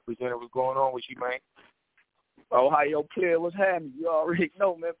DJ representative. What's going on with you, man? Ohio player, what's happening? You already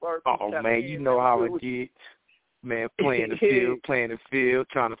know, man. Oh, man, you know how it did. Man, playing the field,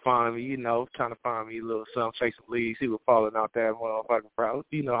 trying to find me, a little something, chase some leads. He was falling out that motherfucking route.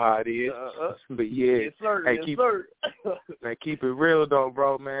 You know how it is. But yeah, yes, sir. Hey, man, keep it real though,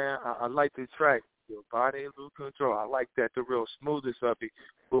 bro, man. I like the track. Your body lose control. I like that, the real smoothness of it.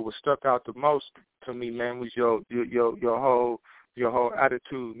 What was stuck out the most to me, man, was your whole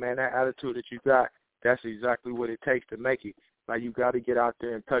attitude, man. That attitude that you got, that's exactly what it takes to make it. Like, you got to get out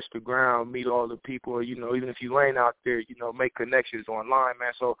there and touch the ground, meet all the people, even if you ain't out there, make connections online,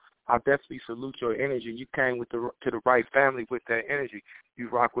 man. So I definitely salute your energy. You came to the right family with that energy. You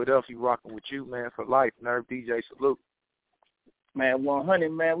rock with us, we rocking with you, man, for life. Nerve DJ, salute. Man, 100,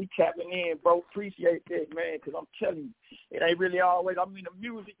 man, we tapping in, bro. Appreciate that, man, because I'm telling you, it ain't really always, the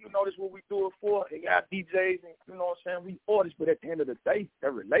music, this is what we do it for. They got DJs and, what I'm saying, we artists, but at the end of the day,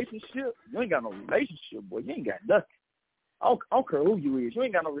 that relationship, you ain't got no relationship, boy. You ain't got nothing. I don't care who you is. You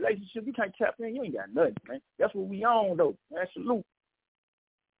ain't got no relationship. You can't tap in. You ain't got nothing, man. That's what we on, though. Man, salute.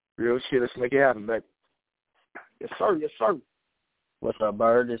 Real shit. Let's make it happen, baby. Yes, sir. What's up,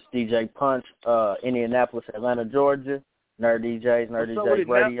 BYRD? This is DJ Punch, Indianapolis, Atlanta, Georgia. Nerd DJs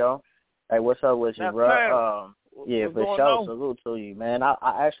Radio. Hey, what's up with you, bro? Yeah, for sure. Salute to you, man. I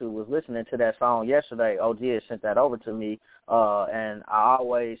actually was listening to that song yesterday. OG had sent that over to me, and I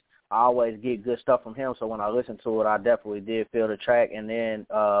always get good stuff from him. So when I listened to it, I definitely did feel the track. And then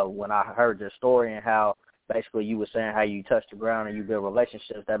when I heard your story and how basically you were saying how you touch the ground and you build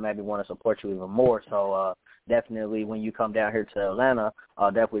relationships, that made me want to support you even more. So definitely when you come down here to Atlanta,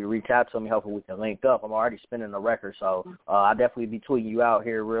 definitely reach out to me. Hopefully we can link up. I'm already spinning the record, so I'll definitely be tweeting you out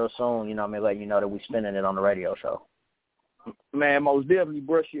here real soon, let you know that we're spinning it on the radio show. Man, most definitely,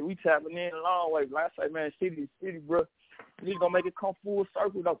 bro. Shit, we tapping in a long way. Like I say, man, city, bro. We just gonna make it come full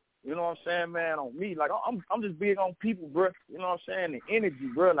circle, though. You know what I'm saying, man? On me, like I'm just big on people, bro. You know what I'm saying? The energy,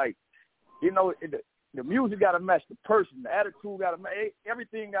 bro. Like, the music gotta match the person. The attitude gotta match.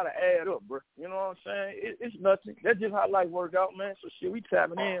 Everything gotta add up, bro. You know what I'm saying? It's nothing. That's just how life work out, man. So shit, we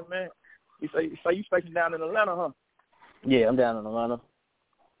tapping in, man. You say you stationed down in Atlanta, huh? Yeah, I'm down in Atlanta.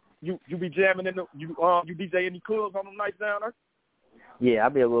 You be jamming in you DJ any clubs on them nights down there? Yeah, I'll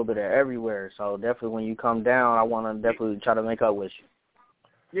be a little bit of everywhere. So definitely when you come down, I want to definitely try to link up with you.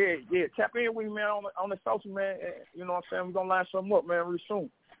 Yeah. Tap in with me, man, on the social, man. You know what I'm saying? We're going to line something up, man, real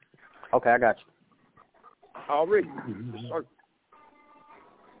soon. Okay, I got you. Already. Yes,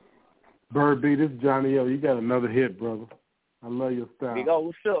 BYRD, this is Johnny L. You got another hit, brother. I love your style. Big O,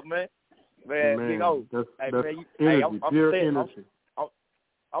 what's up, man? Man, Big O. That's man, energy, pure energy.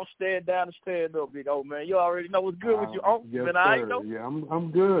 I'm staying down and staying up, Big O, man. You already know what's good with you, Uncle. Yes, man, sir. I know. Yeah,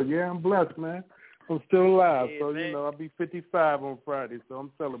 I'm good. Yeah, I'm blessed, man. I'm still alive, yeah, so man. I'll be 55 on Friday, so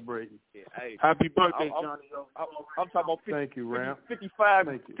I'm celebrating. Yeah, hey, happy birthday, Johnny. I'm talking about 55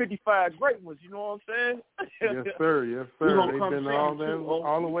 great ones. You know what I'm saying? Yes, sir. Yes, sir. We're gonna They've come been see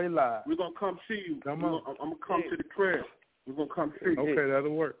all the way live. We're gonna come see you. Come on. I'm gonna come to the crib. We're gonna come see you. Okay,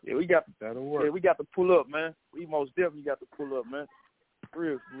 that'll work. Yeah, that'll work. Yeah, we got to pull up, man. We most definitely got to pull up, man.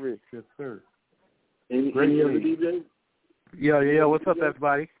 For real. Yes, sir. Any other DJ? Yeah. What's up,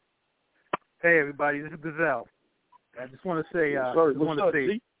 everybody? Hey, everybody. This is Gazelle. I just want to say,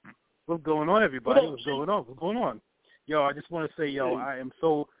 what's going on, everybody? What's going on? Yo, I just want to say, I'm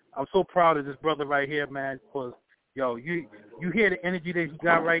so proud of this brother right here, man. Because, you hear the energy that he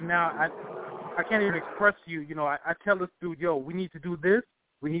got right now. I can't even express to you. I tell this dude, we need to do this,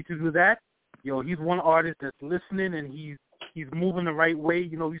 we need to do that. He's one artist that's listening and he's moving the right way.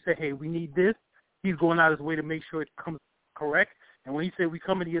 You say, hey, we need this. He's going out his way to make sure it comes correct. And when he said we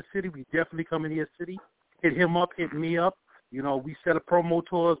come into your city, we definitely come into your city. Hit him up, hit me up. We set up promo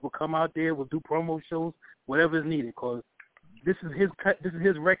tours. We'll come out there. We'll do promo shows, whatever is needed. Because this is his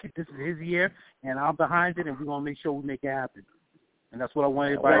record. This is his year, and I'm behind it. And we're gonna make sure we make it happen. And that's what I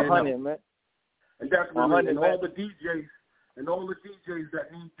want everybody to know. Man. And definitely, and all the DJs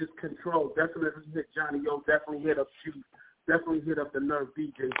that need this control, definitely hit Johnny O. Definitely hit up Chief. Definitely hit up the Nerve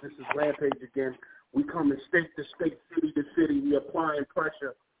DJs. This is Rampage again. We coming state to state, city to city. We applying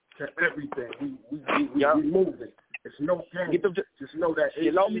pressure to everything. We moving. It's no game. Just know that AC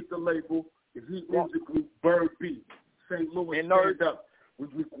is the label. The Heat Music Group, BYRD, St. Louis, stand up. We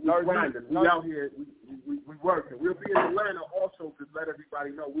grinding. We out here. We working. We'll be in Atlanta also to let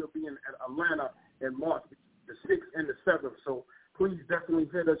everybody know. We'll be in Atlanta in March, the 6th and the 7th. So please definitely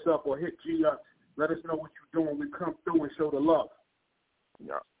hit us up or hit G up. Let us know what you're doing. We come through and show the love.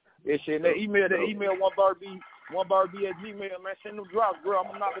 Yeah, shit. That email 1BRD at Gmail, man. Send them drops, bro. I'm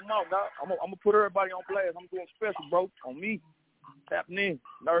gonna knock them out, dog. I'm gonna put everybody on blast. I'm doing special, bro. On me, tapping in,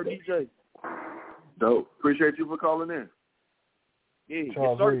 Nerd DJ. Dope. Appreciate you for calling in. Yeah, yes,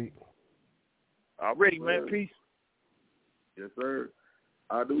 sir. Already, man. Peace. Yes, sir.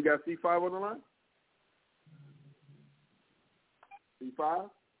 Do we got C5 on the line? C5?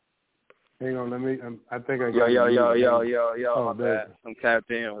 Hang on, let me. I think I got. Yo. My bad. I'm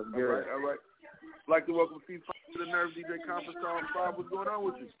tapped in. What's good? All right. I'd like to welcome C5 to the Nerve DJ Conference Call 5. What's going on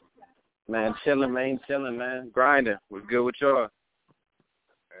with you? Man, chilling, man. Grinding. What's good with y'all?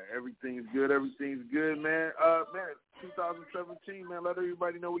 Everything's good, man. 2017, man. Let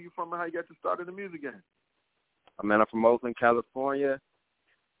everybody know where you from and how you got to start in the music game. Man, I'm from Oakland, California.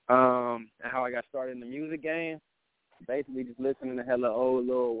 And how I got started in the music game, basically just listening to hella old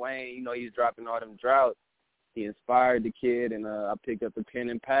Lil Wayne. He's dropping all them droughts. He inspired the kid, and I picked up the pen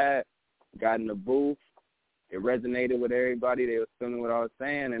and pad, got in the booth. It resonated with everybody. They was feeling what I was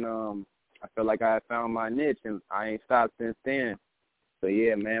saying, and I felt like I had found my niche, and I ain't stopped since then. So,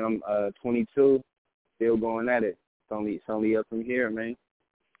 yeah, man, I'm 22, still going at it. It's only up from here, man.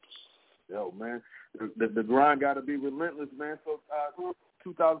 Yo, man, the grind got to be relentless, man. So,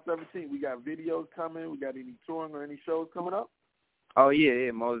 2017, we got videos coming. We got any touring or any shows coming up? Oh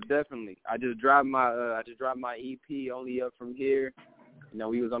yeah, most definitely. I just dropped my EP, Only Up From Here.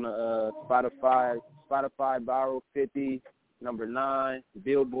 We was on the Spotify Viral 50, number 9,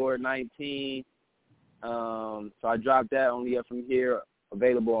 Billboard 19. So I dropped that, Only Up From Here,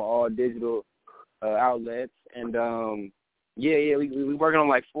 available on all digital outlets. And we working on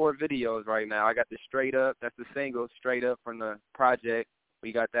like 4 videos right now. I got the Straight Up, that's the single, Straight Up from the project.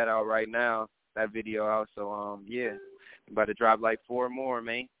 We got that out right now, that video out. So about to drop like 4 more,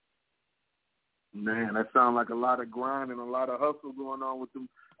 man. Man, that sounds like a lot of grind and a lot of hustle going on with them.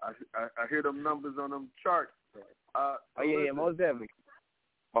 I hear them numbers on them charts. Most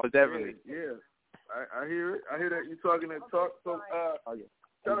definitely. Yeah. I hear it. I hear that you talking that talk. So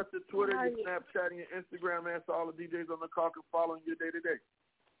shout out to Twitter, your Snapchat, and your Instagram, man, so all the DJs on the call can follow you day to day.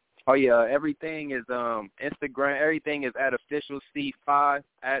 Oh yeah, everything is Instagram. Everything is at official C5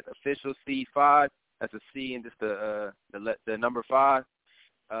 at official C5. That's a C and just the number 5.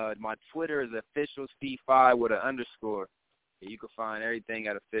 My Twitter is official C5 with an underscore. You can find everything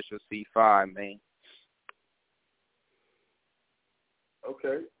at official C5, man.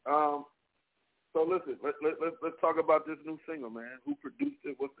 Okay. So listen, let's talk about this new single, man. Who produced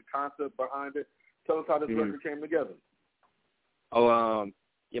it? What's the concept behind it? Tell us how this record came together.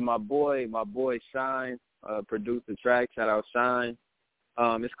 My boy Shine produced the track. Shout out Shine.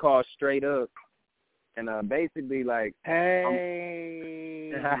 It's called Straight Up, and basically like, hey,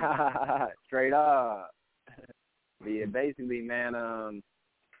 mean? Straight up. But yeah, basically, man, I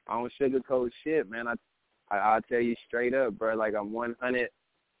don't sugarcoat shit, man. I'll tell you straight up, bro. Like, I'm 100,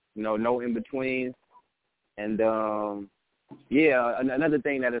 no in between. And, yeah, another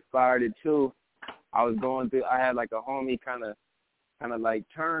thing that inspired it, too, I had, like, a homie kind of like,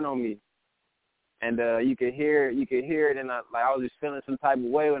 turn on me. And you could hear it, and I was just feeling some type of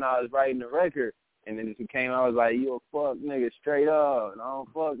way when I was writing the record. And then it came, I was like, you a fuck nigga straight up, and I don't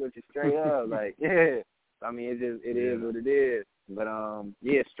fuck with you straight up. Like, yeah. I mean, it is what it is. But,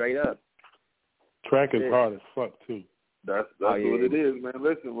 yeah, straight up. Track is hard as fuck, too. That's what it is, man.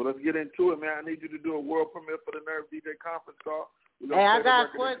 Listen, well, let's get into it, man. I need you to do a world premiere for the Nerve DJ conference call. Hey, I got a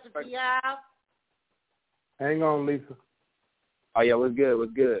question for y'all. Hang on, Lisa. Oh, yeah, what's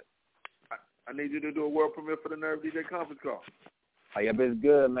good? I need you to do a world premiere for the Nerve DJ conference call. Oh, yeah, but it's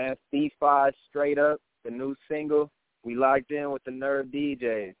good, man. C5 straight up, the new single. We locked in with the Nerve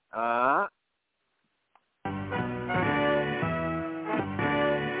DJs.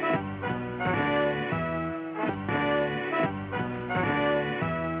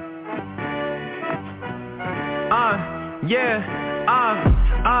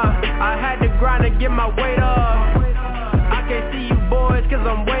 I had to grind to get my weight up. I can't see you boys cause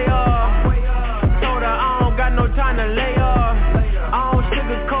I'm way up. Told her I don't got no time to lay up. I don't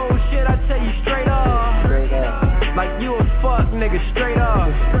sugarcoat shit, I tell you straight up. Like you a fuck nigga straight up.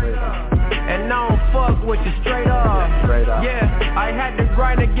 And I don't fuck with you straight up. Yeah, I had to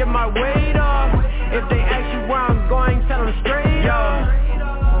grind to get my weight up. If they ask you where I'm going, tell them straight up.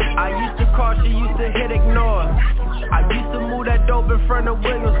 I used to call, she used to hit ignore. I used to move that dope in front of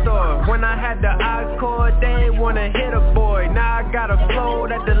Williams store. When I had the eyes cord, they ain't wanna hit a boy. Now I got a flow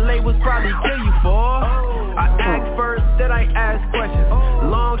that the labels probably kill you for. I ask first, then I ask questions.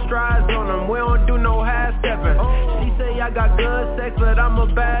 Long strides on them, we don't do no half stepping. She say I got good sex, but I'm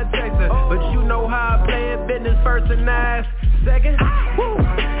a bad texter. But you know how I play it, business first and ass second. Woo.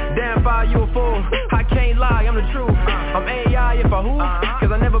 Damn, fire, you a fool. I can't lie, I'm the truth. I'm AI if I who?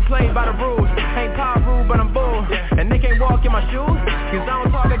 Cause I never played by the rules. Ain't power rude, but I'm bull. And they can't walk in my shoes, cause I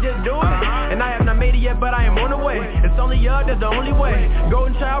don't talk, I just do it. And I have not made it yet, but I am on the way. It's only up, that's the only way.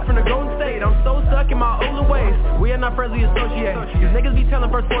 Golden child from the Golden State, I'm so stuck in my older ways. We are not friendly associates, these niggas be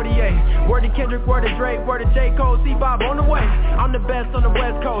telling verse 48. Word to Kendrick, word to Drake, word to J. Cole, C5 on the way. I'm the best on the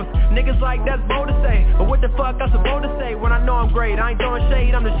West Coast, niggas like that's bold to say. But what the fuck I'm supposed to say when I know I'm great? I ain't throwing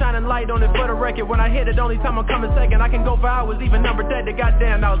shade, I'm the shining light on it for the record. When I hit it, only time I'm coming second. I can go for hours, even number dead,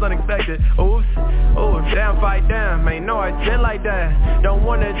 goddamn, that was unexpected. Oops, ooh, damn, fight down, ain't no I spit like that. Don't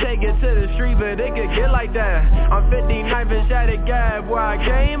wanna take it to the street, but it could get like that. I'm 59 and shattered gab where I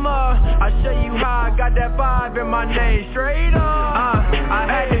came up. I show you how I got that vibe in my name straight up. I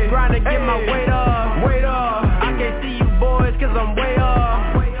had to grind to get my weight up. I can't see you boys cause I'm way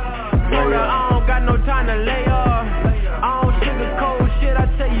up. Told her I don't got no time to lay up. I don't sugarcoat shit, I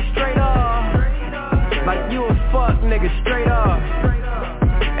tell you straight up. Like you a fuck nigga straight up.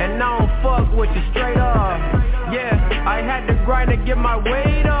 And I don't fuck with you straight up. Yeah, I had to grind to get my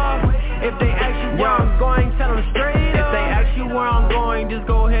weight up. If they ask you where I'm going, tell them straight up. If they ask you where I'm going, just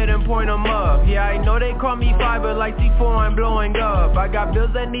go ahead and point them up. Yeah, I know they call me fiber like C4, I'm blowing up. I got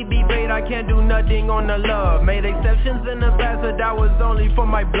bills that need be paid, I can't do nothing on the love. Made exceptions in the past, but that was only for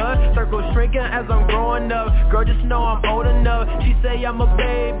my blood. Circle shrinking as I'm growing up. Girl, just know I'm old enough. She say I'm a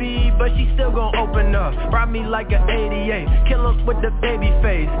baby, but she still gon' open up. Ride me like an 88, kill 'em with the baby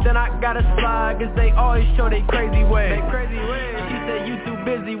face. Then I gotta slide, cause they always show they crazy ways. She said you too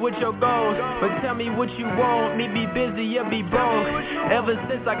busy with your goals, but tell me what you want. Me be busy, you be broke. Ever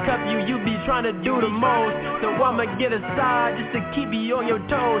since I cuffed you, you be trying to do the most. So I'ma get aside just to keep you on your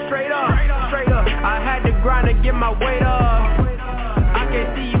toes. Straight up, I had to grind to get my weight up. I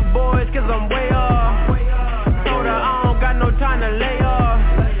can't see you boys cause I'm way up. Told her I don't got no time to lay up.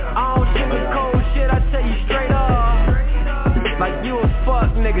 I don't sugarcoat shit, I tell you straight up. Like you a fuck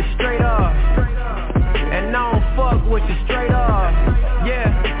nigga straight up. And I don't fuck with you straight up.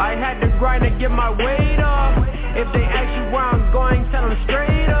 Yeah, I had to grind to get my weight up. If they ask you where I'm going, tell them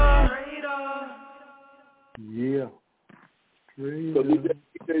straight up. Yeah. So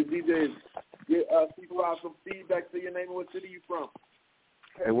DJs, get C5 some feedback. Say your name and what city you from.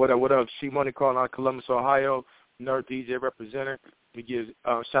 Hey, what up? C-Money calling out of Columbus, Ohio. Nerve DJ representative. We give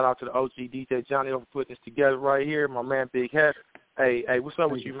shout out to the OG DJ Johnny over putting this together right here. My man Big Heff. Hey, what's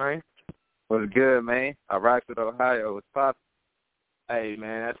up with you, man? What's good, man? I rock with Ohio. What's poppin'? Hey,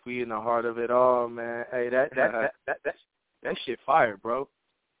 man, that's we in the heart of it all, man. Hey, that shit fire, bro.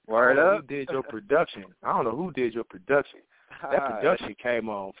 Word up. Who did your production? I don't know who did your production. That production came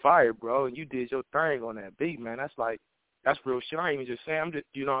on fire, bro, and you did your thing on that beat, man. That's like That's real shit. I ain't even just saying. I'm just,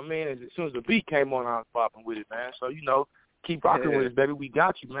 you know what I mean? As soon as the beat came on, I was bopping with it, man. So, you know, keep rocking with us, baby. We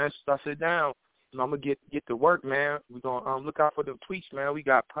got you, man. So I sit down. You know, I'm gonna get to work, man. We gonna look out for them tweets, man. We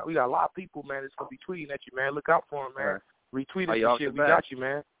got a lot of people, man, that's gonna be tweeting at you, man. Look out for them, man. Right. Retweet us and shit. We got you,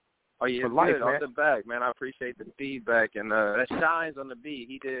 man. Oh yeah, for life, good. Man. Off the back, man. I appreciate the feedback and that shines on the beat.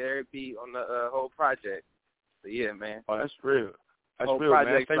 He did every beat on the whole project. So yeah, man. Oh, that's real. That's whole real,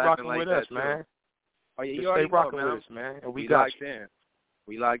 man. Stay rocking like with us, too. man. Oh yeah, you Just already stay rocking know, man. with us, man. And we We got locked you. in.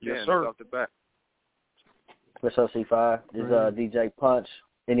 We locked Yes, in. sir. Off the back. What's up, C5? This is DJ Punch,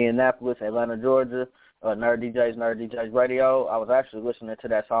 Indianapolis, Atlanta, Georgia. Nerd DJs Radio. I was actually listening to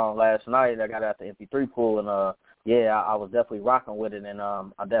that song last night. I got it out the MP3 pool, and yeah, I was definitely rocking with it, and I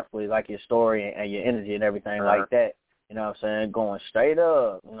definitely like your story and your energy and everything like that. You know what I'm saying? Going straight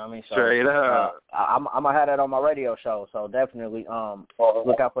up. You know what I mean? So, straight up. I'm gonna have that on my radio show. So definitely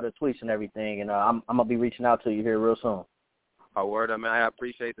look out for the tweets and everything, and I'm gonna be reaching out to you here real soon. Oh, word up, man. I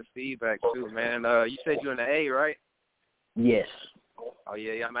appreciate the feedback too, man. You said you're in the A, right? Yes. Oh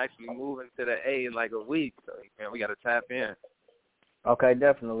yeah, I'm actually moving to the A in like a week, so man, we gotta tap in. Okay,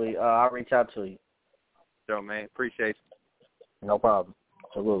 definitely. I'll reach out to you. Sure, man. Appreciate you. No problem.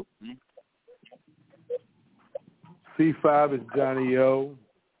 Salute. C5 is Johnny O.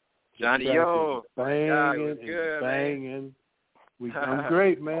 Johnny O. Banging good, banging. I'm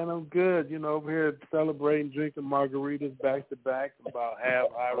great, man. I'm good. You know, over here celebrating, drinking margaritas back to back. About half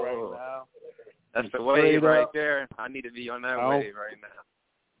high right now. That's the wave right there. I need to be on that wave right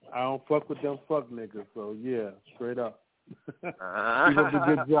now. I don't fuck with them fuck niggas, so yeah, straight up. Keep up a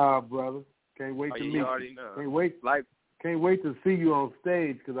good job, brother. Can't wait to meet you. Already know. Can't wait to see you on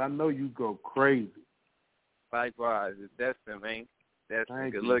stage because I know you go crazy. Likewise, it's Destin, man. Destin,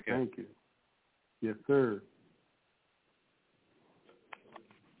 good looking. Thank you. Yes, sir.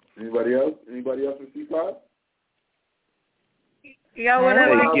 Anybody else? Anybody else with C5? Yo, what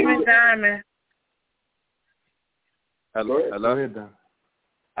up, Miss Diamond? Hello. Go ahead, Don.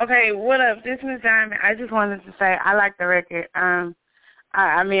 Okay, what up? This is Miss Diamond. I just wanted to say I like the record.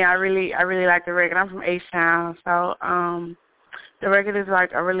 I mean, I really like the record. I'm from H-Town, so the record is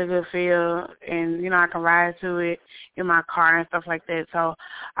like a really good feel, and you know I can ride to it in my car and stuff like that. So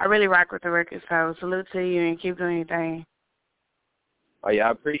I really rock with the record. So salute to you and keep doing your thing. Oh yeah,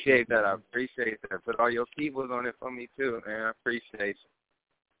 I appreciate that. Put all your keyboards on it for me too, man. I appreciate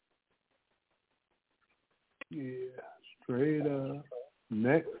you. Yeah, straight up.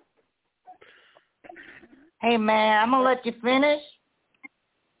 Next. Hey man, I'm gonna let you finish.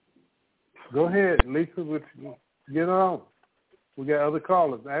 Go ahead, Lisa. Get on. We got other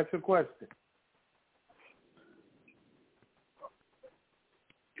callers. Ask your question.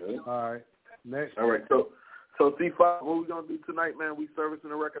 Good. All right. Next. All right. So C5, what we gonna do tonight, man? We servicing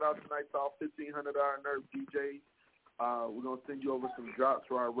the record out tonight to all 1,500 Nerve DJs. We're gonna send you over some drops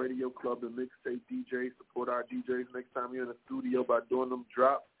for our radio club and mixtape DJs. Support our DJs next time you're in the studio by doing them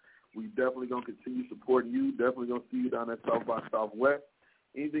drops. We definitely gonna continue supporting you. Definitely gonna see you down at South by Southwest.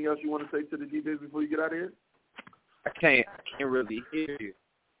 Anything else you want to say to the DJs before you get out of here? I can't really hear you.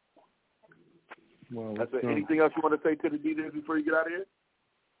 Well, anything else you want to say to the DJs before you get out of here?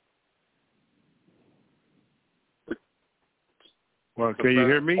 Well, can you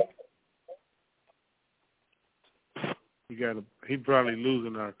hear me? He probably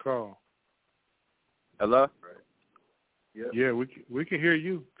losing our call. Hello? Right. Yeah, we can hear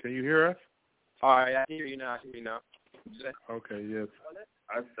you. Can you hear us? All right, I hear you now. Okay, yes.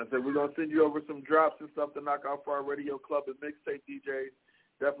 I said we're gonna send you over some drops and stuff to knock out for our radio club and mixtape DJs.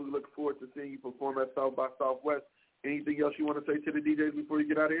 Definitely look forward to seeing you perform at South by Southwest. Anything else you want to say to the DJs before you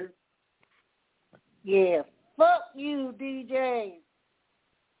get out of here? Yeah, fuck you, DJs.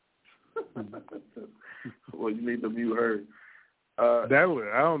 Well, you need to mute her. That was,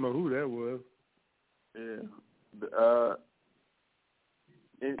 I don't know who that was. Yeah.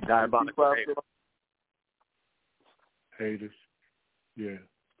 Haters. Yeah.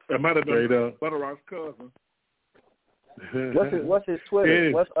 That might have been Butter Rock's cousin. What's his Twitter?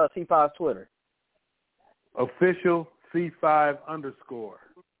 Yeah. What's C5's Twitter? Official C5 _.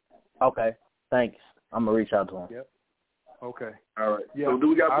 Okay. Thanks. I'm going to reach out to him. Yep. Okay. All right. Yeah. So do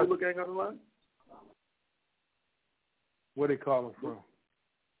we got MULA Gang on the line? Where they calling from?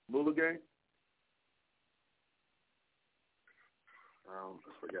 MULA Gang? I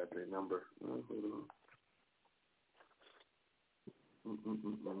forgot their number. Hold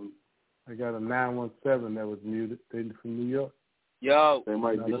on. I got a 917 that was muted. They from New York. Yo, they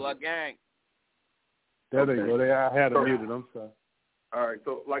might MULA Gang. There they go. I had them muted. I'm sorry. All right.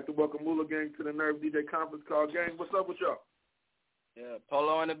 So I'd like to welcome MULA Gang to the Nerve DJ conference call. Gang, what's up with y'all? Yeah,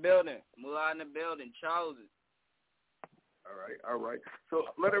 Polo in the building. MULA in the building. Chosen. All right. So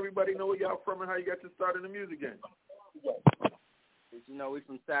let everybody know where y'all from and how you got your start in the music game. You know, we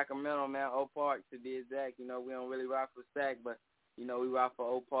from Sacramento, man. Oak Park, to be exact. You know, we don't really rock for Sac, but, you know, we rock for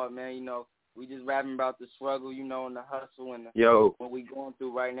Oak Park, man. You know, we just rapping about the struggle, you know, and the hustle and what we going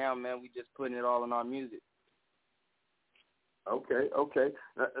through right now, man. We just putting it all in our music. Okay.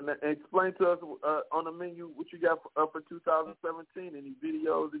 And explain to us on the menu what you got for 2017. Any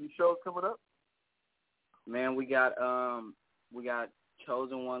videos, any shows coming up? Man, we got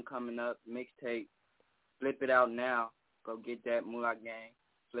Chosen One coming up, mixtape. Flip It Out Now. Go get that MULA gang.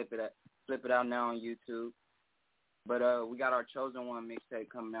 Flip it out now on YouTube. But we got our Chosen One mixtape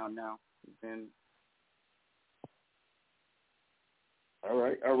coming out now. And all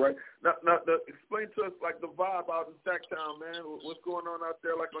right. Now, explain to us like the vibe out in Sacktown, man. What's going on out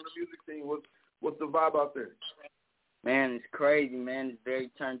there, like on the music scene? What's the vibe out there? Man, it's crazy, man. It's very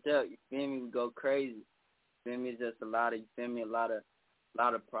turned up. You feel me? We go crazy. You feel me? It's just a lot of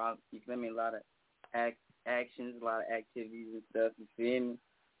problems. You feel me? A lot of actions, a lot of activities and stuff. You feel me?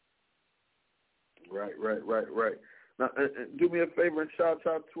 Right. Now, do me a favor and shout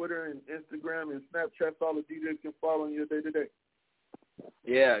out Twitter and Instagram and Snapchat so all the DJs can follow you day-to-day.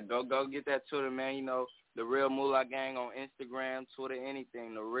 Yeah, go get that Twitter, man. You know, the Real MULA Gang on Instagram, Twitter,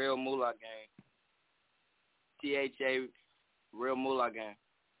 anything. The Real MULA Gang. THA, Real MULA Gang.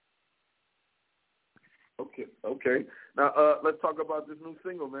 Okay. Now, let's talk about this new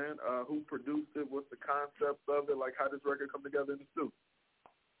single, man. Who produced it? What's the concept of it? Like, how does this record come together in the studio?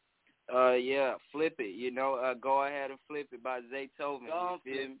 Yeah, Flip It. You know, Go Ahead and Flip It by Zaytoven. You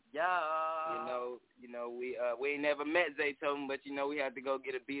feel me? Yeah. You know, we ain't never met Zaytoven, but you know, we had to go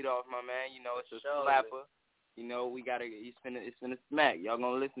get a beat off, my man. You know, it's a slapper. You know, it's finna smack. Y'all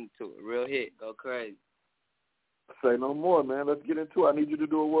gonna listen to it. Real hit. Go crazy. Say no more, man. Let's get into it. I need you to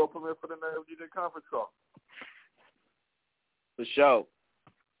do a world premiere for the DJ conference call. For sure.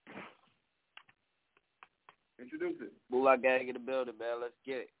 Introduce it. MULA Gang in the building, man. Let's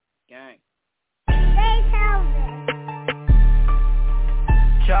get it. Gang.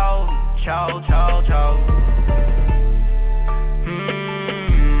 Chow.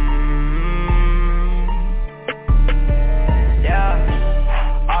 Yeah.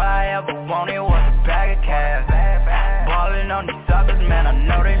 All I ever wanted was a bag of cash. Ballin' on these suckers, man, I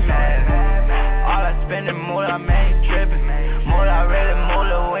know they mad. All I spend in MULA, man, trippin'. MULA really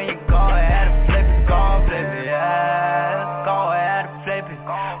MULA when you go ahead and flip it, yeah. Go ahead and flip it.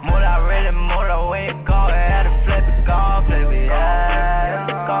 MULA really MULA when you go ahead and flip it, yeah.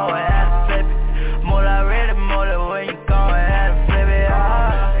 Go ahead and flip it. MULA really MULA when you go ahead and flip it,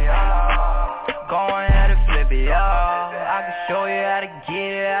 yeah. Go ahead and flip it, yeah. I can show you how to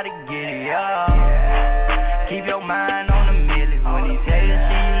get it, yeah. Keep your mind on the million. When these haters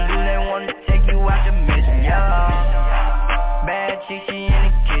see you lose, they wanna take you out your mission, yeah. Bad chick, she in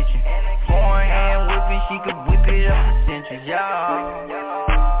the kitchen. Foreign hand whipping, she could whip it up to centuries, yeah.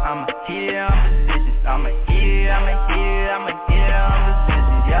 I'ma hit it on positions. I'ma hit it on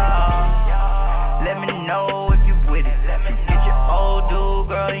positions, yeah. Let me know if you with it. Get your old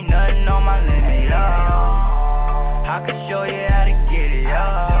dude, girl, ain't nothing on my limit, yeah. I can show you how to get it,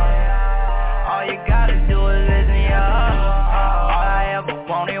 yeah. All you gotta do is listen, yeah. All I ever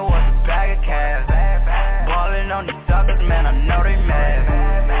wanted was a bag of cash. Ballin' on these suckers, man, I know they mad.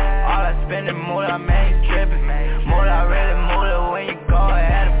 All I spend in MULA, man, trippin'. MULA really MULA when you go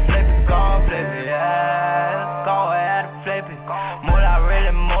ahead and flip it, yeah. Go ahead and flip it. MULA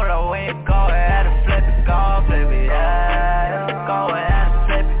really MULA when you go ahead and flip it, yeah. Go ahead and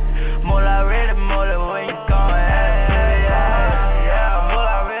flip it. MULA really MULA when you go ahead and flip it, yeah.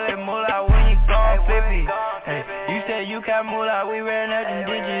 MULA really MULA when you go and flip it. Hey, you said you got MULA, we ran up them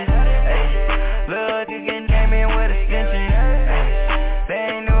digits. Hey, Lil' Chicken came in with extensions. Hey, they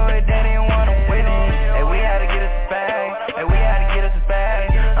ain't knew it, they didn't wanna win it. Hey, we had to get us a bag.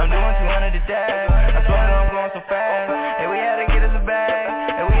 I'm doing 200 a day. I swear that I'm going so fast. Hey, we had to get us a bag.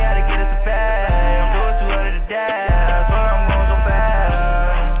 I'm doing 200 a day. I swear I'm going so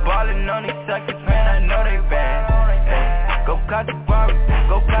fast. Ballin' on these suckers, man, I know they bad. Hey, go cut the bar,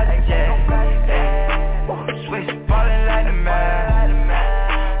 go cut the jet. Hey, switch ballin' like the man.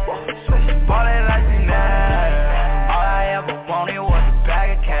 Switch ballin' like the man. All I ever wanted was a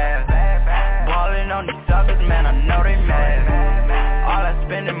bag of cash. Ballin' on these suckers, man, I know they mad. All I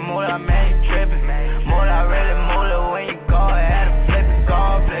spend in MULA, man, you trippin'. MULA really MULA when you go ahead and flip it,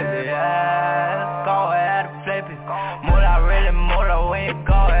 yeah. Go ahead and flip it. MULA really MULA when you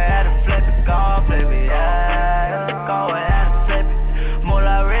go ahead and flip it, yeah. Go ahead and flip it.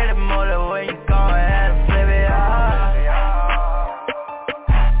 MULA really MULA when you go ahead and flip it, yeah.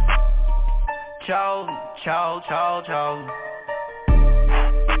 Chow.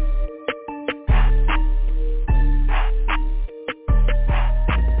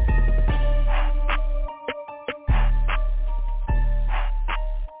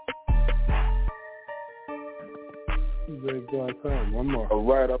 One more. All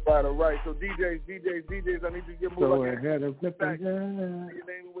right. So DJs, I need to get more. Your name and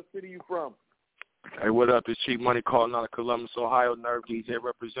what city you from? Hey, what up? It's Cheap Money calling out of Columbus, Ohio, Nerve DJ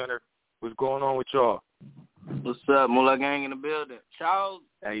representative. What's going on with y'all? What's up, MULA gang in the building? Charles.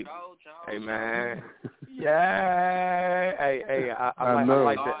 Hey, hey man. Yeah. Hey,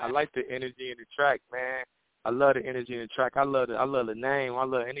 I like the energy in the track, man. I love the energy in the track. I love the name. I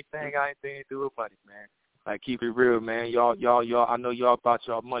love anything got anything to do with money, man. Like, keep it real, man. Y'all, I know y'all about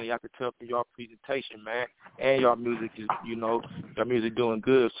y'all money. I could tell from y'all presentation, man. And y'all music is, y'all music doing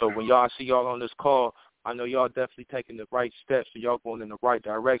good. So when y'all see y'all on this call, I know y'all definitely taking the right steps. So y'all going in the right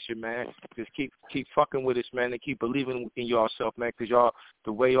direction, man. Just keep fucking with us, man, and keep believing in yourself, man. Because y'all,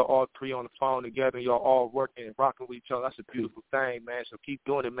 the way y'all all three on the phone together, y'all all working and rocking with each other, that's a beautiful thing, man. So keep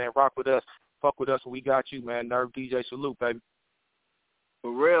doing it, man. Rock with us. Fuck with us, and we got you, man. Nerve DJ, salute, baby.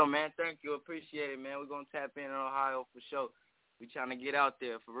 For real, man. Thank you. Appreciate it, man. We're going to tap in Ohio for sure. We trying to get out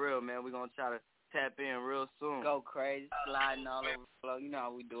there. For real, man. We're going to try to tap in real soon. Go crazy, sliding all over the floor. You know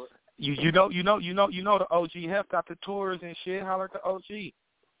how we do it. You know the OG Heff got the tours and shit. Holler at the OG.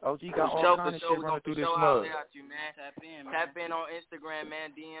 OG got all kind of shit running through this mug. You, man. Tap in on Instagram,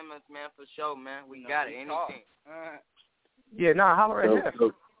 man. DM us, man, for sure, man. We got it. Anything. Yeah, holler at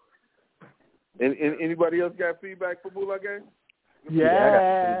Heff. Anybody else got feedback for MULA gang?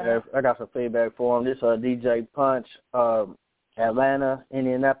 Yeah, I got some feedback for him. This DJ Punch, Atlanta,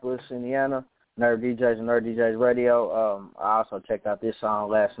 Indianapolis, Indiana, Nerve DJs and Nerve DJs Radio. I also checked out this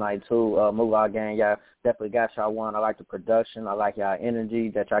song last night too. MULA gang, y'all definitely got y'all one. I like the production. I like y'all energy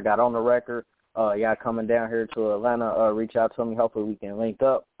that y'all got on the record. Y'all coming down here to Atlanta, reach out to me. Hopefully we can link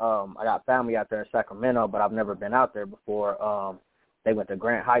up. I got family out there in Sacramento, but I've never been out there before. They went to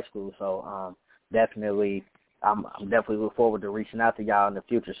Grant High School, so definitely. I'm definitely look forward to reaching out to y'all in the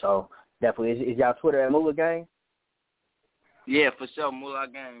future. So definitely, is y'all Twitter at MULA gang? Yeah, for sure, MULA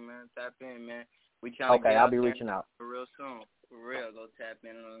gang, man. Tap in, man. We trying to get I'll be reaching out for real soon. For real, go tap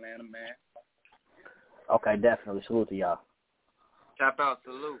in Atlanta, man. Okay, definitely. Salute to y'all. Tap out,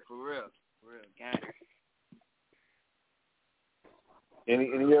 salute, for real gang.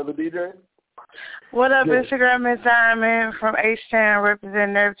 Any other DJ? What up, Instagram? Miss Diamond from H-Town,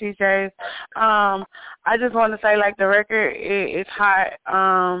 representing Nerve DJs. I just want to say, like, the record is hot.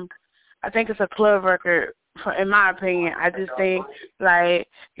 I think it's a club record, in my opinion. I just think, like,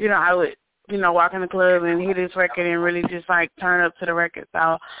 I would, walk in the club and hear this record and really just, like, turn up to the record.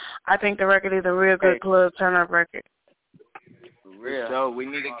 So I think the record is a real good club turn-up record. For real. So we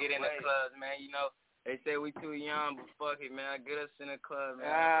need to get in the clubs, man. They say we too young, but fuck it, man. Get us in the club,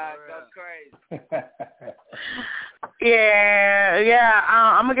 man. Go crazy. yeah.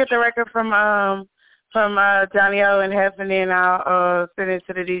 I'm gonna get the record from Johnny O and Heff, and then I'll send it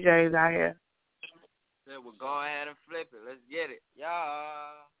to the DJs out here. So we'll go ahead and flip it. Let's get it,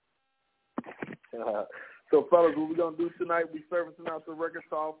 y'all. So, fellas, what we're gonna do tonight? We servicing out the record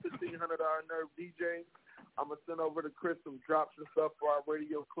to all 1,500 Nerve DJs. I'm going to send over to Chris some drops and stuff for our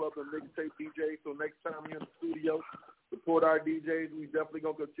radio club and mixtape DJs. So next time you're in the studio, support our DJs. We definitely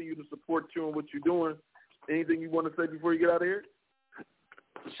going to continue to support you and what you're doing. Anything you want to say before you get out of here?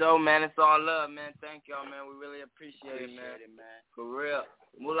 So, man, it's all love, man. Thank y'all, man. We really appreciate it, man. For real.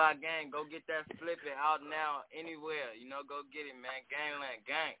 MULA gang, go get that flip it out now anywhere. Go get it, man. Gangland,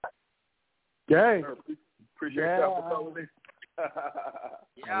 gang. Gang. Appreciate y'all for calling in.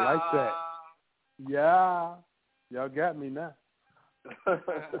 I like that. Yeah, y'all got me now.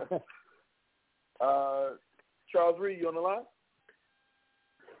 Charles Reed, you on the line?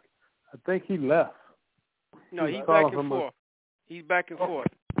 I think he left. No, he's back and forth. He's back and forth.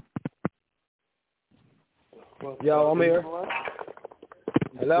 Yo, I'm here.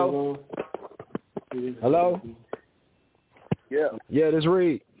 Hello? Hello? Yeah, this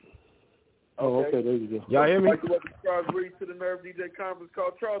Reed. Oh, okay, there you go. Y'all hear me? I'd like to welcome Charles Reed to the Nerve DJ conference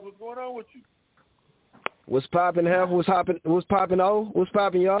call. Charles, what's going on with you? What's poppin', Heff? What's poppin', O? What's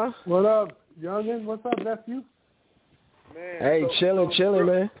poppin', y'all? What up, youngin? What's up, nephew? Man, hey, chilling,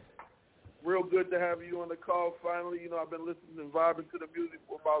 man. Real good to have you on the call finally. I've been listening and vibing to the music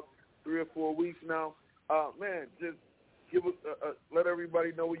for about 3 or 4 weeks now. Man, just give us, let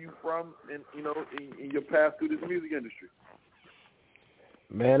everybody know where you from and, in your path through this music industry.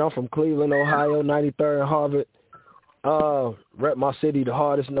 Man, I'm from Cleveland, Ohio, 93rd and Harvard. Rep my city the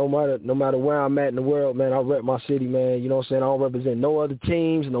hardest, no matter where I'm at in the world, man. I rep my city, man. You know what I'm saying? I don't represent no other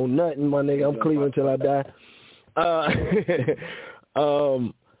teams, no nothing, my nigga. I'm Cleveland till I die. I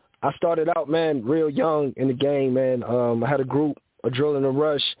started out, man, real young in the game, man. I had a group, a Drill and a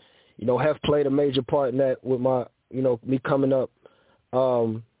Rush. You know, Heff played a major part in that with my, you know, me coming up.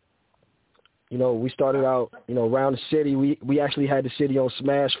 You know, we started out, you know, around the city. We actually had the city on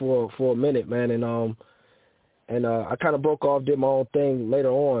Smash for a minute, man, and I kind of broke off, did my own thing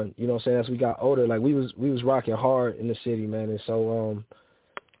later on. You know what I'm saying? As we got older, like we was rocking hard in the city, man. And so,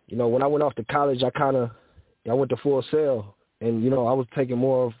 you know, when I went off to college, I went to Full Sail, and you know, I was taking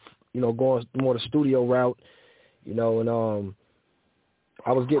more of, you know, going more the studio route, you know, and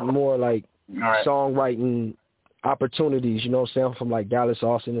I was getting more like songwriting opportunities, you know what I'm saying, from like Dallas,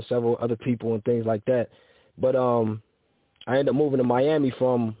 Austin, and several other people and things like that. But I ended up moving to Miami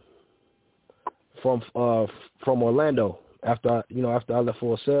from Orlando after I left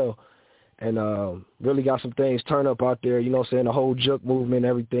Full Sail, and really got some things turned up out there, you know what I'm saying, the whole Juke movement,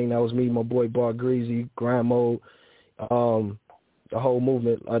 everything. That was me, my boy Bar Greasy, Grind Mode, the whole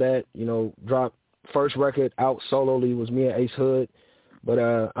movement of that, you know, dropped first record out solely was me and Ace Hood. But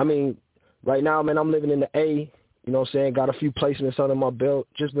I mean, right now, man, I'm living in the A, you know what I'm saying, got a few placements under my belt,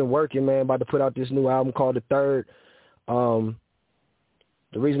 just been working, man, about to put out this new album called The Third. The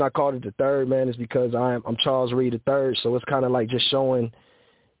reason I called it The Third, man, is because I'm Charles Reed III, so it's kind of like just showing,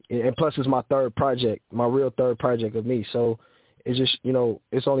 and plus it's my third project, my real third project of me, so it's just, you know,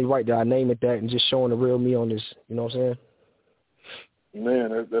 it's only right that I name it that and just showing the real me on this, you know what I'm saying?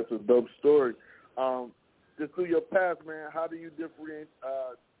 Man, that's a dope story. Just through your past, man, how do you differentiate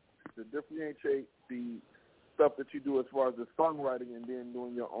the stuff that you do as far as the songwriting and then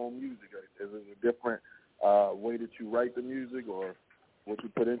doing your own music? Is it a different way that you write the music or what you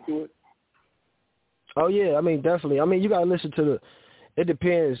put into it? Oh, yeah, I mean, definitely. I mean, you got to listen to it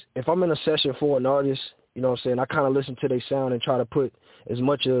depends. If I'm in a session for an artist, you know what I'm saying, I kind of listen to their sound and try to put as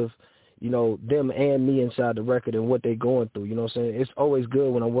much of, you know, them and me inside the record and what they're going through, you know what I'm saying? It's always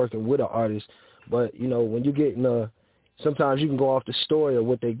good when I'm working with an artist, but, you know, when you get in sometimes you can go off the story of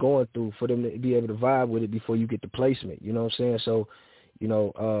what they're going through for them to be able to vibe with it before you get the placement, you know what I'm saying? So, you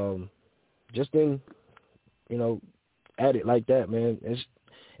know, just then, you know, at it like that, man.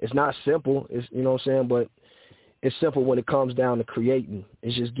 It's not simple, it's, you know what I'm saying, but it's simple when it comes down to creating.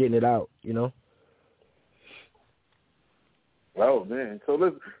 It's just getting it out, you know? Oh, man. So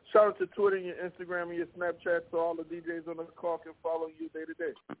let's shout out to Twitter and your Instagram and your Snapchat so all the DJs on the call can follow you day to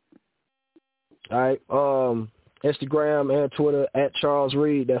day. All right. Instagram and Twitter at Charles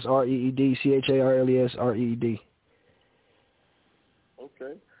Reed. That's REED, CHARLES REED.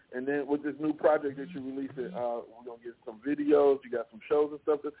 Okay. And then with this new project that you released, we're going to get some videos. You got some shows and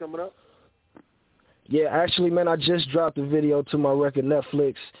stuff that's coming up? Yeah, actually, man, I just dropped a video to my record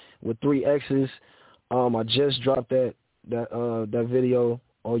Netflix with 3 X's. I just dropped that video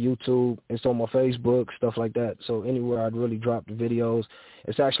on YouTube. It's on my Facebook, stuff like that. So anywhere I'd really drop the videos.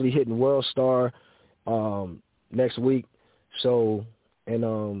 It's actually hitting World Star next week. So,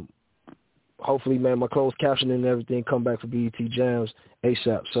 and hopefully, man, my closed captioning and everything come back for BET Jams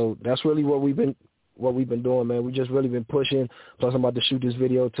ASAP. So that's really what we've been doing, man. We just really been pushing. Plus, I'm about to shoot this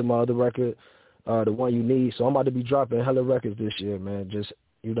video to my other record, The One You Need. So I'm about to be dropping hella records this year, man. Just,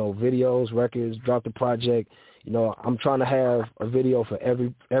 you know, videos, records, drop the project. You know, I'm trying to have a video for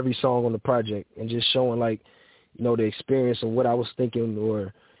every song on the project and just showing, like, you know, the experience of what I was thinking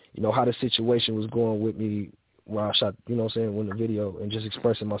or, you know, how the situation was going with me while I shot, you know what I'm saying, in the video and just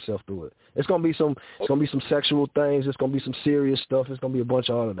expressing myself through it. It's gonna be some sexual things, it's gonna be some serious stuff, it's gonna be a bunch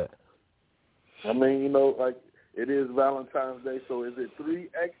of all of that. I mean, you know, like it is Valentine's Day, so is it 3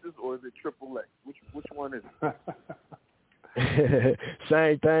 X's or is it triple X? Which one is it?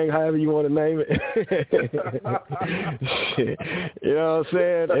 Same thing, however you want to name it. You know what I'm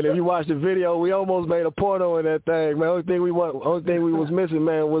saying? And if you watch the video, we almost made a porno in that thing, man. Only thing we was missing,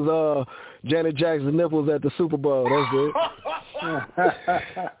 man, was Janet Jackson's nipples at the Super Bowl. That's it.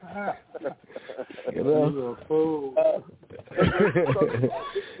 You know?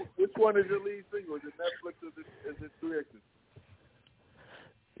 Which one is your lead single? Is it Netflix or is it 3 X's?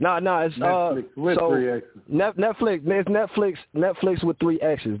 No, it's Netflix with 3 X's. Netflix with 3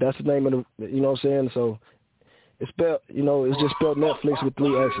 X's. That's the name of the, you know what I'm saying? So it's spelled, you know, it's just spelled Netflix with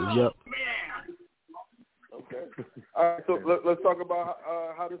 3 X's. Yep. Okay. All right, so let's talk about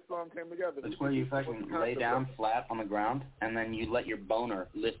how this song came together. That's where you fucking lay down flat on the ground, and then you let your boner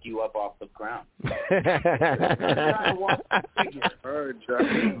lift you up off the ground. That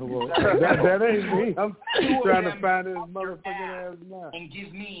ain't me. I'm trying to find this motherfucking ass now. And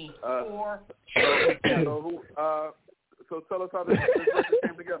give me 4. So tell us how this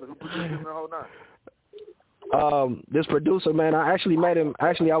came together. Who produced the whole night? This producer, man, I actually met him.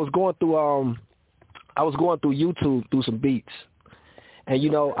 Actually, I was going through I was going through YouTube through some beats, and you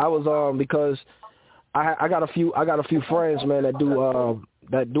know I was because I got a few friends, man, that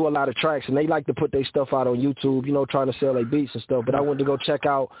do a lot of tracks, and they like to put their stuff out on YouTube, you know, trying to sell their beats and stuff. But I went to go check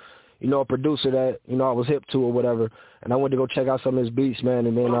out, you know, a producer that, you know, I was hip to or whatever, and I went to go check out some of his beats, man,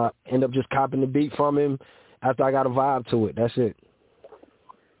 and then I ended up just copying the beat from him after I got a vibe to it. That's it.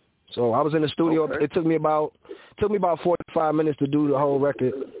 So I was in the studio. Okay. It took me about 45 minutes to do the whole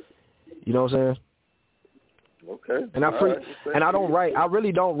record. You know what I'm saying? Okay. And I don't write. I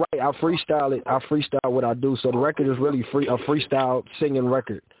really don't write. I freestyle it. I freestyle what I do. So the record is really a freestyle singing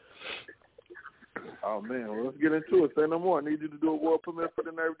record. Oh man, well, let's get into it. Say no more. I need you to do a world premiere for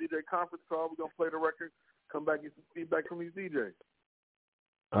the Nerve DJ conference call. We're gonna play the record. Come back and get some feedback from these DJs.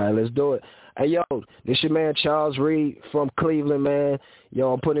 All right, let's do it. Hey, yo, this your man Charles Reed from Cleveland, man.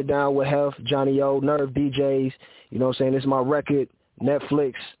 Yo, I'm putting it down with Heff, Johnny O, Nerve DJs. You know what I'm saying? This is my record,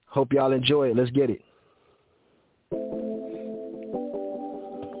 Netflix. Hope y'all enjoy it. Let's get it.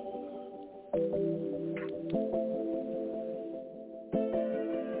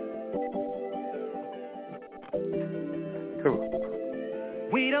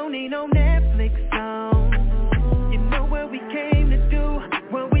 We don't need no Netflix song. You know what we came to do,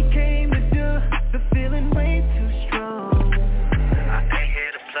 what we came to do. The feeling way too strong. I ain't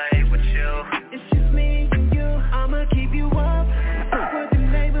here to play with you. It's just me and you. I'ma keep you up. What the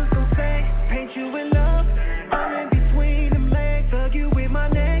neighbors gon' say? Paint you in love. All in between them legs. Hug you with my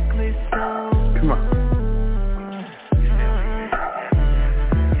necklace on. Come on.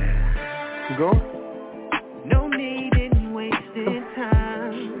 You go? No need in wasting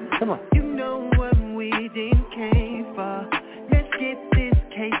time. Come on. You know what we didn't came for. Let's get this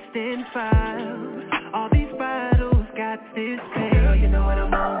case and filed. All these bottles got this pain. Girl, you know what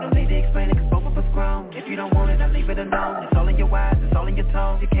I'm on. Don't need to explain it, 'cause both of us grown. If you don't want it, I'll leave it alone. It's all in your eyes, it's all in your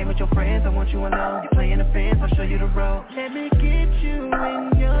tone. You came with your friends, I want you alone. You're playing the fence, I'll show you the road. Let me get you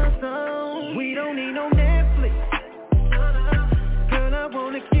in your zone. We don't need no Netflix. Girl, I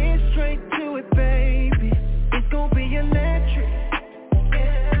wanna get straight to it, baby. It's gonna be electric.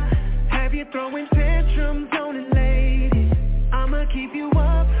 Have you throwing tantrums on it, lady? I'ma keep you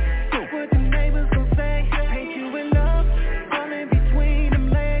up. What the neighbors gon' say? Paint you in love. All in between them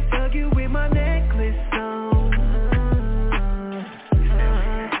legs. Hug you with my necklace on.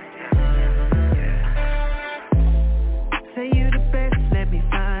 Say you the best, let me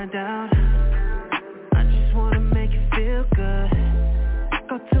find out. I just wanna make you feel good.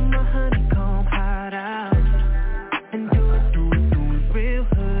 Go to my honeycomb hideout and do it real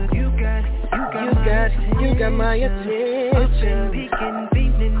hood. You got my attention. Up and peeking,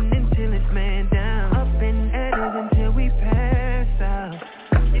 beating until it's man down. Up and at it until we pass out.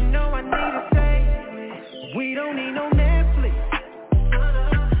 You know I need to say, we don't need no Netflix.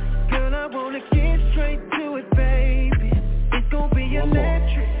 Girl, I wanna get straight to it, baby. It's gonna be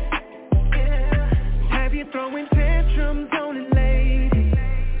electric. Have you throwing tantrums on it, lady?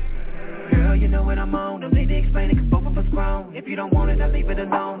 Girl, you know what I'm on. Don't need to explain it, 'cause both of us grown. If you don't want it, I'll leave it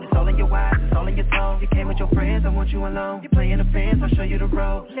alone. It's all in your eyes, it's all in your tone. You came with your friends, I want you alone. You're playing the fence, I'll show you the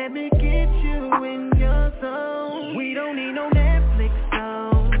road. Let me get you in your zone. We don't need no Netflix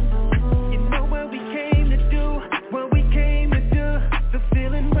song. You know what we came to do, what we came to do. The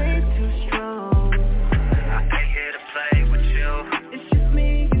feeling way too strong. I ain't here to play with you. It's just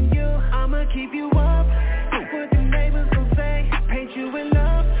me and you. I'ma keep you up. What the neighbors gon' say? Paint you in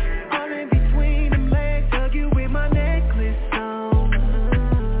love. All in between them legs. Hug you with my necklace on.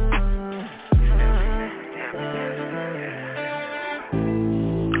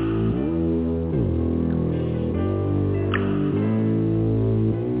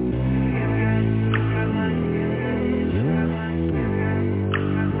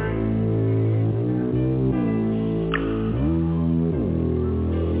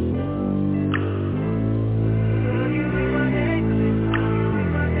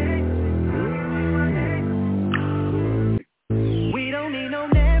 We don't need no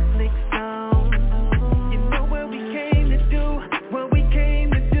Netflix song. You know what we came to do, what we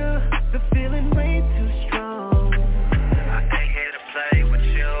came to do. The feeling way too strong. I ain't here to play with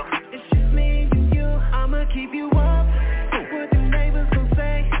you. It's just me and you. I'ma keep you up. What the neighbors gon'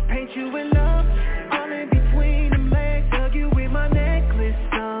 say? Paint you in love. All in between them legs. Hug you with my necklace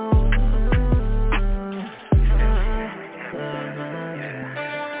on.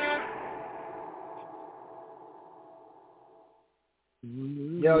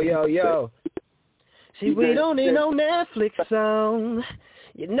 Yo. See, we don't need no Netflix song.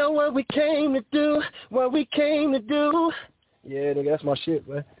 You know what we came to do, what we came to do. Yeah, nigga, that's my shit,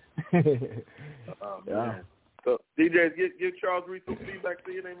 man. Man. So, DJs, give Charles Reed some feedback.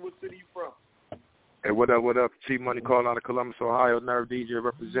 Say your name, what city you from? Hey, what up? Chief Money calling out of Columbus, Ohio, Nerve DJ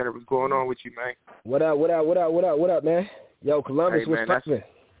representative. What's going on with you, man? What up, man? Yo, Columbus, what's poppin'?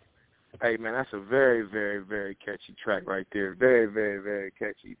 Hey, man, that's a very, very, very catchy track right there. Very, very, very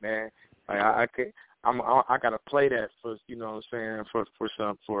catchy, man. I gotta play that for, you know what I'm saying,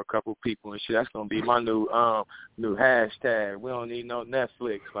 for a couple people and shit. That's gonna be my new hashtag. We don't need no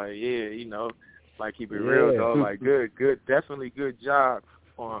Netflix. Like, yeah, you know, like keep it real, dog. Like, good, definitely good job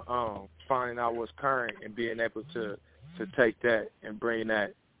on finding out what's current and being able to take that and bring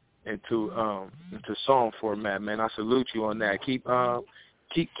that into song format, man. I salute you on that. Keep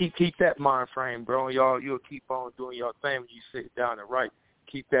that mind frame, bro. You'll keep on doing your thing when you sit down and write.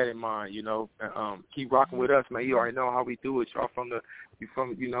 Keep that in mind, you know. Keep rocking with us, man. You already know how we do it. Y'all from the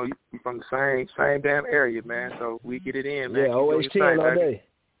same damn area, man. So we get it in, man. Yeah, always 10 all day.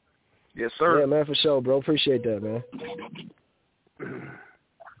 Yes, sir. Yeah, man, for sure, bro. Appreciate that, man.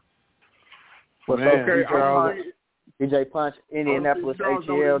 What's up, DJ Punch, Indianapolis,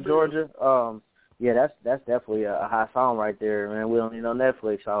 ATL, Georgia. Yeah, that's definitely a high song right there, man. We don't need no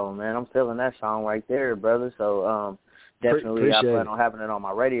Netflix song, man. I'm feeling that song right there, brother. So definitely I plan on having it on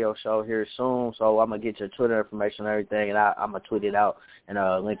my radio show here soon. So I'm gonna get your Twitter information and everything, and I'm gonna tweet it out and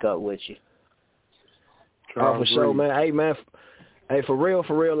link up with you. Oh, for sure, man. Hey, man. Hey, for real,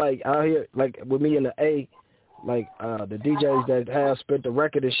 like out here, like with me in the A, like the DJs that have spent the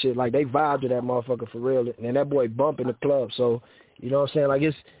record and shit, like they vibe to that motherfucker for real, and that boy bump in the club. So you know what I'm saying? Like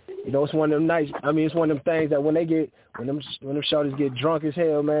it's, you know, it's one of them nights. I mean, it's one of them things that when them shorties get drunk as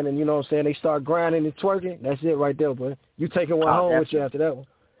hell, man, and you know what I'm saying, they start grinding and twerking. That's it right there, boy. You taking one home with you after that one.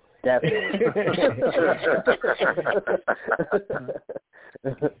 Definitely.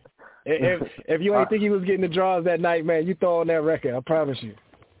 If you ain't think you was getting the draws that night, man, you throw on that record. I promise you.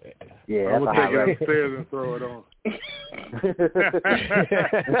 Yeah, I'm gonna take it upstairs and throw it on.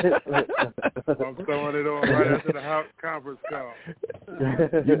 I'm throwing it on right after the conference call.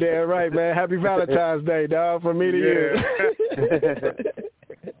 You're damn right, man. Happy Valentine's Day, dog, from me to you.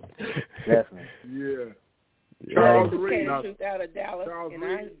 Definitely. Yeah. Charles Reed. Truth out of Dallas, and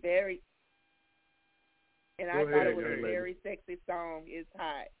I'm very. And I thought it was a very sexy song. It's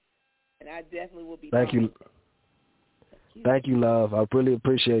hot, and I definitely will be. Thank you. Thank you, love. I really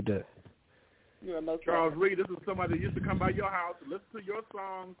appreciate that. Charles Reed, this is somebody that used to come by your house and listen to your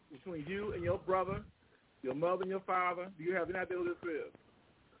songs between you and your brother, your mother and your father. Do you have any idea who this is?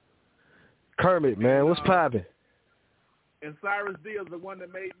 Kermit, man. What's poppin'? And Cyrus D is the one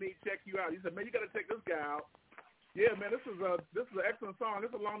that made me check you out. He said, man, you got to check this guy out. Yeah, man, this is an excellent song.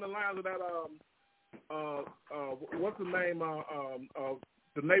 This is along the lines of that, what's the name?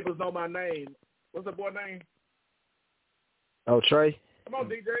 The Neighbors Know My Name. What's the boy name? Oh, Trey? Come on,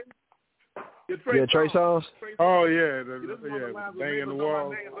 DJ. Trey Songz? Oh, yeah. Banging the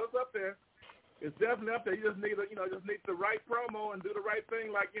wall. It's up there. It's definitely up there. You just need the right promo and do the right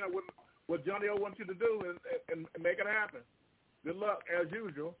thing, like, you know, what Johnny O wants you to do and make it happen. Good luck, as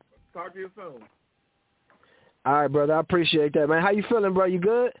usual. Talk to you soon. All right, brother. I appreciate that, man. How you feeling, bro? You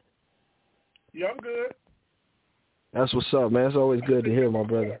good? Yeah, I'm good. That's what's up, man. It's always good to hear, my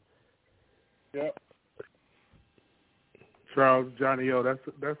brother. Yep. Charles, Johnny O, that's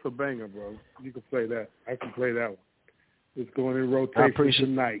a banger, bro. You can play that. I can play that one. It's going in rotation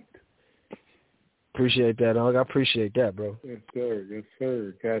tonight. Appreciate that, dog. I appreciate that, bro. Yes, sir. Yes,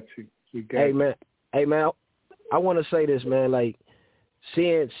 sir. Got you. Hey, man. I want to say this, man. Like,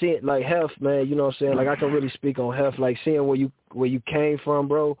 seeing like Heff, man. You know what I'm saying? Like, I can really speak on Heff. Like, seeing where you came from,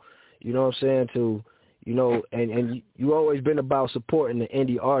 bro. You know what I'm saying? To, you know, and you always been about supporting the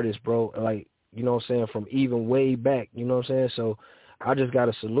indie artists, bro. Like, you know what I'm saying, from even way back, you know what I'm saying? So I just got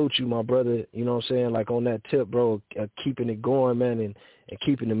to salute you, my brother, you know what I'm saying, like on that tip, bro, keeping it going, man, and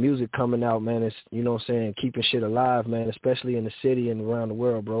keeping the music coming out, man, it's, you know what I'm saying, keeping shit alive, man, especially in the city and around the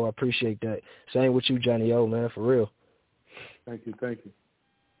world, bro. I appreciate that. Same with you, Johnny O, man, for real. Thank you.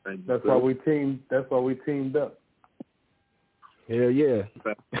 That's why we teamed up. Hell yeah.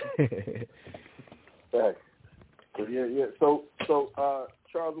 Thanks. Yeah. So,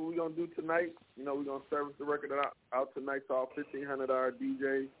 Charles, what we gonna do tonight? You know, we're gonna service the record out tonight to all 1,500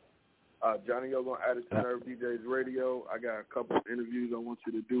 DJs. Johnny O gonna add it to Nerve DJs Radio. I got a couple of interviews I want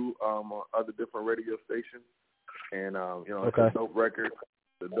you to do on other different radio stations, and you know, it's a dope record.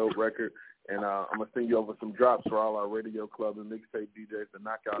 And I'm gonna send you over some drops for all our radio club and mixtape DJs to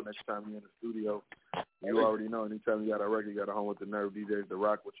knock out next time you're in the studio. You already know, anytime you got a record, you got a home with the Nerve DJs to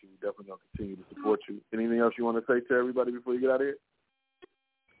rock with you. We definitely gonna continue to support you. Anything else you want to say to everybody before you get out of here?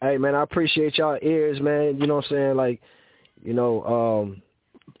 Hey, man, I appreciate y'all ears, man. You know what I'm saying? Like, you know,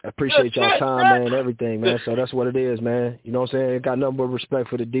 I appreciate y'all time, man, everything, man. So that's what it is, man. You know what I'm saying? I got nothing but respect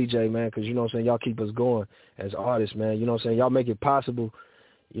for the DJ, man, because, you know what I'm saying, y'all keep us going as artists, man. You know what I'm saying? Y'all make it possible,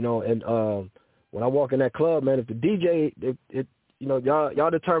 you know, and when I walk in that club, man, if the DJ, you know,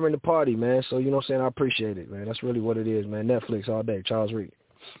 y'all determine the party, man. So, you know what I'm saying? I appreciate it, man. That's really what it is, man. Netflix all day. Charles Reed.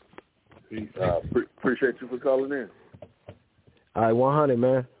 Appreciate you for calling in. All right, 100,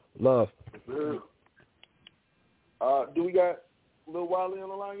 man. Love. Do we got Lil Wiley on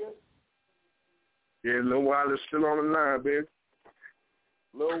the line yet? Yeah, Lil Wiley's still on the line, baby.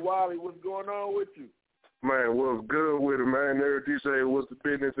 Lil Wiley, what's going on with you? Man, what's good with it, man? There, DJ, what's the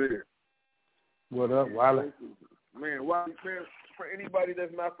business here? What up, Wiley? Man, Wiley, man, for anybody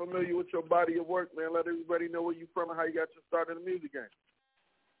that's not familiar with your body of work, man, let everybody know where you from and how you got your start in the music game.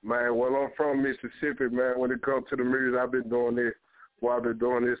 Man, well, I'm from Mississippi, man. When it comes to the music, I've been doing this. Well, I've been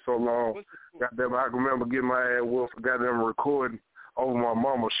doing this so long. Goddamn, I can remember getting my ass whooped for goddamn recording over my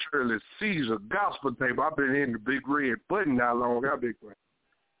mama Shirley Caesar gospel tape. I've been in the Big Red Button how long I've been playing.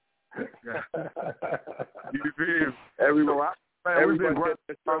 You feel? We've been great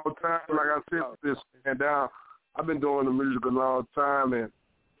all the time. Like I said, this and down. I've been doing the music a long time, and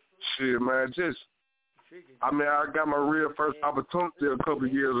shit, man, I got my real first opportunity a couple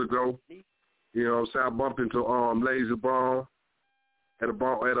of years ago. You know what I'm saying? I bumped into Lazy Bone at a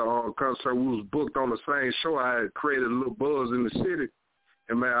concert. We was booked on the same show. I had created a little buzz in the city,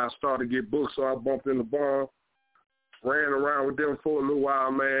 and man, I started to get booked, so I bumped in the bar, ran around with them for a little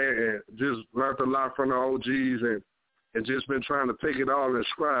while, man, and just learned a lot from the OGs, and just been trying to take it all in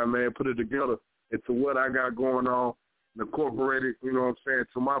stride, man, put it together into what I got going on, and incorporate it, you know what I'm saying,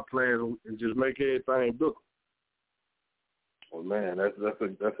 to my plans, and just make everything look. Well, man,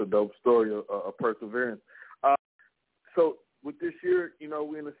 that's a dope story of perseverance. So with this year, you know,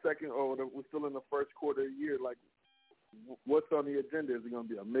 we're in the we're still in the first quarter of the year. Like, what's on the agenda? Is it going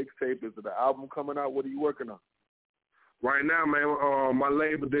to be a mixtape? Is it an album coming out? What are you working on? Right now, man, my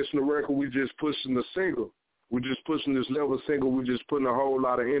label, Additional Record, we just pushing the single. We're just pushing this level single. We're just putting a whole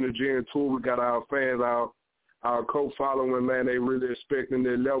lot of energy into it. We got our fans, our co-following, man, they really expecting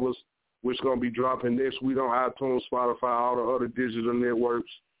their levels, which going to be dropping next week on iTunes, Spotify, all the other digital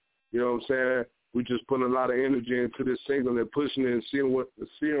networks. You know what I'm saying? We just putting a lot of energy into this single and pushing it and seeing where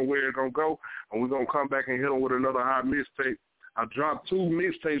it's going to go. And we're going to come back and hit them with another hot mixtape. I dropped 2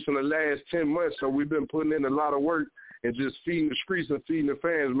 mixtapes in the last 10 months, so we've been putting in a lot of work and just feeding the streets and feeding the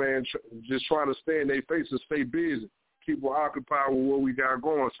fans, man, just trying to stay in their faces, stay busy, keep them occupied with what we got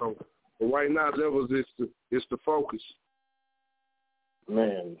going. So but right now, levels is the focus.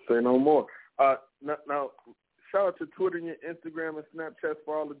 Man, say no more. Now, shout out to Twitter and your Instagram and Snapchat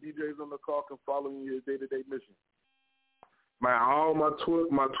for all the DJs on the call and following your day-to-day mission. Man, all my Twitter,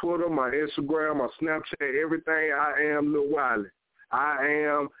 my Instagram, my Snapchat, everything, I am Lil Wiley. I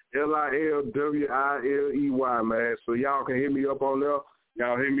am LILWILEY, man. So y'all can hit me up on there.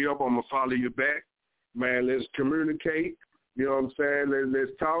 Y'all hit me up, I'm going to follow you back. Man, let's communicate. You know what I'm saying?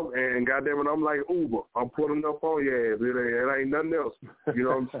 Let's talk. And goddamn it, I'm like Uber. I'm putting up on your ass. It ain't nothing else. You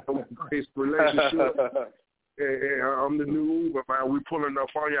know what I'm saying? It's relationship. And I'm the new Uber, man. We pulling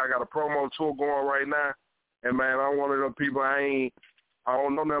up on you. I got a promo tour going right now. And, man, I'm one of them people I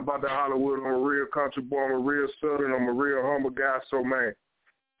don't know nothing about the Hollywood. I'm a real country boy. I'm a real Southern. I'm a real humble guy. So, man,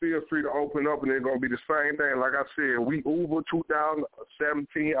 feel free to open up, and it's going to be the same thing. Like I said, we Uber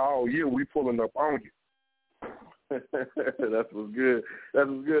 2017 all year. We pulling up on you. That was good.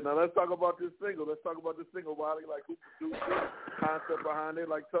 Now, let's talk about this single. Wiley. Like, who produced it, concept behind it.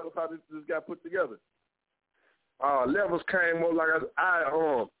 Like, tell us how this got put together. Levels came up like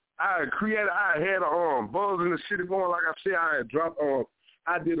I had a buzz in the city going. Like I said, I had dropped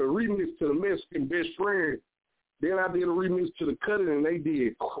I did a remix to the Mexican Best Friend. Then I did a remix to the Cutting, and they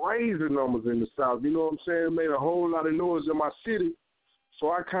did crazy numbers in the South. You know what I'm saying? It made a whole lot of noise in my city.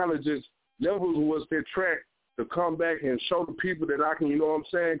 So I kind of just, Levels was their track to come back and show the people that I can, you know what I'm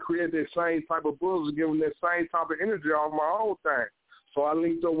saying, create that same type of buzz and give them that same type of energy on my own thing. So I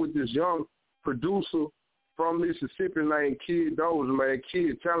linked up with this young producer from Mississippi named Kid DOLLAZ, man.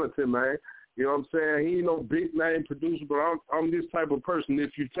 Kid talented, man. You know what I'm saying? He ain't no big name producer, but I'm this type of person.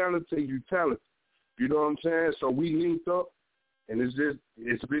 If you're talented, you talented. You know what I'm saying? So we linked up, and it's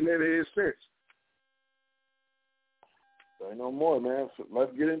been there ever since. Say no more, man. So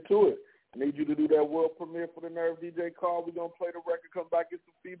let's get into it. I need you to do that world premiere for the Nerve DJ call. We're going to play the record, come back, get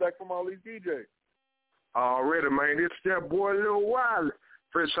some feedback from all these DJs. Already, man. It's that boy Lil Wiley,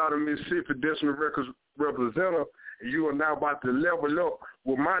 fresh out of Mississippi, Destiny Records representative, and you are now about to level up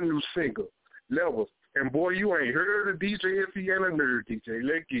with my new single, Levels. And, boy, you ain't heard of DJ if he ain't a nerd DJ.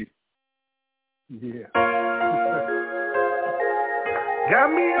 Let's get it. Yeah. Got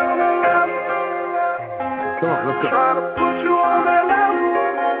me on the level. Come on, let's go. Trying to put you on that level.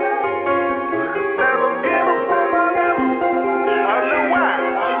 Never give up on my level. I know why.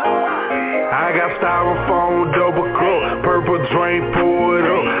 I got styrofoam, double cup, purple drink, pour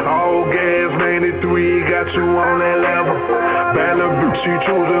it up. All gas 93, got you on that level. Balabucci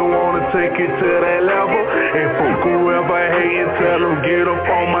choosing, wanna take it to that level. And fuck whoever hating, tell them get up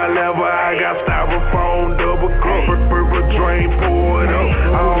on my level. I got styrofoam, double cup, purple drink, pour it up.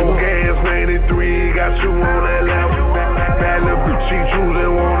 All gas 93, got you on that level. Balabucci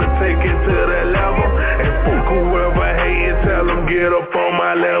choosing, wanna take it to that level. And fuck whoever hating, tell them get up on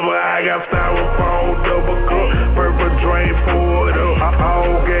my level. I got styrofoam, double cup, purple drain, pour it up.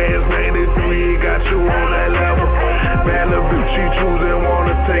 All gas 93, got you on that level. Balabucci choosing,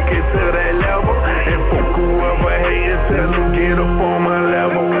 wanna take it to that level. And fuck whoever hating, tell them get up on my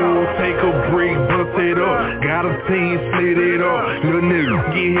level. Take a break, bust it up. Got a team, split it up. Little nigga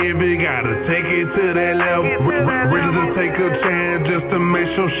get heavy, gotta take it to that level. Ready to take a chance just to make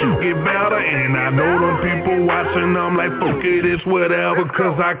sure shit get better. And I know them people watching, I'm like, fuck it, it's whatever.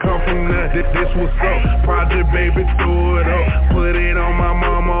 Cause I come from nothing, this what's up. Project baby, throw it up. Put it on my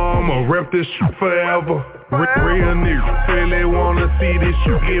mama, I'ma rep this shit forever. Real niggas really wanna see this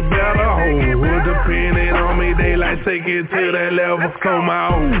shit get better. Whole depending on me, they like take it to that level. So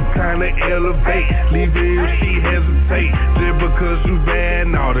my old kinda elevate, leave it if she hesitate. Just because you bad,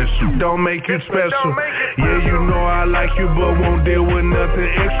 no, that shit don't make you special. Yeah, you know I like you, but won't deal with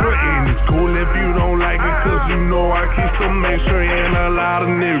nothing extra. And it's cool if you don't like it, cause you know I keep some extra. And a lot of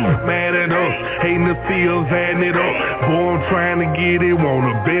niggas mad at us, hating the feels, adding it up. Boy, I'm trying to get it,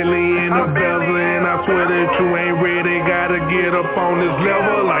 want a belly and a bezel. And I swear that you ain't ready, gotta get up on this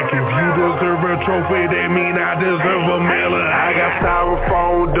level. Like if you deserve a trophy, that mean I deserve a medal. I got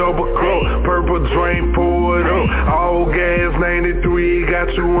styrofoam, double cup, purple drain, pour it up. All gas 93,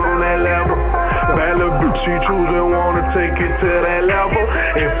 got you on that level. Balabucci choosing, wanna take it to that level.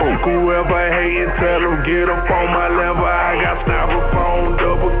 And fuck whoever hating, tell them get up on my level. I got styrofoam,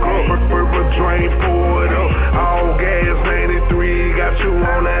 double cup, purple drain, pour it up. All gas 93, got you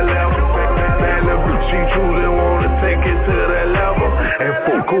on that level. Balabucci choosing, wanna take it to that level. And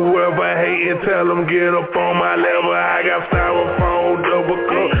fuck whoever hating, tell them get up on my level. I got styrofoam, double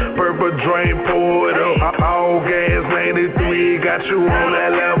cup, purple drain, pour it up. All gas 93, got you on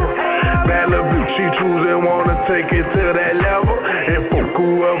that level. Balabucci choosing, wanna take it to that level. And fuck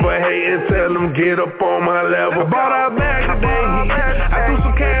whoever hating, tell them get up on my level. I bought our bag today, I threw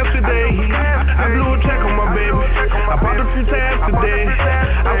some cash today. I blew a check on my baby, I bought a few tabs today.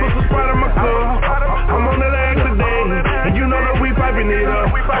 I put some Sprite in my cup, I'm on that act today. And you know that we piping it up,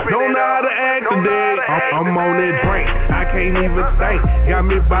 don't know how to act today. I'm on that drink, I can't even think. Got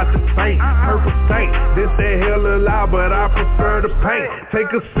me about to faint, purple stank. This that hella loud, but I prefer the paint. Take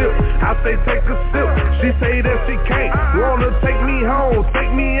a sip, I say take a sip. She say that she can't, wanna take me home,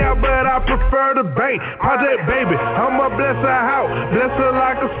 take me out, but I prefer the bank. Project baby, I'ma bless her out, bless her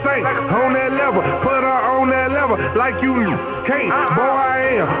like a saint. On that level, put her on that level, like you can't. Boy,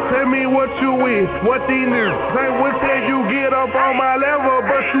 I am, tell me what you is, what these niggas ain't with that you get up on my level,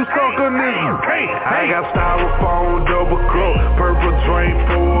 but you suck a nigga can't. I got styrofoam, double cup, purple drain,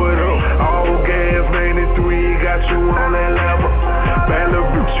 pour it up. All gas 93, got you on that level.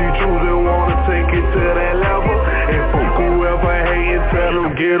 Balabucci choosing, wanna take it to that level. And fuck whoever hating, tell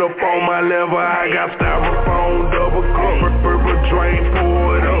them get up on my level. I got styrofoam, double cup, purple drain,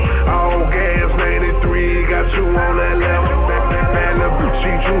 pour it up. All gas 93, got you on that level.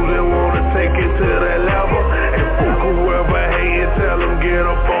 Balabucci choosing, wanna take it to that level. And fuck whoever hating, tell them get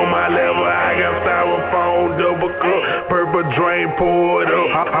up on my level. I got styrofoam, double cup, purple drain, pour it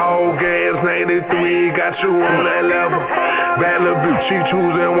up. All gas 93, got you on that level. Balabucci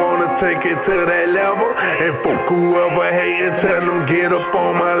choosing, wanna take it to that level. And fuck whoever hating, tell them get up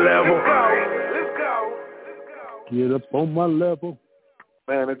on my level. Let's go. Get up on my level.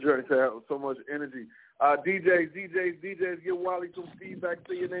 Man, that journey had so much energy. DJs, get Wiley some feedback.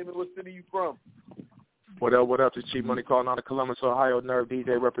 Say your name and what city you from. What up? It's Chief Money calling out of Columbus, Ohio, Nerve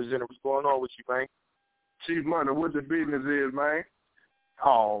DJ representative. What's going on with you, man? Chief Money, what the business is, man?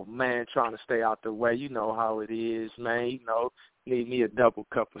 Oh, man, trying to stay out the way. You know how it is, man. You know, need me a double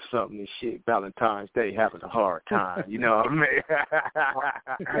cup or something and shit. Valentine's Day, having a hard time. You know what I mean?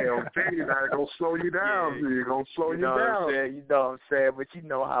 Hey, I'm telling you, that gonna slow you down. Yeah. You're gonna slow you down. You know what I'm saying? But you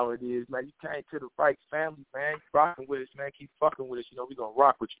know how it is, man. You came to the right family, man. You rocking with us, man. Keep fucking with us. You know, we gonna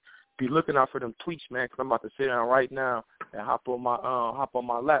rock with you. Be looking out for them tweets, man, because I'm about to sit down right now and hop on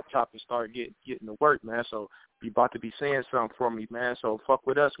my laptop and start getting to work, man. So you about to be saying something for me, man. So fuck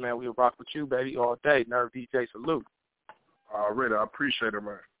with us, man. We'll rock with you, baby, all day. Nerve DJ, salute. Already, I appreciate it,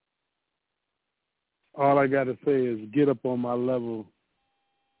 man. All I got to say is get up on my level.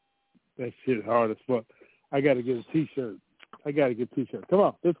 That shit hard as fuck. I got to get a T-shirt. Come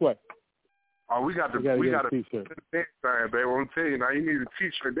on, this way. Oh, we got a T-shirt. Next time, baby. I'm telling you now, you need a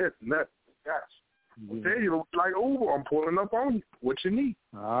T-shirt. That's nuts. Gosh. I'm telling you, like Uber, I'm pulling up on you. What you need?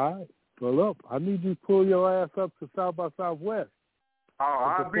 All right. Pull up. I need you to pull your ass up to South by Southwest. Oh,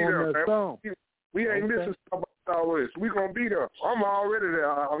 I'll be there, man. We ain't missing South by Southwest. We going to be there. I'm already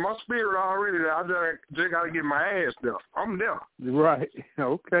there. My spirit already there. I just got to get my ass there. I'm there. Right.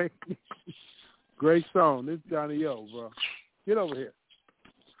 Okay. Great song. This is Johnny O, bro. Get over here.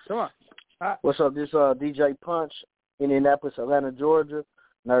 Come on. Hi. What's up? This DJ Punch, Indianapolis, Atlanta, Georgia.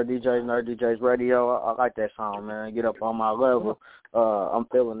 Nerd DJs Radio. I like that song, man. Get up on my level. I'm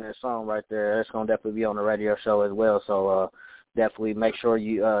feeling that song right there. It's going to definitely be on the radio show as well. So definitely make sure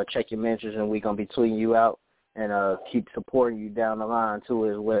you check your mentions, and we're going to be tweeting you out and keep supporting you down the line, too,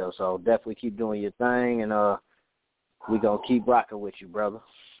 as well. So definitely keep doing your thing, and we're going to keep rocking with you, brother.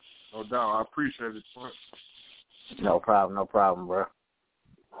 No doubt. I appreciate it, Punch. No problem, bro.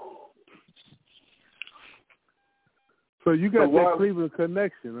 So you got that Cleveland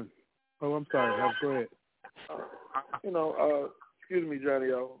connection. Oh, I'm sorry. Go ahead. Excuse me, Johnny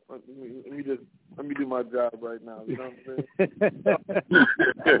O. Let me do my job right now. You know what I'm saying?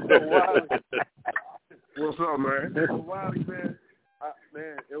 What's up, man? Wiley, man.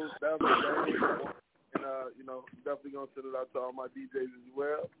 That was a game, and definitely gonna send it out to all my DJs as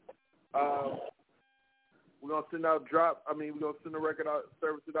well. We're gonna send out we're gonna send the record out,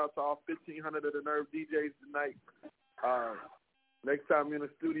 service it out to all 1,500 of the Nerve DJs tonight. Next time you're in the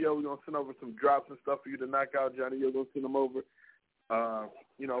studio, we're going to send over some drops and stuff for you to knock out. Johnny, you're going to send them over,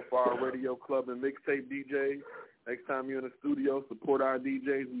 for our radio club and mixtape DJs. Next time you're in the studio, support our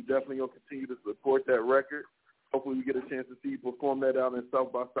DJs. We definitely going to continue to support that record. Hopefully we get a chance to see you perform that out in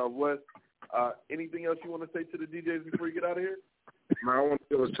South by Southwest. Anything else you want to say to the DJs before you get out of here? Man, I want to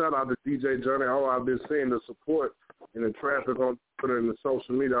give a shout out to DJ Johnny. I've been seeing the support and the traffic on Twitter and the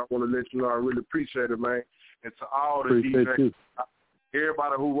social media. I want to let you know I really appreciate it, man. And to all the DJs,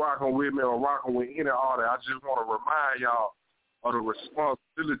 everybody who rocking with me or rocking with any artist, I just want to remind y'all of the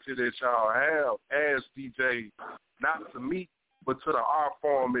responsibility that y'all have as DJs, not to me, but to the art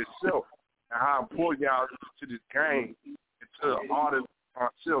form itself, and how important y'all is to this game and to the artist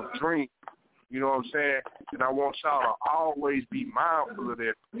myself dream. You know what I'm saying? And I want y'all to always be mindful of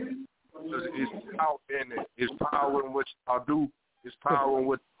that. Because it's power in it. It's power in what y'all do. It's power in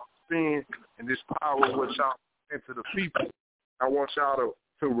what y'all spend. And it's power in what y'all send to the people. I want y'all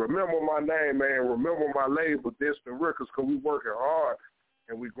to remember my name, man. Remember my label, Destin Records, because we working hard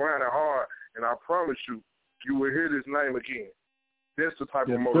and we grinding hard. And I promise you, you will hear this name again. That's the type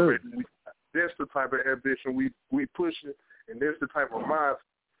of motivation. That's the type of ambition we pushing. And that's the type of mindset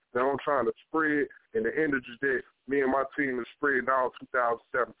that I'm trying to spread, and the energy that me and my team is spreading all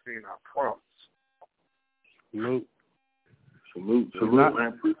 2017, I promise. Salute, man.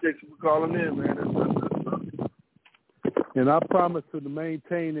 Appreciate you for calling in, man. And I promise to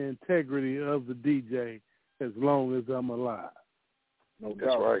maintain the integrity of the DJ as long as I'm alive. No doubt.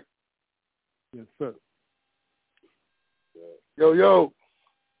 That's right. Yes, sir. Yo.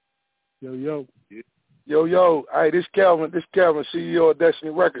 Hey, this Calvin, CEO of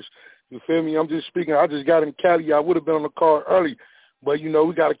Destiny Records. You feel me? I'm just speaking. I just got in Cali. I would have been on the car early, but,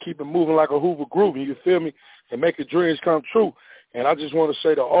 we got to keep it moving like a Hoover grooving, you feel me, and make the dreams come true. And I just want to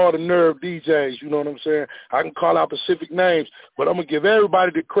say to all the Nerve DJs, you know what I'm saying? I can call out specific names, but I'm going to give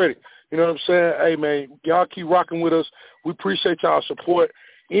everybody the credit. You know what I'm saying? Hey, man, y'all keep rocking with us. We appreciate y'all support.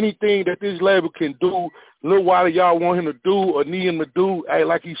 Anything that this label can do, Lil Wiley, y'all want him to do or need him to do, hey,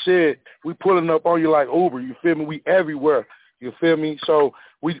 like he said, we pulling up on you like Uber, you feel me? We everywhere, you feel me? So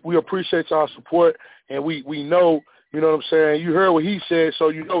we appreciate y'all support, and we know, you know what I'm saying? You heard what he said, so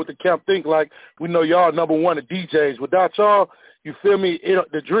you know what the camp think like. We know y'all number one of DJs. Without y'all, you feel me,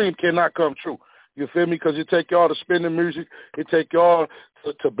 the dream cannot come true. You feel me? Because it take y'all to spin the music. It take y'all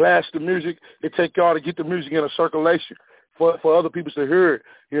to blast the music. It take y'all to get the music in a circulation for other people to hear it,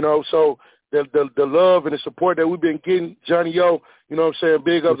 So the love and the support that we've been getting, Johnny O, you know what I'm saying?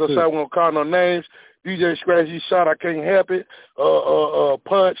 Big ups. I won't call no names. DJ Scratchy Shot, I can't help it.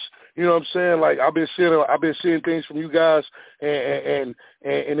 Punch, you know what I'm saying? Like I've been seeing things from you guys, and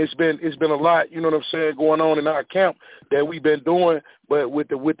it's been a lot, you know what I'm saying, going on in our camp that we've been doing. But with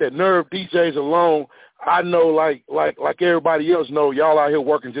the Nerve DJs alone, I know like everybody else know, y'all out here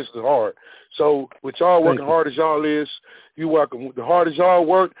working just as hard. So with y'all working hard as y'all is, you working the hard as y'all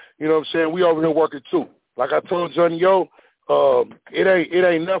work, you know what I'm saying? We over here working too. Like I told Johnny O, it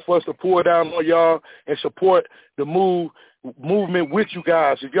ain't enough for us to pour down on y'all and support the movement with you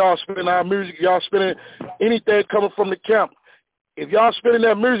guys. If y'all spinning our music, y'all spinning anything coming from the camp, if y'all spinning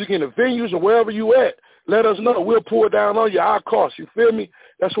that music in the venues or wherever you at, let us know. We'll pour down on you our cost. You feel me?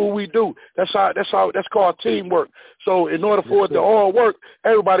 That's what we do. That's called teamwork. So in order for it to all work,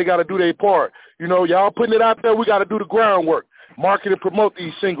 everybody got to do their part. You know, y'all putting it out there, we got to do the groundwork. Market and promote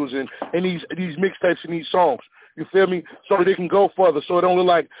these singles and these mixtapes and these songs. You feel me? So that it can go further. So it don't look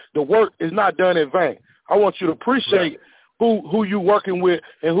like the work is not done in vain. I want you to appreciate who you working with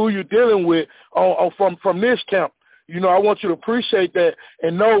and who you dealing with from this camp. You know, I want you to appreciate that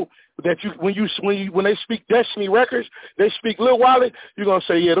and know that when they speak Destiny Records, they speak Lil Wiley, you're gonna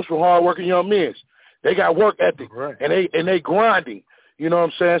say, yeah, those were hardworking young men. They got work ethic and they grinding. You know what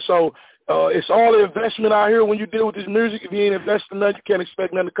I'm saying? So it's all the investment out here when you deal with this music. If you ain't investing nothing, you can't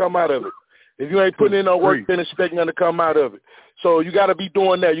expect nothing to come out of it. If you ain't putting in no work, you can't expect nothing to come out of it. So you got to be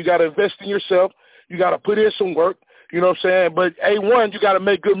doing that. You got to invest in yourself. You got to put in some work. You know what I'm saying? But A1, you got to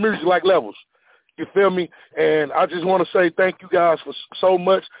make good music like Levels. You feel me? And I just want to say thank you guys for so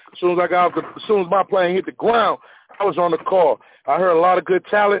much. As soon as my plane hit the ground, I was on the call. I heard a lot of good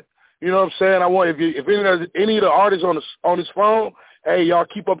talent. You know what I'm saying? I want if any of the artists on this phone, hey, y'all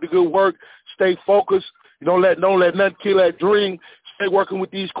keep up the good work. Stay focused. You don't let nothing kill that dream. Stay working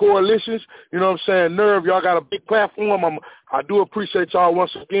with these coalitions. You know what I'm saying? Nerve, y'all got a big platform. I do appreciate y'all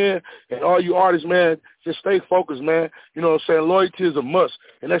once again. And all you artists, man, just stay focused, man. You know what I'm saying? Loyalty is a must.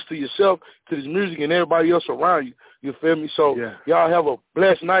 And that's to yourself, to this music, and everybody else around you. You feel me? So y'all have a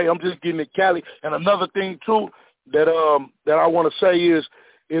blessed night. I'm just getting to Cali. And another thing, too, that I want to say is,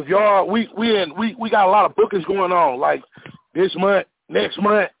 if y'all, we got a lot of bookings going on, like this month, next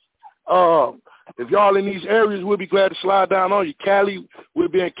month. If y'all in these areas, we'll be glad to slide down on you. Cali, we'll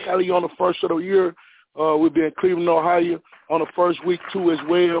be in Cali on the first of the year. We'll be in Cleveland, Ohio on the first week too as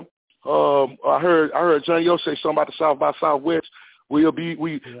well. I heard Johnny O say something about the South by Southwest. We will be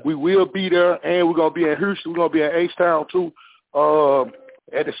there, and we're gonna be in Houston. We're gonna be in H-Town too. Around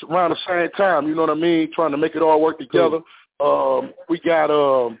the same time, you know what I mean? Trying to make it all work together. We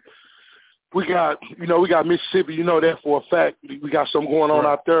got Mississippi, you know that for a fact. We got something going on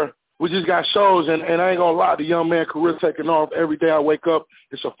out there. We just got shows, and I ain't going to lie, the young man career taking off. Every day I wake up,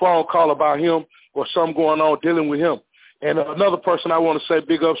 it's a phone call about him or something going on dealing with him. And another person I want to say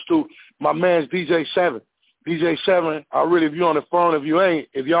big ups to, my man's DJ 7. DJ 7, if you're on the phone,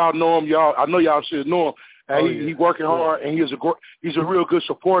 if y'all know him, I know y'all should know him. And he working hard, and he's a real good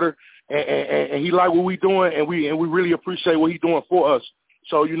supporter, and he like what we doing, and we really appreciate what he's doing for us.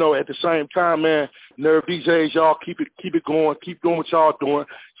 So, you know, at the same time, man, Nerve DJs, y'all keep it going, keep doing what y'all doing.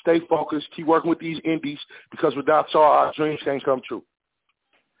 Stay focused. Keep working with these indies because without y'all, our dreams can't come true.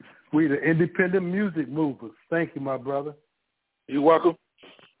 We the independent music movers. Thank you, my brother. You're welcome.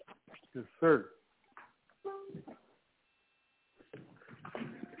 Yes, sir.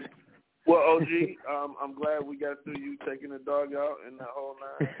 Well, OG, I'm glad we got through you taking the dog out and the whole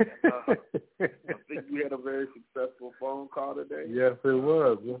nine. I think we had a very successful phone call today. Yes, it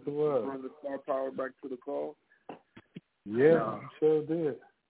was. Bring the star power back to the call. Yeah, sure did.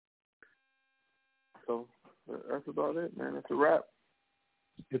 So that's about it, man. It's a wrap.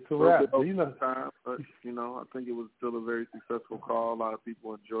 It's a wrap. You know, time, but I think it was still a very successful call. A lot of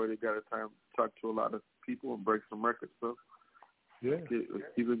people enjoyed it. Got a time to talk to a lot of people and break some records. So let's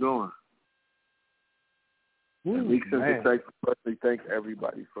keep it going. Meek sent a text, especially thank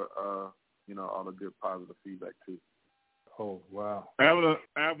everybody for all the good positive feedback too. Oh wow! I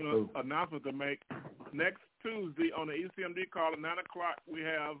have an announcement to make. Next Tuesday on the ECMD call at 9:00, we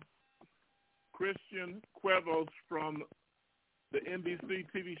have Christian Cuervos from the NBC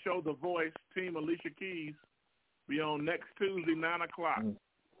TV show The Voice, Team Alicia Keys, be on next Tuesday, 9:00.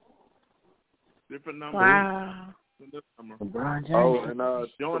 Different number. Wow. And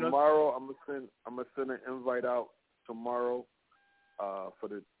tomorrow I'm gonna send an invite out tomorrow for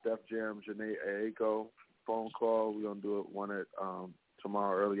the Def Jam Janae Aiko phone call. We're gonna do one at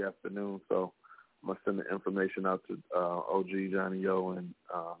tomorrow early afternoon. So I'm gonna send the information out to OG Johnny O and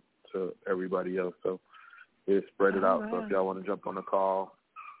to everybody else. So spread it out. So if y'all want to jump on the call,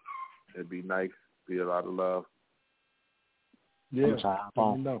 it'd be nice. Be a lot of love. Yeah,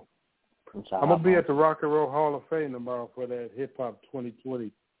 I'm gonna be at the Rock and Roll Hall of Fame tomorrow for that Hip Hop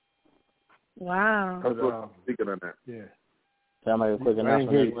 2020. Wow. Speaking on that. Yeah. Can I make a quick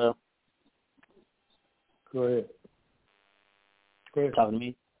announcement as well? Go ahead. Talking to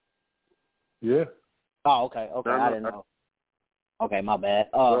me? Yeah. Oh, okay. I didn't know. Okay, my bad.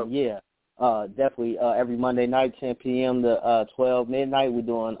 Definitely every Monday night, 10 p.m. to 12 midnight, we're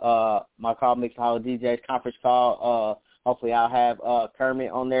doing my call Mixed Hall DJs conference call Hopefully I'll have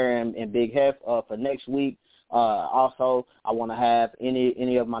Kermit on there and Big Heff for next week. Also, I want to have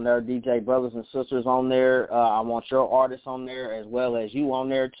any of my Nerd DJ brothers and sisters on there. I want your artists on there as well as you on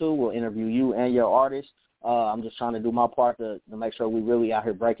there, too. We'll interview you and your artists. I'm just trying to do my part to make sure we really out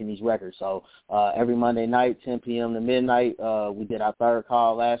here breaking these records. So every Monday night, 10 p.m. to midnight, we did our third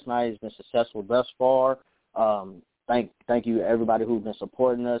call last night. It's been successful thus far. Thank you, everybody who's been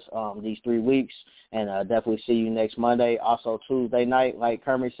supporting us these 3 weeks, and definitely see you next Monday. Also, Tuesday night, like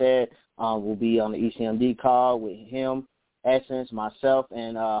Kermit said, we'll be on the ECMD call with him, Essence, myself,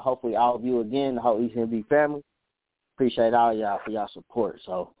 and hopefully all of you again, the whole ECMD family. Appreciate all y'all for y'all support.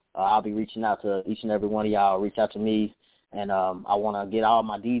 So I'll be reaching out to each and every one of y'all. Reach out to me, and I want to get all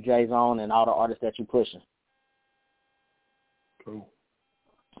my DJs on and all the artists that you're pushing. Cool.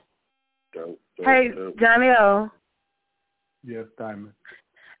 Dope. Hey, Johnny O. Yes, Diamond.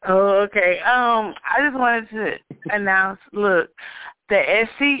 Oh, okay. I just wanted to announce, look, the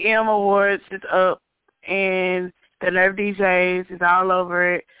SCM Awards is up, and the Nerve DJs is all over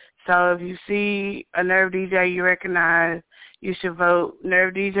it. So if you see a Nerve DJ you recognize, you should vote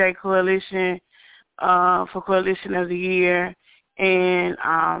Nerve DJ Coalition for Coalition of the Year. And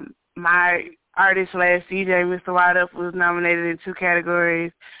my artist / DJ, Mr. Wide Up, was nominated in 2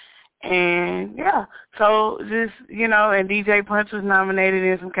 categories. And, yeah, so just, and DJ Punch was nominated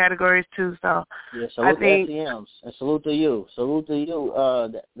in some categories, too. So yeah, salute to SCMs, and salute to you. Salute to you,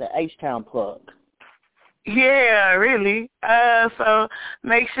 the H-Town plug. Yeah, really. So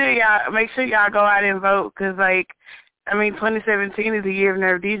make sure y'all go out and vote, because 2017 is the year of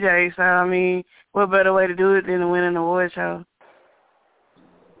Nerve DJ. So what better way to do it than to win an award show?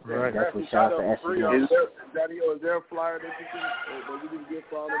 Right. Definitely shout out to SCM. Is there a flyer that we can get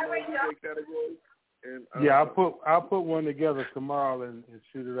for all the Nerve DJ categories? And, yeah, I'll put one together tomorrow and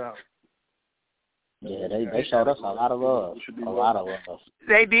shoot it out. Yeah, they showed us a lot of love.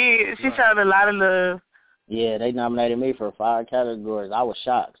 They did. She showed a lot of love. Yeah, they nominated me for 5 categories. I was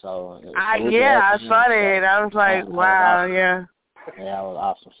shocked. So I saw that. I was like, wow, awesome. Yeah, that was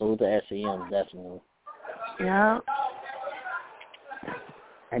awesome. Salute to SCM, definitely. Yeah.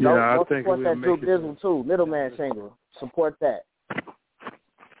 And I don't think support that Drew Dizzle too, Middleman single. Support that.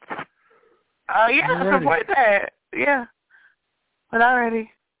 Oh yeah, support that. Yeah. But already.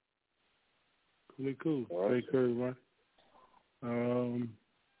 Cool. Take care, everyone.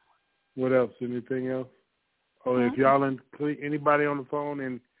 What else? Anything else? Oh, if y'all anybody on the phone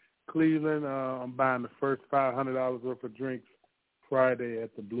in Cleveland, I'm buying the first $500 worth of drinks Friday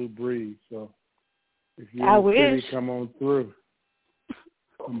at the Blue Breeze. So if you're in the city, come on through.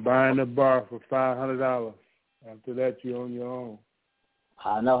 I'm buying the bar for $500. After that, you're on your own.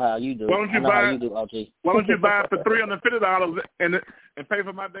 I know how you do. Why don't you buy? How you do, OG. Why don't you buy it for $350 and pay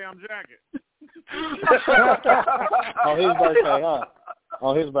for my damn jacket? On his birthday, huh?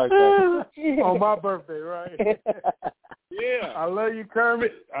 On his birthday. On my birthday, right? Yeah. I love you,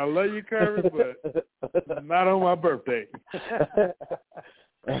 Kermit, but not on my birthday.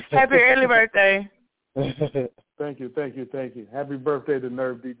 Happy early birthday. Thank you. Happy birthday to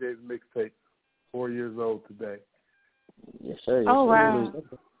Nerve DJ's mixtape. 4 years old today. Yes, sir. Oh, wow.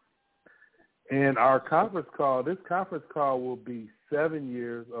 And our conference call will be 7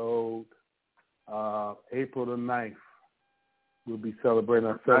 years old, April the 9th. We'll be celebrating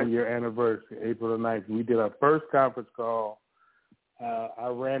our 7-year anniversary, April the 9th. We did our first conference call. I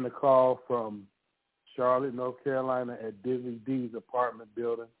ran the call from Charlotte, North Carolina at Disney D's apartment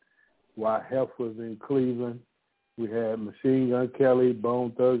building while Heff was in Cleveland. We had Machine Gun Kelly,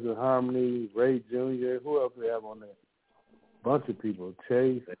 Bone Thugs and Harmony, Ray Jr. Who else we have on there? Bunch of people.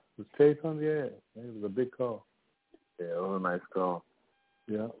 Chase. Was Chase on the air? It was a big call. Yeah, it was a nice call.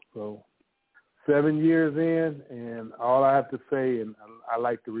 Yeah, so 7 years in, and all I have to say, and I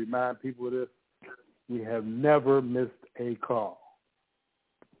like to remind people of this, we have never missed a call.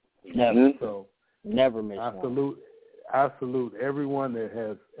 Never. So never missed one. I salute everyone that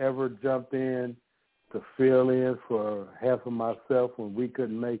has ever jumped in to fill in for Heff and myself when we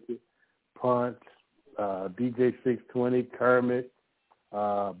couldn't make it. Punch, DJ 620, Kermit,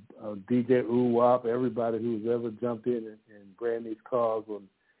 DJ Uwap, everybody who's ever jumped in and ran these calls when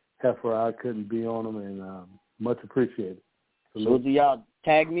Heff or I couldn't be on them, and much appreciated. So do y'all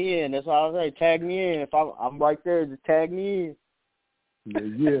tag me in? That's all I say. Tag me in. If I'm right there, just tag me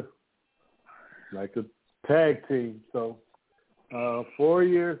in. Yeah. Like a tag team. So 4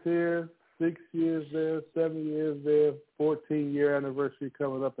 years here, 6 years there, 7 years there, 14-year anniversary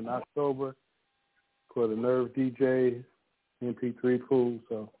coming up in October for the Nerve DJ MP3 pool.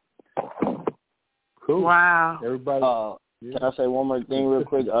 So cool. Wow. Everybody. Yeah. Can I say one more thing real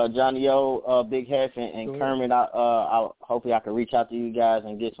quick? Johnny O, Big Heff, and Kermit, hopefully I can reach out to you guys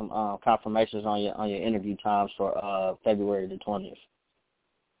and get some confirmations on your interview times for February the 20th.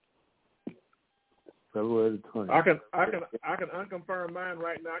 February the 20th. I can unconfirm mine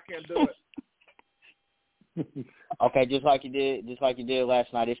right now. I can't do it. Okay, just like you did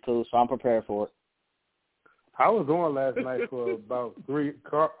last night. It's cool, so I'm prepared for it. I was on last night for about 3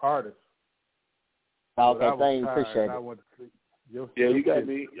 artists. Okay, thank you. Appreciate it. I went to sleep. You got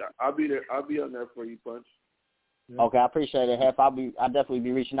me. I'll be there. I'll be on there for you, Punch. Yeah. Okay, I appreciate it, Heff. I'll definitely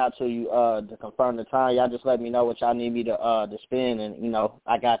be reaching out to you to confirm the time. Y'all just let me know what y'all need me to spin, and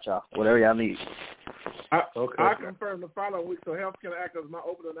I got y'all. Whatever y'all need. I confirm the following week, so Heff can act as my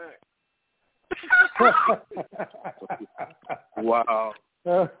opening act. Wow.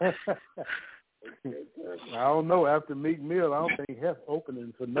 I don't know. After Meek Mill, I don't think Heff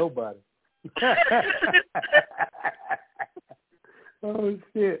opening for nobody. Oh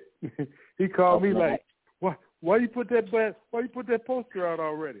shit! He called me like, "Why you put that poster out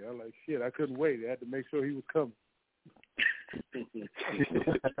already?" I'm like, "Shit, I couldn't wait. I had to make sure he was coming."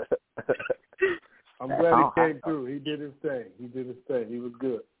 I'm glad he came through. He did his thing. He was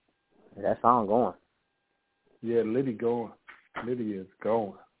good. That song going. Yeah, Liddy going. Liddy is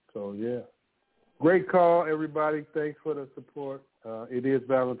going. So yeah, great call, everybody. Thanks for the support. It is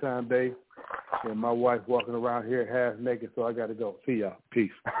Valentine's Day, and my wife walking around here half naked, so I got to go. See y'all. Peace.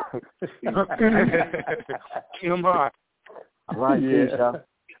 Come on. All right, yeah. peace, y'all.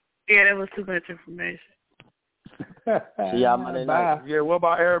 Yeah, that was too much information. See y'all Monday night. Yeah, what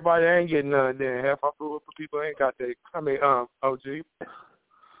about everybody that ain't getting none then? Half our food for people that ain't got that. I mean, OG.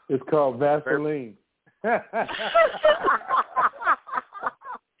 It's called Vaseline. Hey,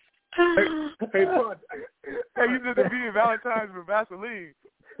 Punch. Hey, you did the be Valentine's with Vaseline.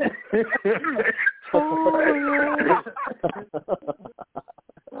 You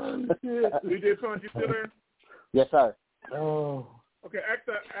did, Punch? You still there? Yes, sir. Oh. Okay,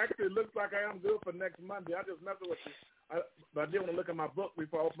 actually, it looks like I am good for next Monday. I just messing with you. But I did want to look at my book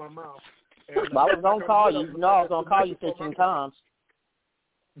before I open my mouth. And I was going to call you. I was going to call you 15 times.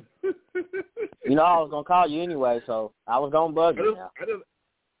 I was going to call you anyway, so I was going to bug you.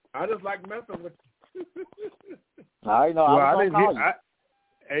 I just like messing with you. I already know. I was going to call you.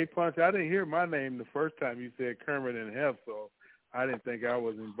 Hey, Punch, I didn't hear my name the first time you said Kermit and Heff, so I didn't think I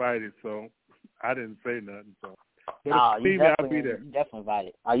was invited, so I didn't say nothing. So, but I'll be there. You definitely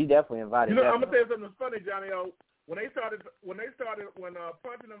invited. You definitely invited. I'm gonna tell you something funny, Johnny O. When Punch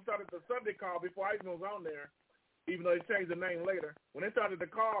and them started the Sunday call before I even was on there, even though they changed the name later, when they started the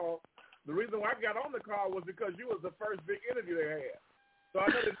call, the reason why I got on the call was because you was the first big interview they had. So I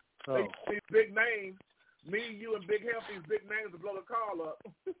know that these big names, me, you, and Big Heff, these big names to blow the call up.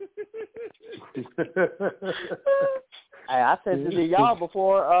 Hey, I sent it to y'all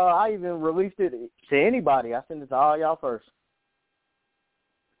before I even released it to anybody. I sent it to all y'all first.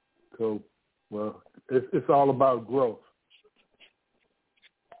 Cool. Well, it's all about growth.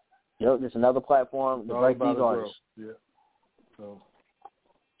 Yep, it's another platform to break these artists. Yeah. So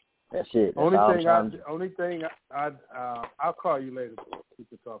that's it. Only thing I'll call you later. We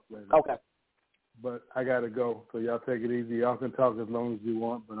can talk later. Okay. But I got to go, so y'all take it easy. Y'all can talk as long as you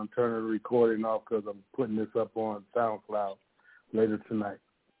want, but I'm turning the recording off because I'm putting this up on SoundCloud later tonight.